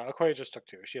power. Yeah, Okoye just took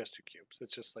 2. She has 2 cubes.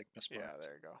 It's just like Yeah, mismarked.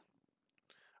 there you go.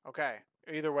 Okay.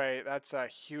 Either way, that's a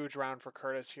huge round for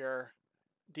Kurtis here.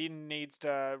 Deaton needs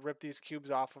to rip these cubes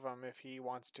off of him if he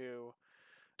wants to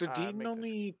Did Deaton make this.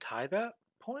 only tie that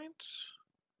point?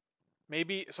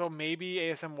 Maybe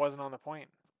ASM wasn't on the point.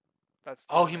 That's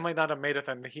the Oh, he only. might not have made it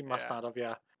then. He must Yeah. not have,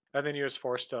 yeah. And then he was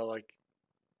forced to like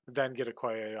then get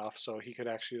Okoye off so he could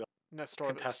actually like, No,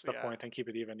 store this. contest the Yeah. point and keep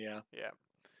it even, yeah. Yeah.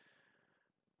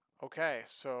 Okay.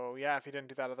 So yeah, if he didn't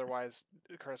do that, otherwise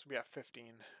Kurtis would be at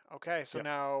 15. Okay. So Yep.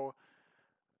 now.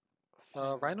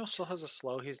 Rhino still has a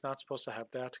slow. He's not supposed to have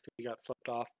that because he got flipped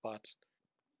off, but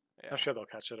Yeah. I'm sure they'll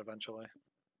catch it eventually.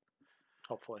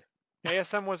 Hopefully.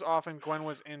 ASM was off and Gwen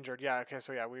was injured. Yeah. Okay.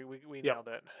 So yeah, we Yep. nailed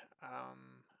it.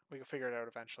 We can figure it out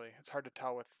eventually. It's hard to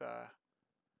tell with.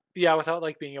 Yeah, without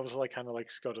like being able to like kind of like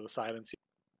go to the side and see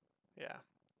Yeah.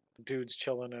 dudes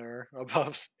chilling or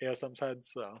above ASM's head.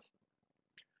 So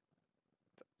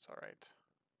That's all right.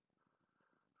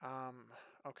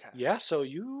 Okay. yeah, so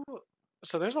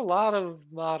there's a lot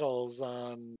of models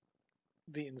on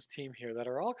Deaton's team here that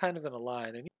are all kind of in a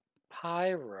line, and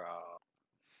Pyro,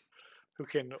 who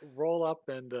can roll up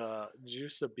and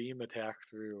juice a beam attack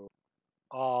through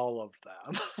all of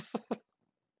them.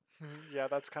 Yeah,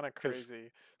 that's kind of Because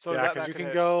crazy. So yeah, that you could can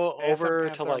hit go ASM over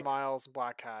to Panther, like Miles,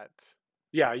 Black Cat.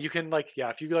 yeah, you can like yeah,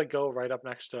 if you like go right up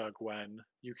next to Gwen,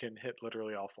 you can hit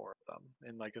literally all 4 of them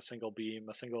in like a single beam,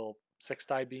 a single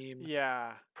 6-die beam.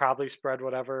 Yeah. Probably spread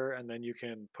whatever, and then you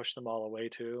can push them all away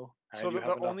too. So And you have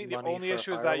enough the money only for a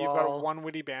issue is that you've got firewall. one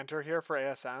witty banter here for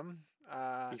ASM.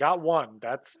 You got 1.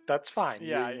 That's fine.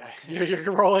 Yeah, You yeah.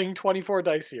 you're rolling 24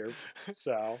 dice here,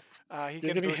 so He you're can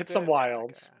gonna hit boost some it.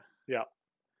 wilds. Okay. Yeah.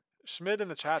 Schmid in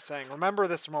the chat saying, "Remember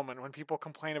this moment when people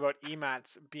complain about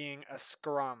EMATs being a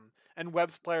scrum, and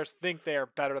Web's players think they are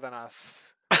better than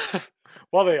us."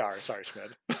 Well, they are. Sorry,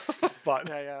 Schmid. But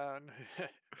Yeah.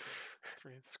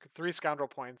 Three scoundrel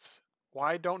points.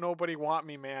 Why don't nobody want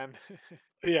me, man?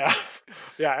 yeah,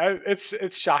 yeah.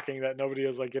 It's shocking that nobody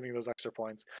is like getting those extra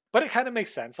points, but it kind of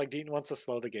makes sense. Like Deaton wants to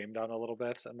slow the game down a little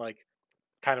bit and like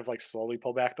kind of like slowly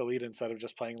pull back the lead instead of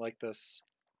just playing like this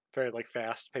very like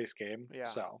fast paced game. Yeah.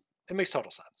 So it makes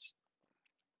total sense.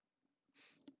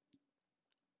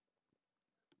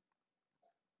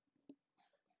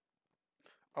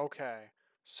 Okay.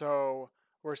 So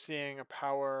we're seeing a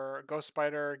power Ghost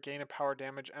Spider gain a power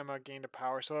damage. Emma gained a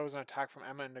power. So that was an attack from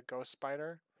Emma into Ghost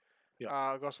Spider.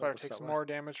 Yeah. Ghost So it Spider looks takes that way. more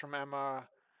damage from Emma.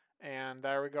 And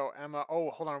there we go. Emma.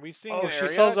 Oh, hold on. Are we seeing Oh, an she area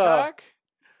sells attack?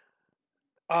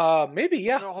 maybe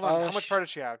yeah. No, hold on. How much power did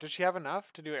she have? Did she have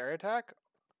enough to do area attack?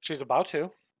 She's about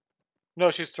to. No,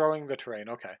 she's throwing the terrain.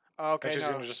 Okay. And Okay, she's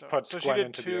no. gonna just So put she Gwen did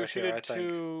into the two. earth She here, did I think.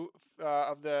 two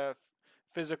of the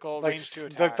physical Like range 2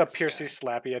 the attacks. piercy Yeah.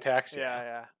 slappy attacks. Yeah.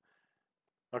 Yeah.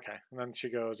 Okay. And then she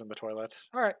goes in the toilet.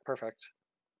 All right. Perfect.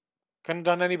 Couldn't have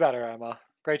done any better, Emma.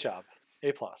 Great job.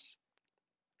 A plus.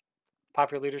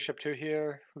 Pop your leadership 2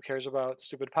 here. Who cares about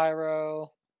stupid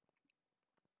pyro?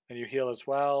 And you heal as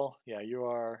well. Yeah, you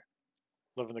are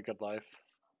living the good life.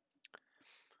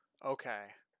 Okay.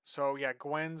 So yeah,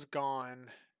 Gwen's gone.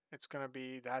 It's gonna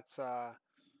be that's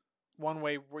one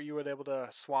way where you would able to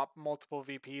swap multiple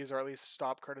VPs or at least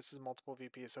stop Kurtis's multiple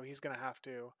VPs. So he's gonna have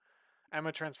to.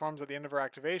 Emma transforms at the end of her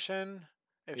activation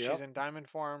if Yep. she's in diamond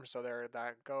form. So there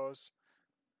that goes.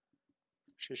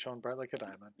 She's shown bright like a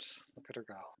diamond. Look at her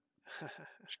go.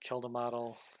 She killed a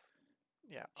model.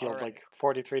 Yeah. Healed like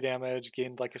 43 damage.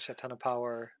 Gained like a shit ton of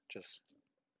power. Just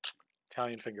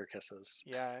Italian finger kisses.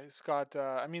 Yeah, he's got.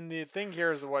 I mean, the thing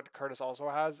here is what Kurtis also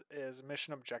has is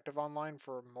mission objective online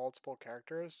for multiple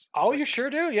characters. Oh, you sure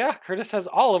do? Yeah, Kurtis has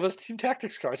all of his team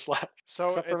tactics cards left, So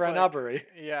except for it's like, Ranabari.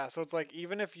 yeah. So it's like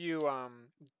even if you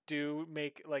do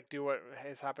what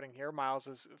is happening here, Miles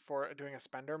is for doing a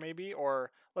spender maybe,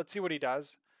 or let's see what he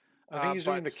does. I think he's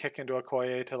doing the But kick into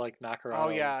Okoye to like knock her oh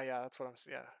out yeah, of. that's what I'm.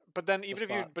 Yeah, But then the even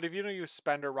spot. if you don't use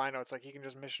spend or Rhino, it's like he can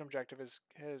just mission objective his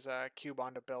cube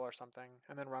onto Bill or something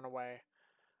and then run away.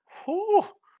 Whew,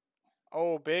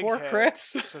 Oh, big 4 hit.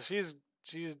 crits. So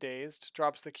she's dazed.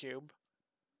 Drops the cube.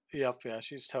 Yep, yeah,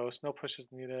 she's toast. No pushes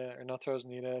needed or no throws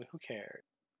needed. Who cares?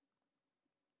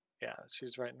 Yeah,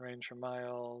 she's right in range for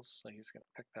Miles, so he's gonna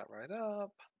pick that right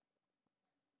up.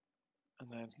 And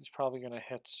then he's probably gonna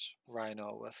hit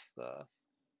Rhino with the.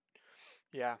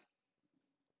 Yeah.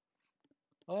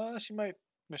 She might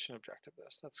mission objective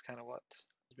this. That's kind of what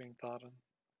is being thought in.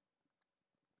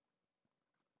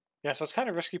 Yeah, so it's kind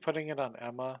of risky putting it on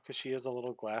Emma because she is a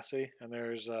little glassy, and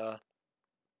there's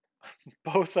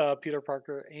both Peter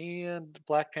Parker and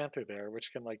Black Panther there,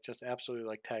 which can like just absolutely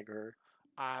like tag her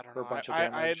I don't for a know. bunch of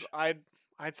damage.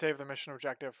 I'd save the mission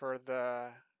objective for the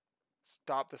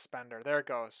stop the spender. There it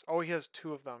goes. Oh, he has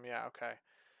two of them. Yeah. Okay.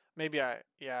 Maybe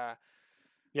yeah.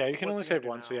 Yeah, you can What's only he gonna save do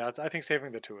one, so now? yeah, I think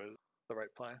saving the two is the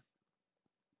right play.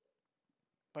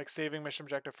 Like saving mission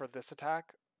objective for this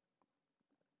attack.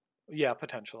 Yeah,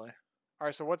 potentially. All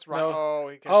right. So what's Ryan? No. Oh,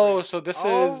 okay. So Oh, he's so this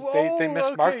is they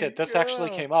mismarked okay. it. This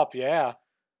actually Yeah. came up. Yeah.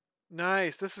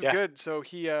 Nice. This is Yeah. good. So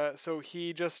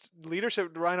he just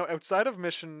leadership Rhino outside of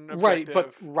mission Right, but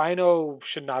objective. Rhino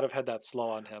should not have had that slow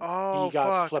on him. Oh He got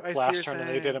fuck! flipped I see what you're last turn and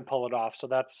they didn't saying. pull it off. So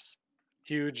that's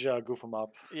huge goof him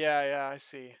up. Yeah, I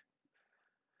see.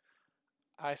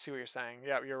 I see what you're saying.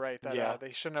 Yeah, you're right. That Yeah,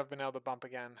 they shouldn't have been able to bump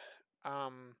again.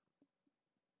 Um,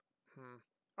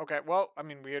 Okay. Well, I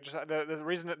mean, we just the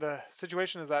reason that the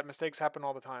situation is that mistakes happen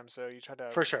all the time, so you try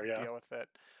to for sure. Yeah. deal with it.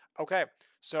 Okay.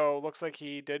 So looks like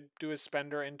he did do his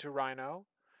spender into Rhino,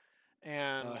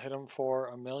 and Hit him for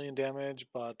 1,000,000 damage,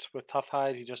 but with Tough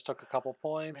Hide, he just took a couple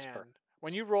points. man,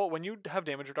 when you have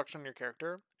damage reduction on your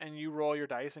character and you roll your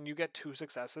dice and you get two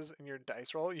successes in your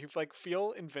dice roll, you like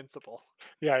feel invincible.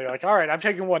 Yeah, you're like, all right, I'm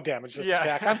taking 1 damage this Yeah.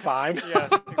 attack. I'm fine. Yeah,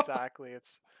 exactly.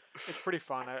 It's pretty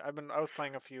fun. I was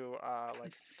playing a few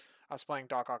like I was playing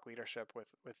Doc Ock leadership with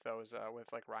those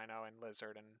with like Rhino and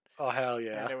Lizard Oh hell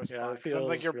yeah, and it was yeah, fun it because it's like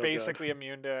feels you're real good. basically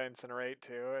immune to incinerate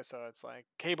too. So it's like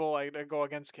Cable, I go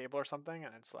against Cable or something,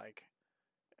 and it's like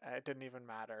it didn't even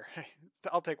matter.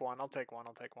 I'll take one. I'll take one.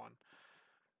 I'll take one.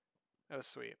 It was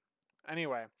sweet.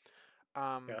 Anyway,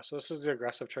 Yeah, so this is the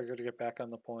aggressive trigger to get back on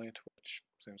the point, which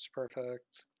seems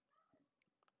perfect.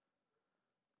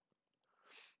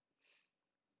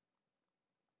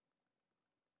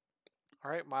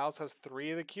 all right. Miles has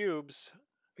 3 of the cubes.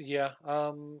 Yeah.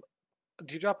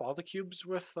 Do you drop all the cubes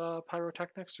with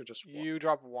pyrotechnics or just one? You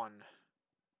drop 1.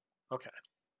 Okay.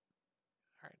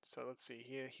 All right, so let's see.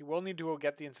 He will need to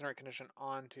get the incinerate condition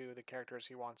onto the characters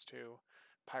he wants to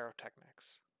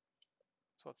pyrotechnics.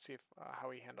 So let's see if how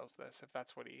he handles this. If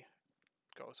that's what he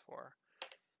goes for.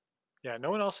 Yeah,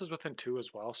 no one else is within 2 as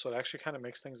well, so it actually kind of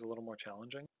makes things a little more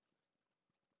challenging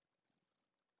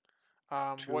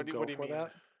to What go do you for mean?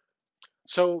 that.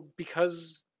 So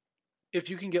because if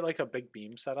you can get like a big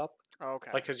beam set up, Oh,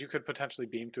 okay. like because you could potentially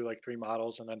beam through like 3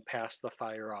 models and then pass the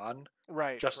fire on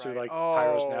Right. just through like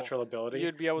Pyro's Oh, natural ability.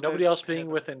 you'd be able Nobody to else hit being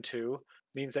them. within 2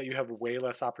 means that you have way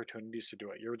less opportunities to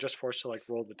do it. You're just forced to like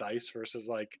roll the dice versus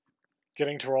like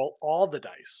getting to roll all the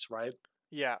dice, right?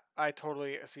 Yeah, I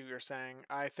totally see what you're saying.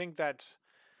 I think that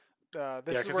this Yeah,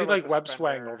 is because where he like like the web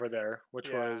swang spender. over there, which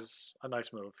Yeah. was a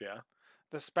nice move. Yeah.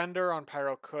 The spender on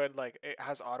Pyro could like it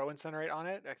has auto incinerate on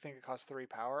it. I think it costs 3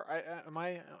 power.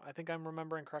 I think I'm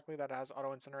remembering correctly that it has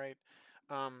auto incinerate.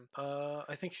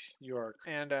 I think you are.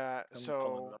 And I'm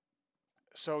pulling it up.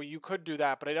 so you could do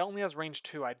that, but it only has range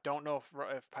 2. I don't know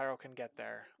if Pyro can get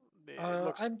there. It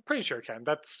looks I'm pretty sure it can.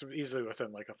 That's easily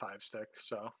within like a 5 stick,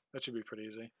 so that should be pretty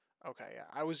easy. okay.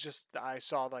 Yeah, I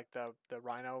saw like the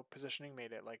Rhino positioning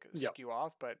made it like Yep. skew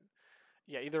off, but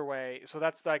yeah, either way. So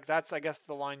that's I guess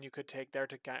the line you could take there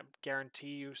to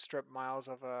guarantee you strip Miles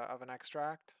of an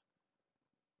extract.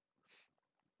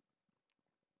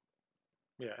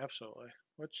 Yeah, absolutely.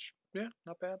 Which, yeah,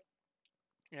 not bad.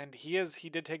 And he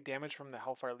did take damage from the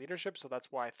Hellfire leadership, so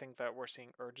that's why I think that we're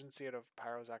seeing urgency out of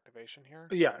Pyro's activation here.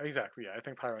 Yeah, exactly. Yeah, I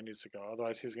think Pyro needs to go.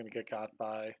 Otherwise, he's going to get got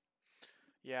by.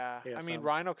 Yeah, ASM. I mean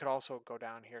Rhino could also go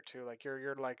down here too. Like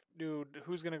you're like, dude,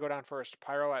 who's gonna go down first?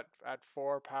 Pyro at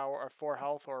 4 power or 4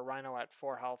 health, or Rhino at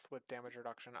 4 health with damage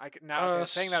reduction? Okay,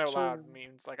 saying that out loud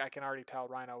means like I can already tell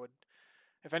Rhino would,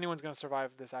 if anyone's gonna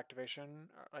survive this activation,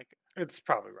 like it's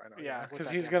probably Rhino. Yeah, with because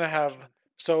that he's damage going to have. reduction.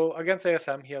 So against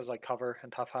ASM, he has like cover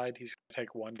and tough hide. He's going to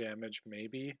take 1 damage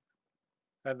maybe,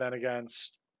 and then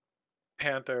against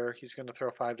Panther, he's going to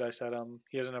throw 5 dice at him.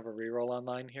 He doesn't have a reroll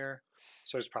online here,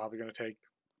 so he's probably going to take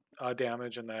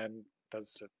damage. And then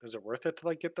is it worth it to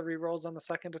like get the rerolls on the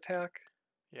second attack?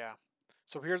 Yeah.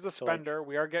 So here's the to like. spender.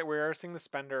 We are seeing the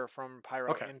spender from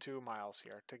Pyro Okay. into Miles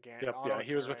here to gain Yep. auto Yeah.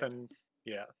 He was incinerate. within.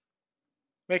 Yeah.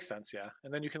 Makes sense. Yeah.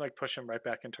 And then you can like push him right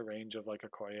back into range of like a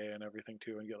Koye and everything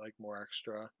too, and get like more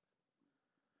extra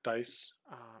dice,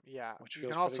 Yeah, which you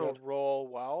can feels pretty also good. roll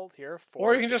well here. Or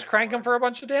Four you can just damage crank him ward. for a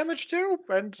bunch of damage too,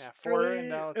 and Yeah, four, and really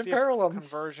let's see if imperil him.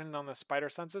 conversion on the spider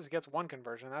senses. He gets one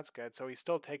conversion. That's good. So he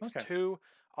still takes Okay. two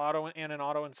auto and an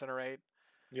auto incinerate.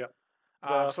 Yep.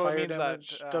 The So it fire means that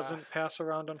damage doesn't pass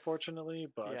around, unfortunately,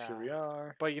 but yeah. here we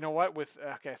are. But you know what? With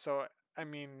okay, so I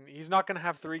mean, he's not gonna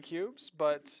have 3 cubes,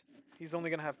 but he's only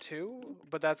gonna have 2.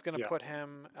 But that's gonna Yeah. put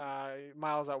him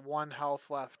Miles at 1 health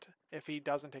left if he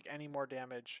doesn't take any more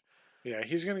damage. Yeah,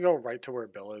 he's going to go right to where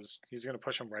Bill is. He's going to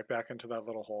push him right back into that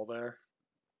little hole there.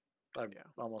 I'm Yeah,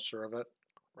 almost sure of it.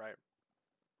 right.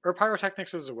 Or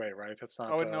Pyrotechnics is away, right? It's not.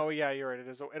 Oh no, yeah, you're right. It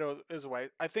is away.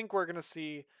 I think we're gonna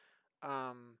see,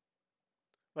 um,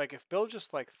 like if Bill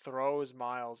just like throws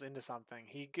Miles into something,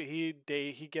 he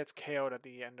gets KO'd at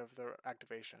the end of the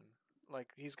activation.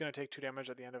 Like he's gonna take 2 damage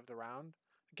at the end of the round,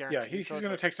 Yeah, guaranteed. he's So it's going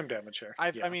to like take some damage here. I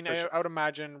Yeah, mean for sure. I would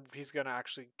imagine he's gonna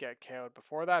actually get KO'd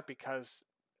before that because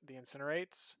the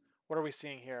incinerates. What are we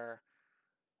seeing here?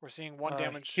 We're seeing one He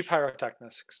damage.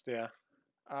 Pyrotechnics, yeah.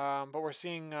 But we're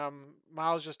seeing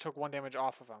Miles just took 1 damage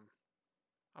off of him.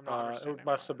 I'm not understanding It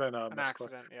must why. have been a An misclick.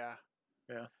 accident, yeah.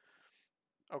 Yeah.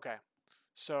 Okay.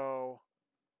 So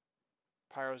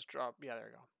Pyro's drop. Yeah, there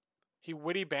we go. He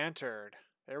witty bantered.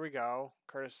 There we go.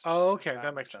 Kurtis Oh, in the okay, chat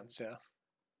that makes mentioned. sense, yeah.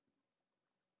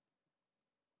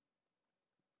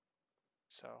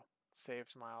 So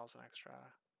saves Miles an extra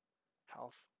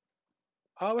health.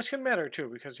 Which can matter too,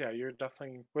 because yeah, you're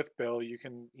definitely with Bill. You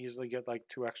can easily get like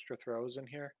 2 extra throws in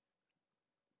here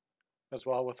as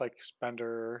well with like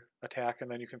spender attack, and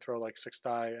then you can throw like 6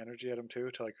 die energy at him too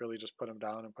to like really just put him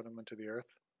down and put him into the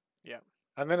earth. Yeah.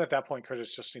 And then at that point,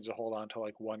 Kurtis just needs to hold on to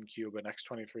like 1 cube, and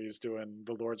X23 is doing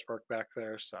the Lord's work back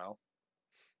there, so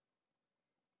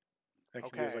it can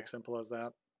be as Okay. like simple as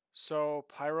that. So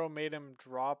Pyro made him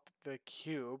drop the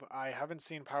cube. I haven't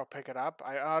seen Pyro pick it up.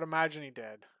 I would imagine he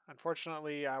did.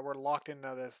 Unfortunately, we're locked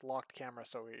into this locked camera,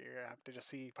 so we have to just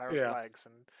see Pyro's Yeah, legs,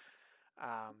 and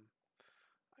um,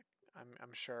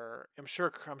 I'm sure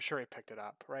he picked it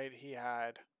up, right? he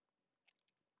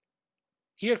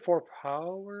had 4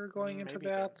 power going into Maybe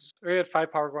he did. that, or he had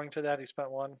 5 power going to that. He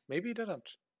spent 1. Maybe he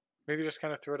didn't. Maybe just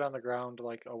kind of threw it on the ground,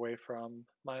 like away from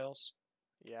Miles.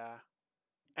 Yeah.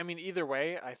 I mean, either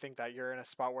way, I think that you're in a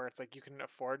spot where it's like you can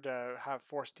afford to have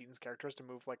force Dean's characters to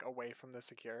move like away from the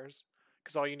secures,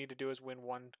 because all you need to do is win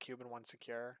 1 cube and 1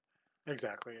 secure.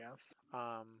 Exactly. Yeah.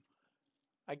 Um,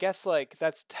 I guess like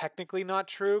that's technically not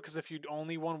true because if you'd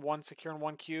only won 1 secure and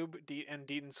 1 cube, and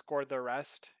Deaton scored the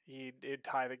rest, he'd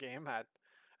tie the game at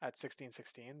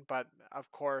 16-16. But of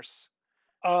course,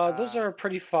 Those are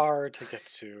pretty far to get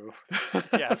to.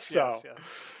 yes, So, yes,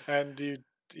 yes. and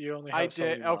you only I have so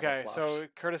did. many models Okay, left. so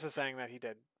Kurtis is saying that he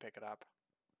did pick it up.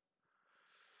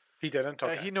 He didn't.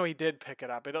 Okay. He did pick it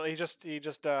up. He just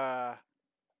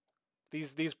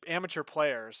these amateur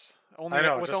players I only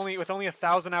know. with only Just with only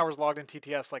 1,000 hours logged in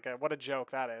TTS. Like what a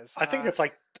joke that is. I think it's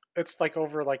like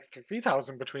over like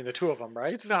 3,000 between the two of them,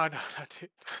 right? No, no, no,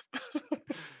 dude.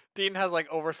 Dean has like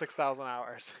over 6,000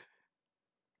 hours.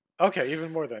 Okay,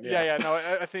 even more than Yeah, yeah. yeah. No,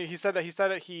 I think he said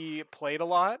that he played a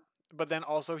lot, but then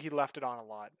also he left it on a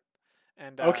lot.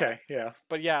 And Okay, yeah.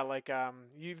 but yeah, like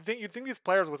you'd think these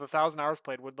players with 1,000 hours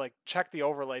played would like check the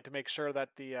overlay to make sure that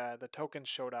the tokens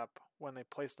showed up when they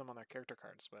placed them on their character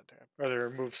cards. But Or they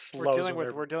remove we're slows dealing when with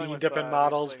they're we're dealing bean with dipping these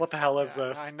models. What the things. hell is Yeah, I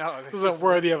this? know. This isn't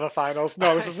worthy of a finals.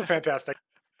 No, this is a fantastic.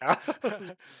 Yeah, this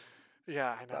is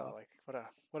Yeah, I know. so, Like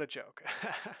what a joke.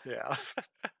 yeah.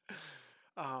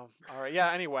 All right.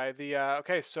 Yeah. Anyway, the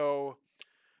okay. So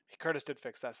Curtis did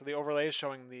fix that. So the overlay is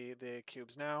showing the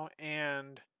cubes now,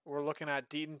 and we're looking at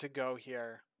Deaton to go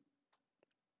here.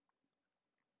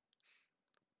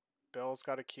 Bill's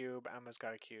got a cube. Emma's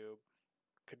got a cube.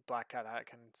 Could Black Cat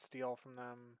can steal from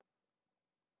them?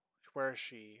 Where is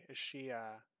she? Is she?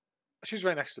 She's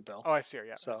right next to Bill. Oh, I see her.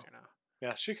 Yeah, I So see her now.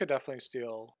 yeah, she could definitely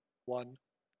steal 1.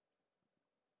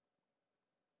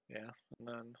 Yeah, and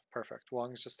then perfect.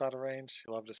 Wong's just out of range.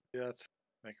 You love to see it.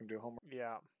 Make him do homework.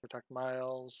 Yeah, Protect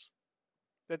Miles.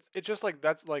 it's just like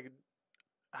that's like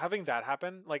having that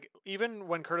happen. Like even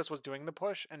when Curtis was doing the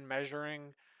push and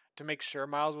measuring to make sure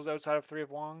Miles was outside of 3 of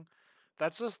Wong,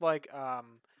 that's just like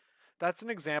that's an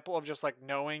example of just like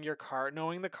knowing your card,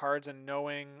 knowing the cards, and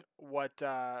knowing what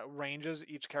ranges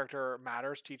each character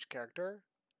matters to each character,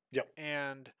 Yep.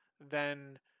 and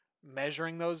then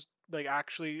measuring those, like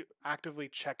actually actively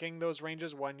checking those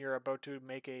ranges when you're about to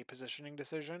make a positioning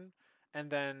decision, and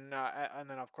then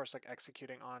of course like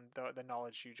executing on the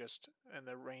knowledge you just and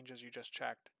the ranges you just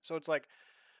checked. So it's like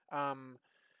um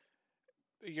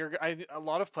a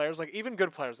lot of players, like even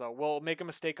good players though, will make a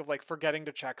mistake of like forgetting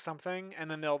to check something, and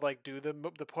then they'll like do the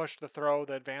push, the throw,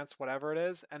 the advance, whatever it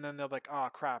is, and then they'll be like, oh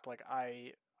crap, like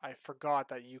I forgot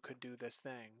that you could do this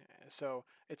thing. So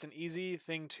it's an easy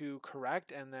thing to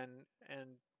correct, and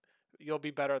you'll be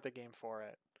better at the game for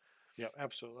it. Yep,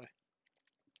 absolutely.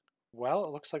 Well,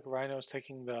 it looks like Rhino's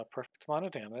taking the perfect amount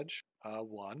of damage.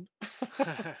 1.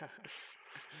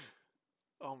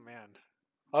 Oh man.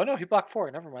 Oh no, he blocked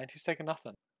 4. Never mind, he's taking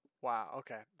nothing. Wow.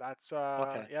 Okay. That's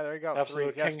Okay. yeah. There you go. 3.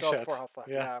 Absolute Yeah. king Still has shit. 4 health left.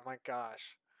 Yeah. Yeah. My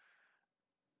gosh.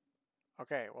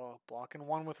 Okay. Well, blocking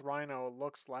 1 with Rhino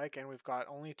looks like, and we've got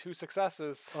only 2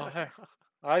 successes. Oh hey.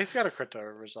 He's got a crit to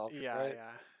resolve it, Yeah. right?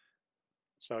 Yeah.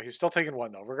 So he's still taking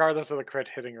 1 though, regardless of the crit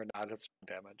hitting or not. It's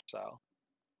damage. So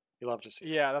you love to see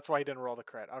it. Yeah. That's why he didn't roll the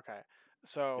crit. Okay.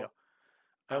 So. Yep.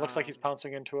 And it looks like he's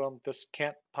pouncing into him. This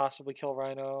can't possibly kill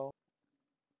Rhino.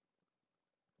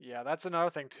 Yeah, that's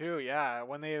another thing too. Yeah,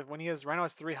 when Rhino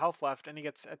has 3 health left and he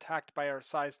gets attacked by our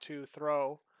size 2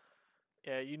 throw,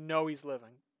 yeah, you know he's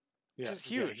living. It's Yeah, just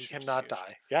huge. yeah, he Just cannot huge.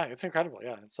 die. Yeah, it's incredible.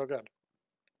 Yeah, it's so good.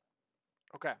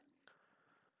 Okay.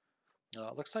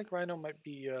 Looks like Rhino might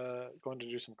be going to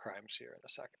do some crimes here in a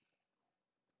second.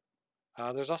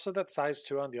 There's also that size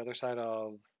 2 on the other side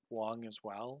of Wong as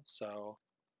well, so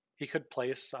he could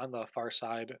place on the far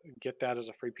side, get that as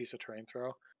a free piece of terrain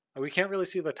throw. We can't really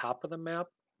see the top of the map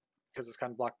because it's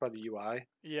kind of blocked by the UI.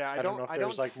 Yeah, I don't know if I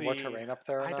there's don't like more see terrain up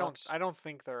there or not. I don't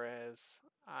think there is.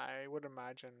 I would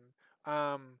imagine.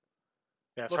 Um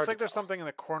Yeah, it's Looks hard to like there's tell. something in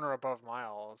the corner above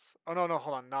Miles. Oh no,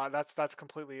 hold on. No, that's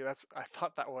completely I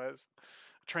thought that was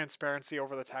transparency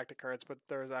over the tactic cards, but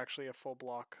there's actually a full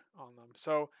block on them.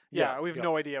 So, Yeah, yeah, we have yep,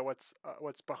 no idea what's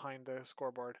behind the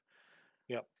scoreboard.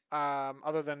 yep.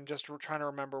 Other than just trying to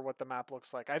remember what the map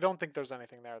looks like. I don't think there's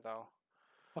anything there though.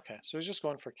 Okay, so he's just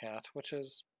going for Cat, which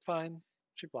is fine.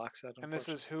 She blocks it, And this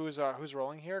is unfortunately. who's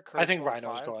rolling here? I Kurtis think rolled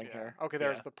Rhino's 5. going Yeah. here. Okay,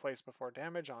 there's Yeah, the place before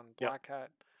damage on yep. Black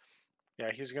Hat.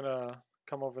 Yeah, he's gonna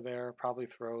come over there, probably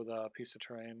throw the piece of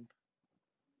terrain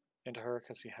into her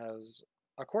because he has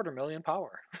a 250,000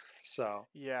 power. So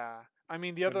Yeah. I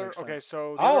mean the it other makes okay, sense.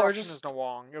 so the Oh, other option is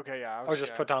Nawang. Okay, yeah, or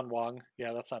just put down Wong.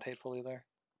 Yeah, that's not hateful either.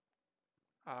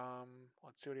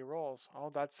 Let's see what he rolls. Oh,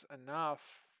 that's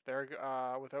enough. There,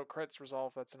 without crits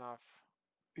resolve, that's enough.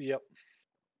 Yep.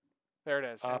 There it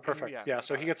is. Perfect. Yeah,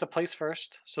 so he gets a place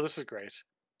first. So this is great.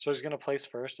 So he's going to place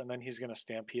first, and then he's going to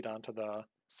stampede onto the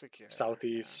secure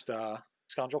southeast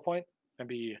scoundrel point and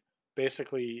be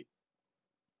basically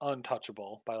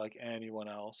untouchable by like anyone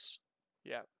else.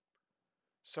 Yep.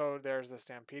 So there's the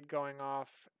stampede going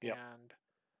off, Yep. and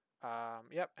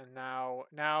yep. And now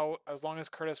as long as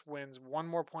Kurtis wins 1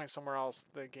 more point somewhere else,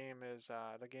 the game is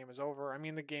over. I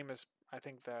mean, the game is. I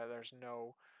think that there's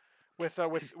no with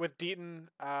Deaton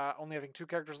only having 2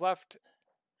 characters left.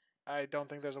 I don't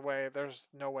think there's a way. There's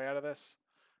no way out of this.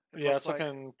 Yeah, it's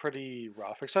looking pretty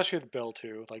rough, especially with Bill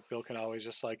too. Like Bill can always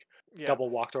just like double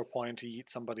walk to a point to eat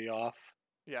somebody off.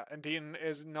 Yeah, and Deaton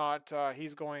is not.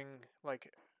 He's going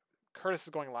like Kurtis is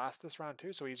going last this round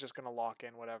too, so he's just going to lock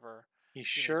in whatever. He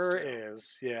sure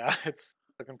is. Yeah, it's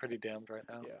looking pretty damned right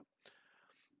now. Yeah.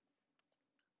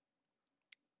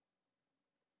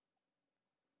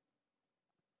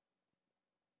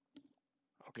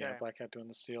 Okay. Yeah, Black Cat doing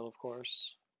the steal, of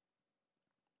course.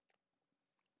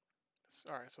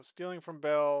 All right, so stealing from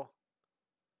Bill.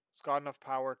 It's got enough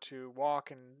power to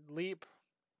walk and leap.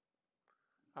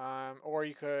 Or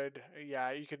you could,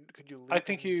 yeah, you could you leap? I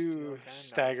think you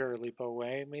stagger leap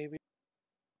away, maybe.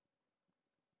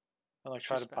 And like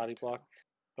try to body block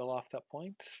Bill off that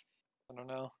point. I don't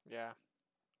know. Yeah.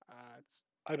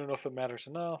 I don't know if it matters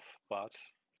enough, but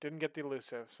didn't get the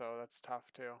elusive, so that's tough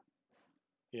too.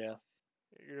 Yeah.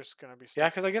 You're just gonna be. Yeah,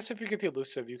 because I guess if you get the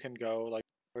elusive, you can go like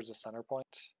towards the center point.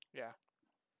 Yeah.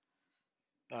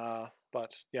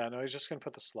 But yeah, no, he's just gonna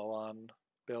put the slow on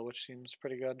Bill, which seems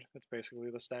pretty good. It's basically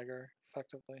the stagger,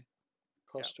 effectively,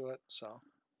 close to it. So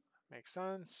makes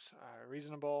sense.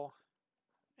 Reasonable,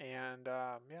 and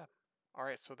yeah. All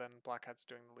right, so then Black Hat's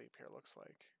doing the leap here. Looks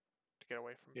like to get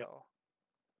away from Bill.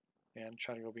 And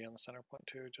try to go beyond the center point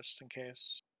too, just in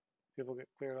case people get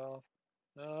cleared off.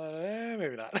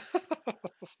 Maybe not.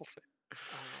 We'll see.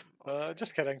 Okay.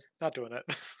 Just kidding. Not doing it.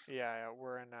 Yeah,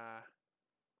 we're in.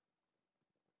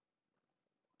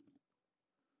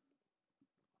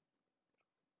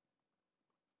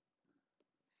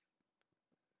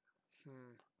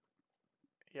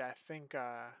 Yeah, I think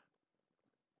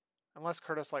unless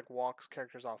Kurtis like walks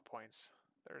characters off points,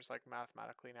 There's like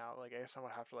mathematically now, like ASM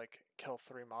would have to like kill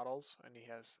 3 models, and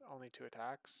he has only 2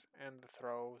 attacks, and the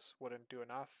throws wouldn't do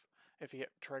enough if he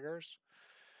hit triggers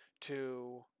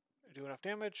to do enough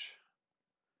damage.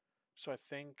 So I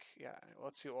think, yeah,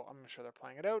 let's see. Well, I'm sure they're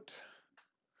playing it out.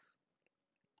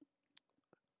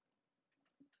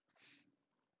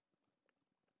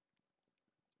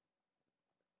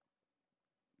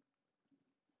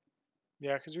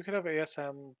 Yeah, because you could have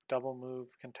ASM double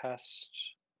move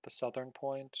contest the southern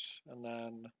point, and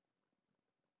then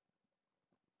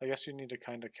I guess you need to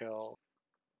kind of kill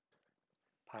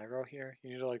Pyro here.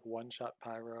 You need to like one-shot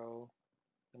Pyro,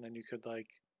 and then you could like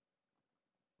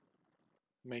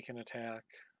make an attack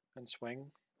and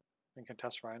swing and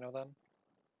contest Rhino then.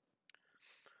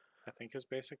 I think is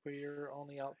basically your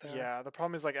only out there. Yeah, the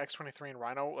problem is like X23 and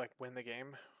Rhino like win the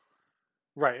game.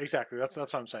 Right, exactly. That's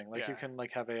what I'm saying. Like Yeah. you can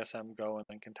like have ASM go and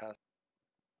then contest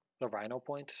the Rhino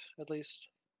point at least.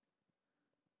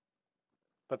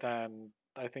 But then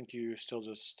I think you still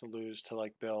just lose to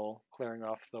like Bill clearing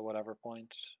off the whatever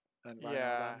point and Rhino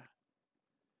Yeah. then.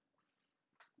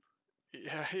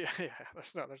 Yeah.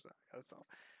 There's no. That's all.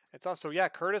 It's also, yeah.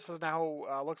 Kurtis is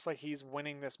now looks like he's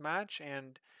winning this match,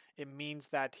 and it means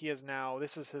that he is now.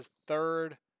 This is his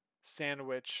 3rd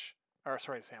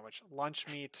lunch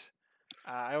meet.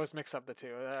 I always mix up the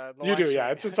two. You do, yeah.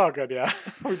 It's all good, yeah.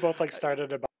 We both like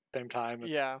started about the same time.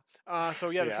 Yeah. So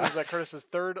yeah, this is Kurtis's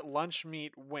 3rd lunch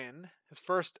meet win. His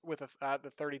first with at the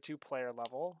 32 player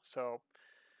level. So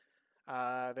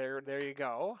there you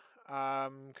go.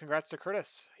 Congrats to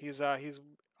Kurtis. He's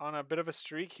on a bit of a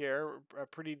streak here, a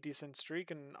pretty decent streak,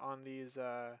 and on these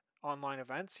online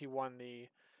events, he won the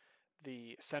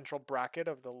central bracket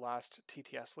of the last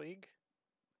TTS league,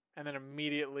 and then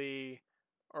immediately,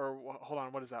 or hold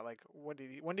on, what is that like?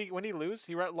 When did he lose?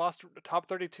 He lost top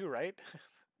 32, right?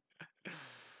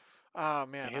 Oh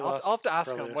man, I'll have to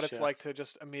ask him what it's like to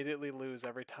just immediately lose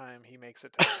every time he makes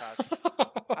it to the cuts.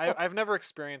 I've never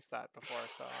experienced that before,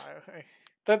 so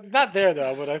not there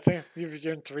though. But I think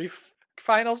you're in 3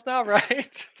 finals now,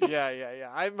 right?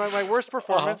 Yeah. My worst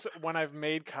performance when I've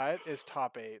made cut is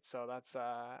top 8. So that's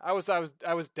I was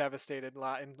devastated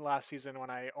in last season when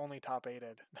I only top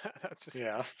 8'd. That's just,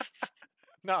 yeah.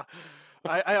 No,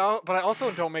 but I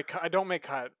also don't make cut. I don't make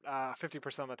cut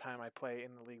 50% of the time I play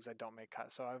in the leagues. I don't make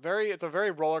cut. So it's a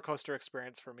very roller coaster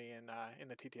experience for me in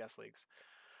the TTS leagues.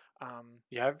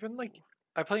 Yeah, I've been like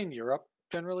I play in Europe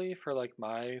generally for like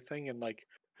my thing, and like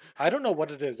I don't know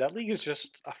what it is. That league is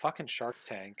just a fucking Shark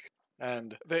Tank,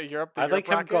 and the Europe like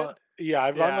have gone. Yeah,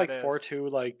 I've run like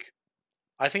 4-2. Like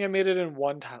I think I made it in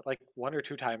one or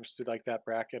 2 times through like that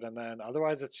bracket, and then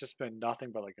otherwise it's just been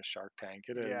nothing but like a Shark Tank.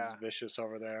 It is vicious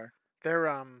over there.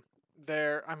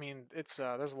 I mean, it's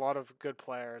there's a lot of good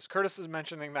players. Kurtis is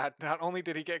mentioning that not only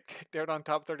did he get kicked out on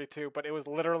top 32, but it was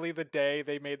literally the day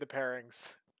they made the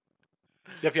pairings.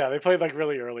 Yep, yeah, they played like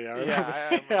really early. Yeah,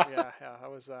 that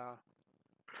was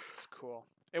it's cool.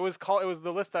 It was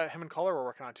the list that him and Collar were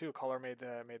working on too. Collar made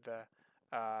the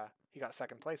he got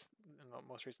 2nd place in the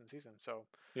most recent season. So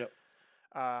yep.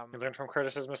 He learned from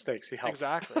Kurtis's mistakes. He helped.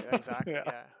 Exactly.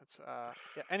 Yeah. It's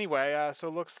yeah. Anyway, so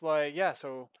it looks like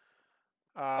So.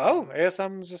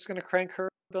 ASM's just gonna crank her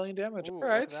 1 billion damage. Ooh, all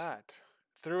right. Look at that.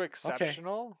 Through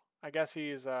exceptional. Okay. I guess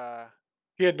he's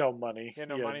he had no money. He had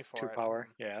no money for 2 power.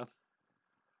 Yeah.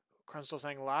 Crunstill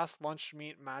saying last lunch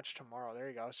meet match tomorrow. There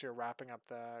you go. So you're wrapping up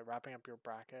your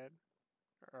bracket.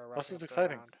 This is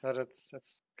exciting that it's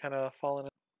kind of fallen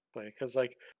into play, because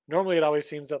like normally it always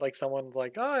seems that like someone's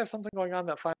like, oh, I have something going on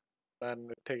that fine, then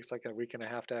it takes like a week and a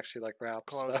half to actually like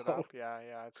close it up. Yeah.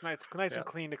 It's nice and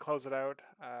clean to close it out.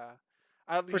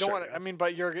 You don't want. I mean,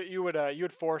 but you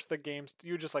would force the games.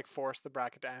 You would just like force the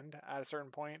bracket to end at a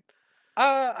certain point.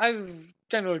 I've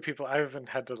generally I haven't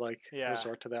had to like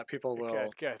resort to that. People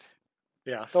will. Good.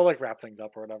 Yeah, they'll like wrap things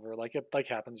up or whatever. Like it like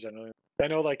happens generally. I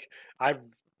know like I've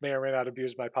may or may not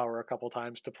abused my power a couple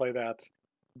times to play that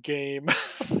game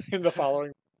in the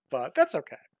following, but that's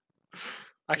okay.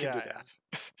 I can do that.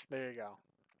 There you go.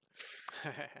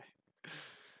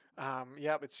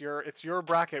 Yep, it's your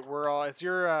bracket. It's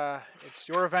your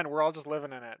event. We're all just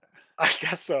living in it. I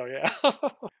guess so, yeah.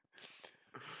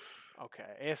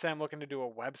 Okay, ASM looking to do a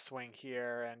web swing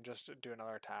here and just do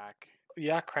another attack.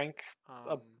 Yeah, crank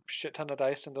a shit ton of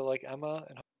dice into like Emma,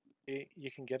 and you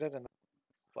can get it.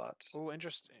 But oh,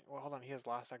 interesting. Well, hold on. He has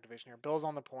last activation here. Bill's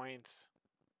on the point.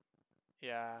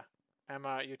 Yeah,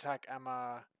 Emma. You attack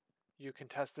Emma. You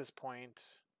contest this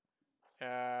point.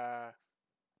 Okay,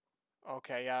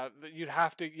 yeah, you'd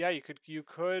have to. Yeah, you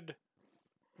could.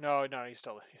 No, you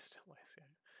still lose.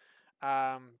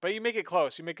 Yeah. But you make it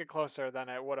close. You make it closer than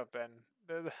it would have been.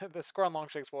 the score on long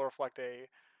shakes will reflect a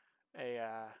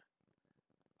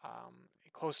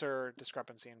closer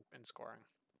discrepancy in scoring.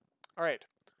 All right.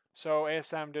 So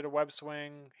ASM did a web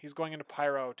swing. He's going into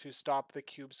Pyro to stop the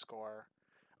cube score.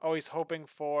 Oh, he's hoping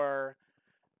for,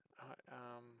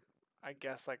 I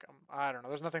guess, like, I don't know.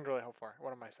 There's nothing to really hope for.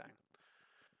 What am I saying?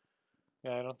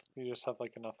 Yeah, I don't think you just have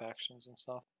like enough actions and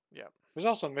stuff. Yep. There's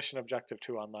also mission objective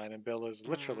 2 online, and Bill is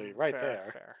literally right there.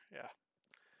 Fair.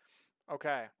 Yeah.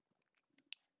 Okay.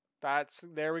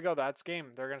 There we go. That's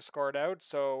game. They're gonna score it out.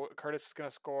 So Kurtis is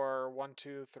gonna score 1,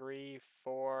 2, 3,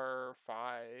 4, 5.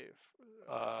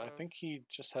 I think he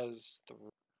just has 3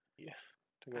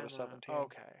 to go to 17.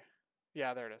 Okay.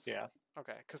 Yeah, there it is. Yeah.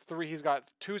 Okay, because 3, he's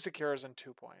got 2 secures and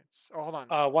 2 points. Oh, hold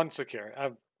on. 1 secure.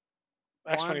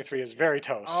 X23 is very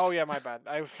toast. Oh yeah, my bad.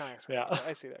 I was kind of expecting. Yeah.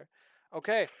 I see there.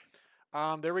 Okay.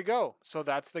 There we go. So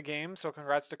that's the game. So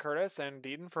congrats to Kurtis and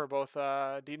Deaton for both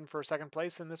Deaton for second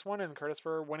place in this one and Kurtis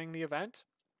for winning the event.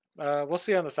 We'll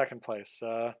see on the second place.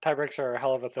 Tiebreaks are a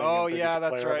hell of a thing. Oh yeah,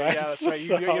 that's right. Events, Yeah, that's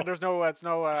right. so. There's no it's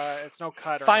no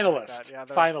cut. Or Finalist. like that. Yeah,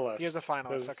 finalist. He is a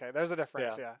finalist. Okay, there's a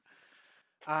difference. Yeah.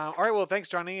 All right. Well, thanks,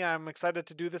 Johnny. I'm excited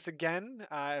to do this again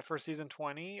for season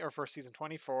 20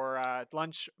 for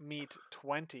Lunch Meet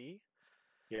 20.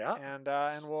 Yeah. And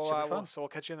we'll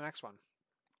catch you in the next one.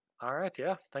 All right,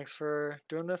 yeah. Thanks for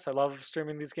doing this. I love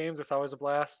streaming these games. It's always a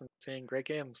blast and seeing great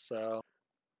games. So,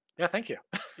 yeah, thank you.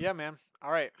 Yeah, man.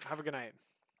 All right. Have a good night.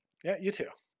 Yeah, you too.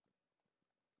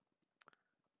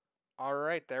 All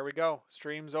right, there we go.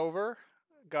 Stream's over.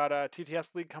 Got a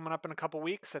TTS League coming up in a couple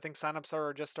weeks. I think signups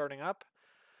are just starting up.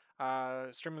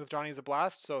 Streaming with Johnny is a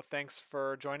blast, so thanks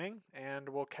for joining, and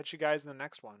we'll catch you guys in the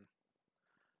next one.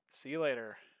 See you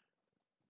later.